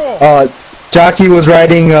 5 more. Jockey was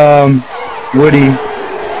riding Woody.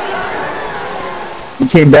 He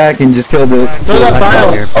came back and just killed it. Throw that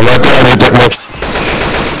bio. I'm right behind you, Dick Mike.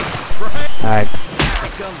 Alright.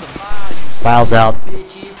 Files out.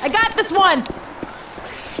 I got this one!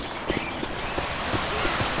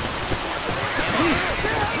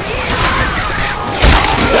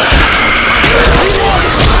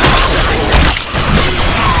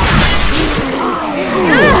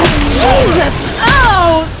 Jesus!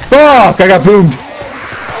 Oh! Fuck! I got boomed.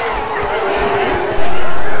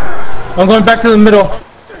 I'm going back to the middle.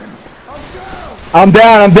 I'm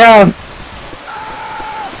down. I'm down.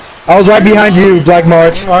 I was right behind you, Black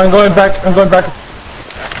March. I'm going back. I'm going back.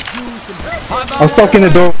 I'm stuck in the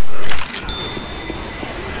door.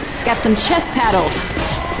 Got some chest paddles.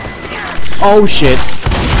 Oh shit.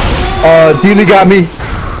 Dealey got me.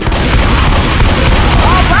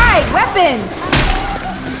 Alright, weapons!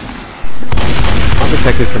 I'm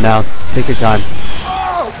protected for now. Take your time.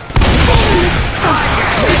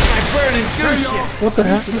 What the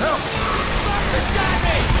heck?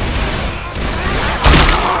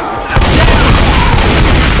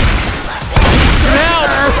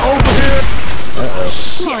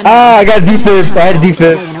 Ah, I got defib. I had a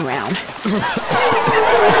defib. Playing around.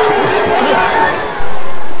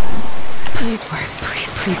 Please work.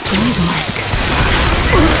 Please work.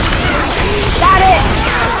 Got it!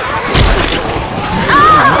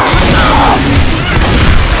 Ah!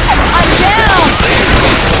 I'm down!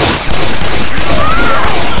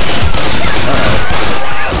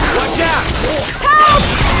 Watch out! Help!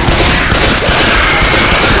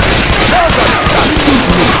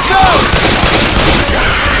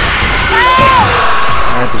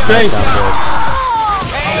 Thanks.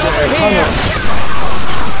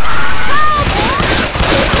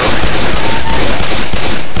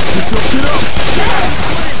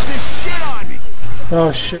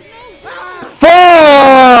 Oh shit.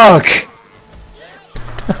 Fuck!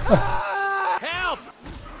 Help!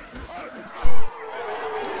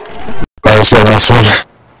 That was my last one.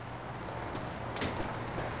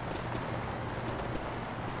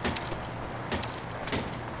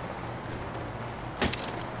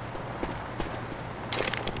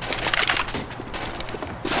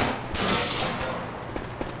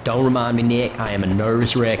 Don't remind me, Nick. I am a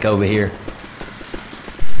nervous wreck over here.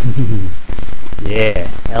 Yeah,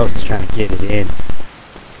 Ellis is trying to get it in.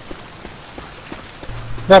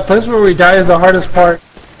 That place where we die is the hardest part.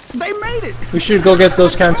 They made it. We should go get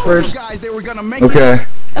those cans first. Guys, they were gonna make it. Okay.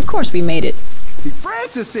 Of course we made it. See,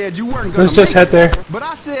 Francis said you weren't gonna Let's just make head there. it, but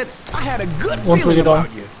I said I had a good Once we feeling get on.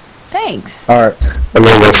 about you. Thanks. Alright. I'm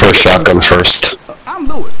gonna go for a shotgun first. I'm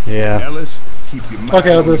Louis. Yeah. Ellis, keep your mind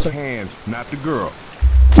Okay, I'll on do the so. hands, not the girl.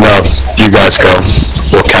 No, you guys go.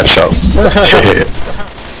 We'll catch up.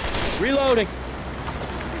 Reloading.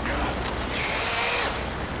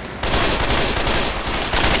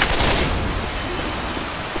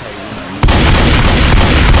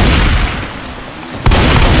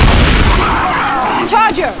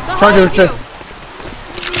 Charger! Charger, check.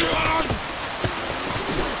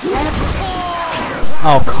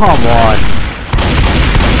 Oh, come on.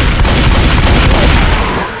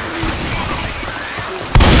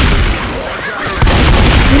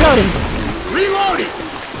 Reloading.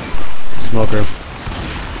 Smoker.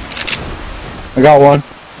 I got one.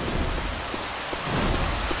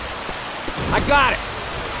 I got it.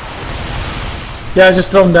 Yeah, just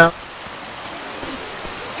throw them down.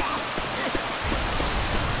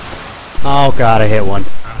 Oh god, I hit one.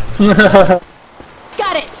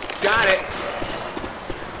 Got it! Got it.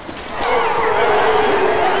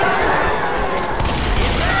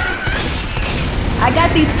 I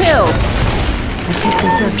got these pills. I picked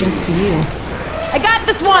this up just for you. I got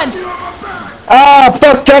this one! Ah,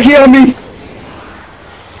 fuck, Jackie on me!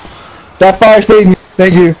 That fire saved me.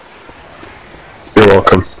 Thank you. You're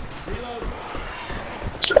welcome.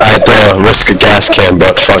 I had to risk a gas can,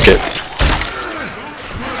 but fuck it.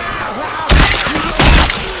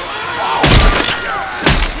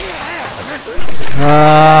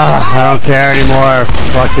 I don't care anymore.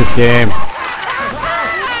 Fuck this game.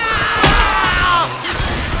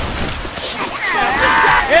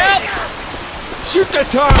 Help! Shoot the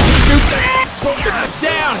tongue! Shoot the...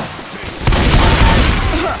 down!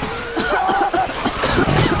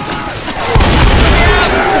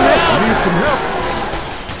 Need some help!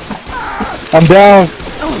 I'm down.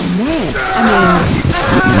 Oh man,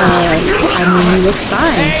 I mean you look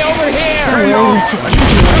fine. Hey, over here! Don't worry, let's just catch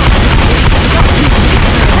you up.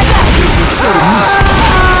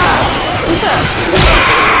 What's up?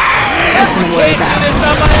 Nothing to worry about. This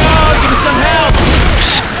on my own! Give me some help!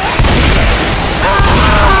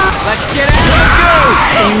 Let's get out of here!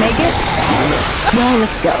 Can you make it? Well,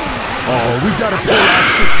 let's go. Oh, we gotta pull our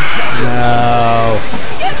shit together. No.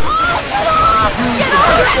 Get off!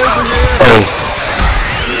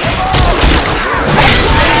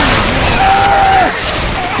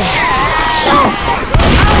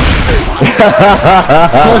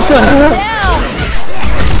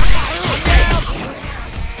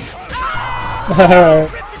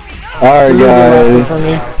 Alright, guys. For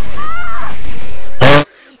me.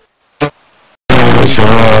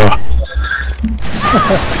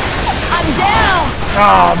 I'm down!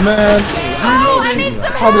 Oh man. Oh, I need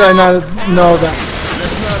some How did I not know that?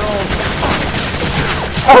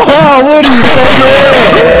 Oh, Woody!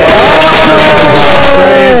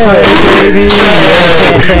 Baby!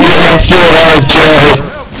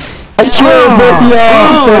 I killed both of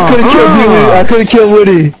y'all! I could've killed Woody! I could've killed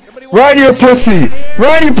Woody! Right in your pussy!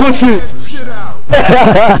 Right in your pussy!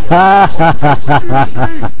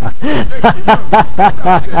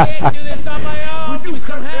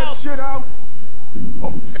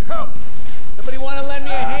 Somebody wanna lend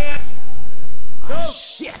me a hand? Oh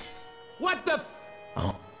shit! What the?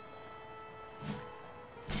 Oh.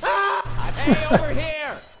 Ah! Hey, over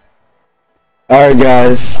here! Alright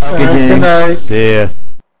guys, good game. Good night. See ya.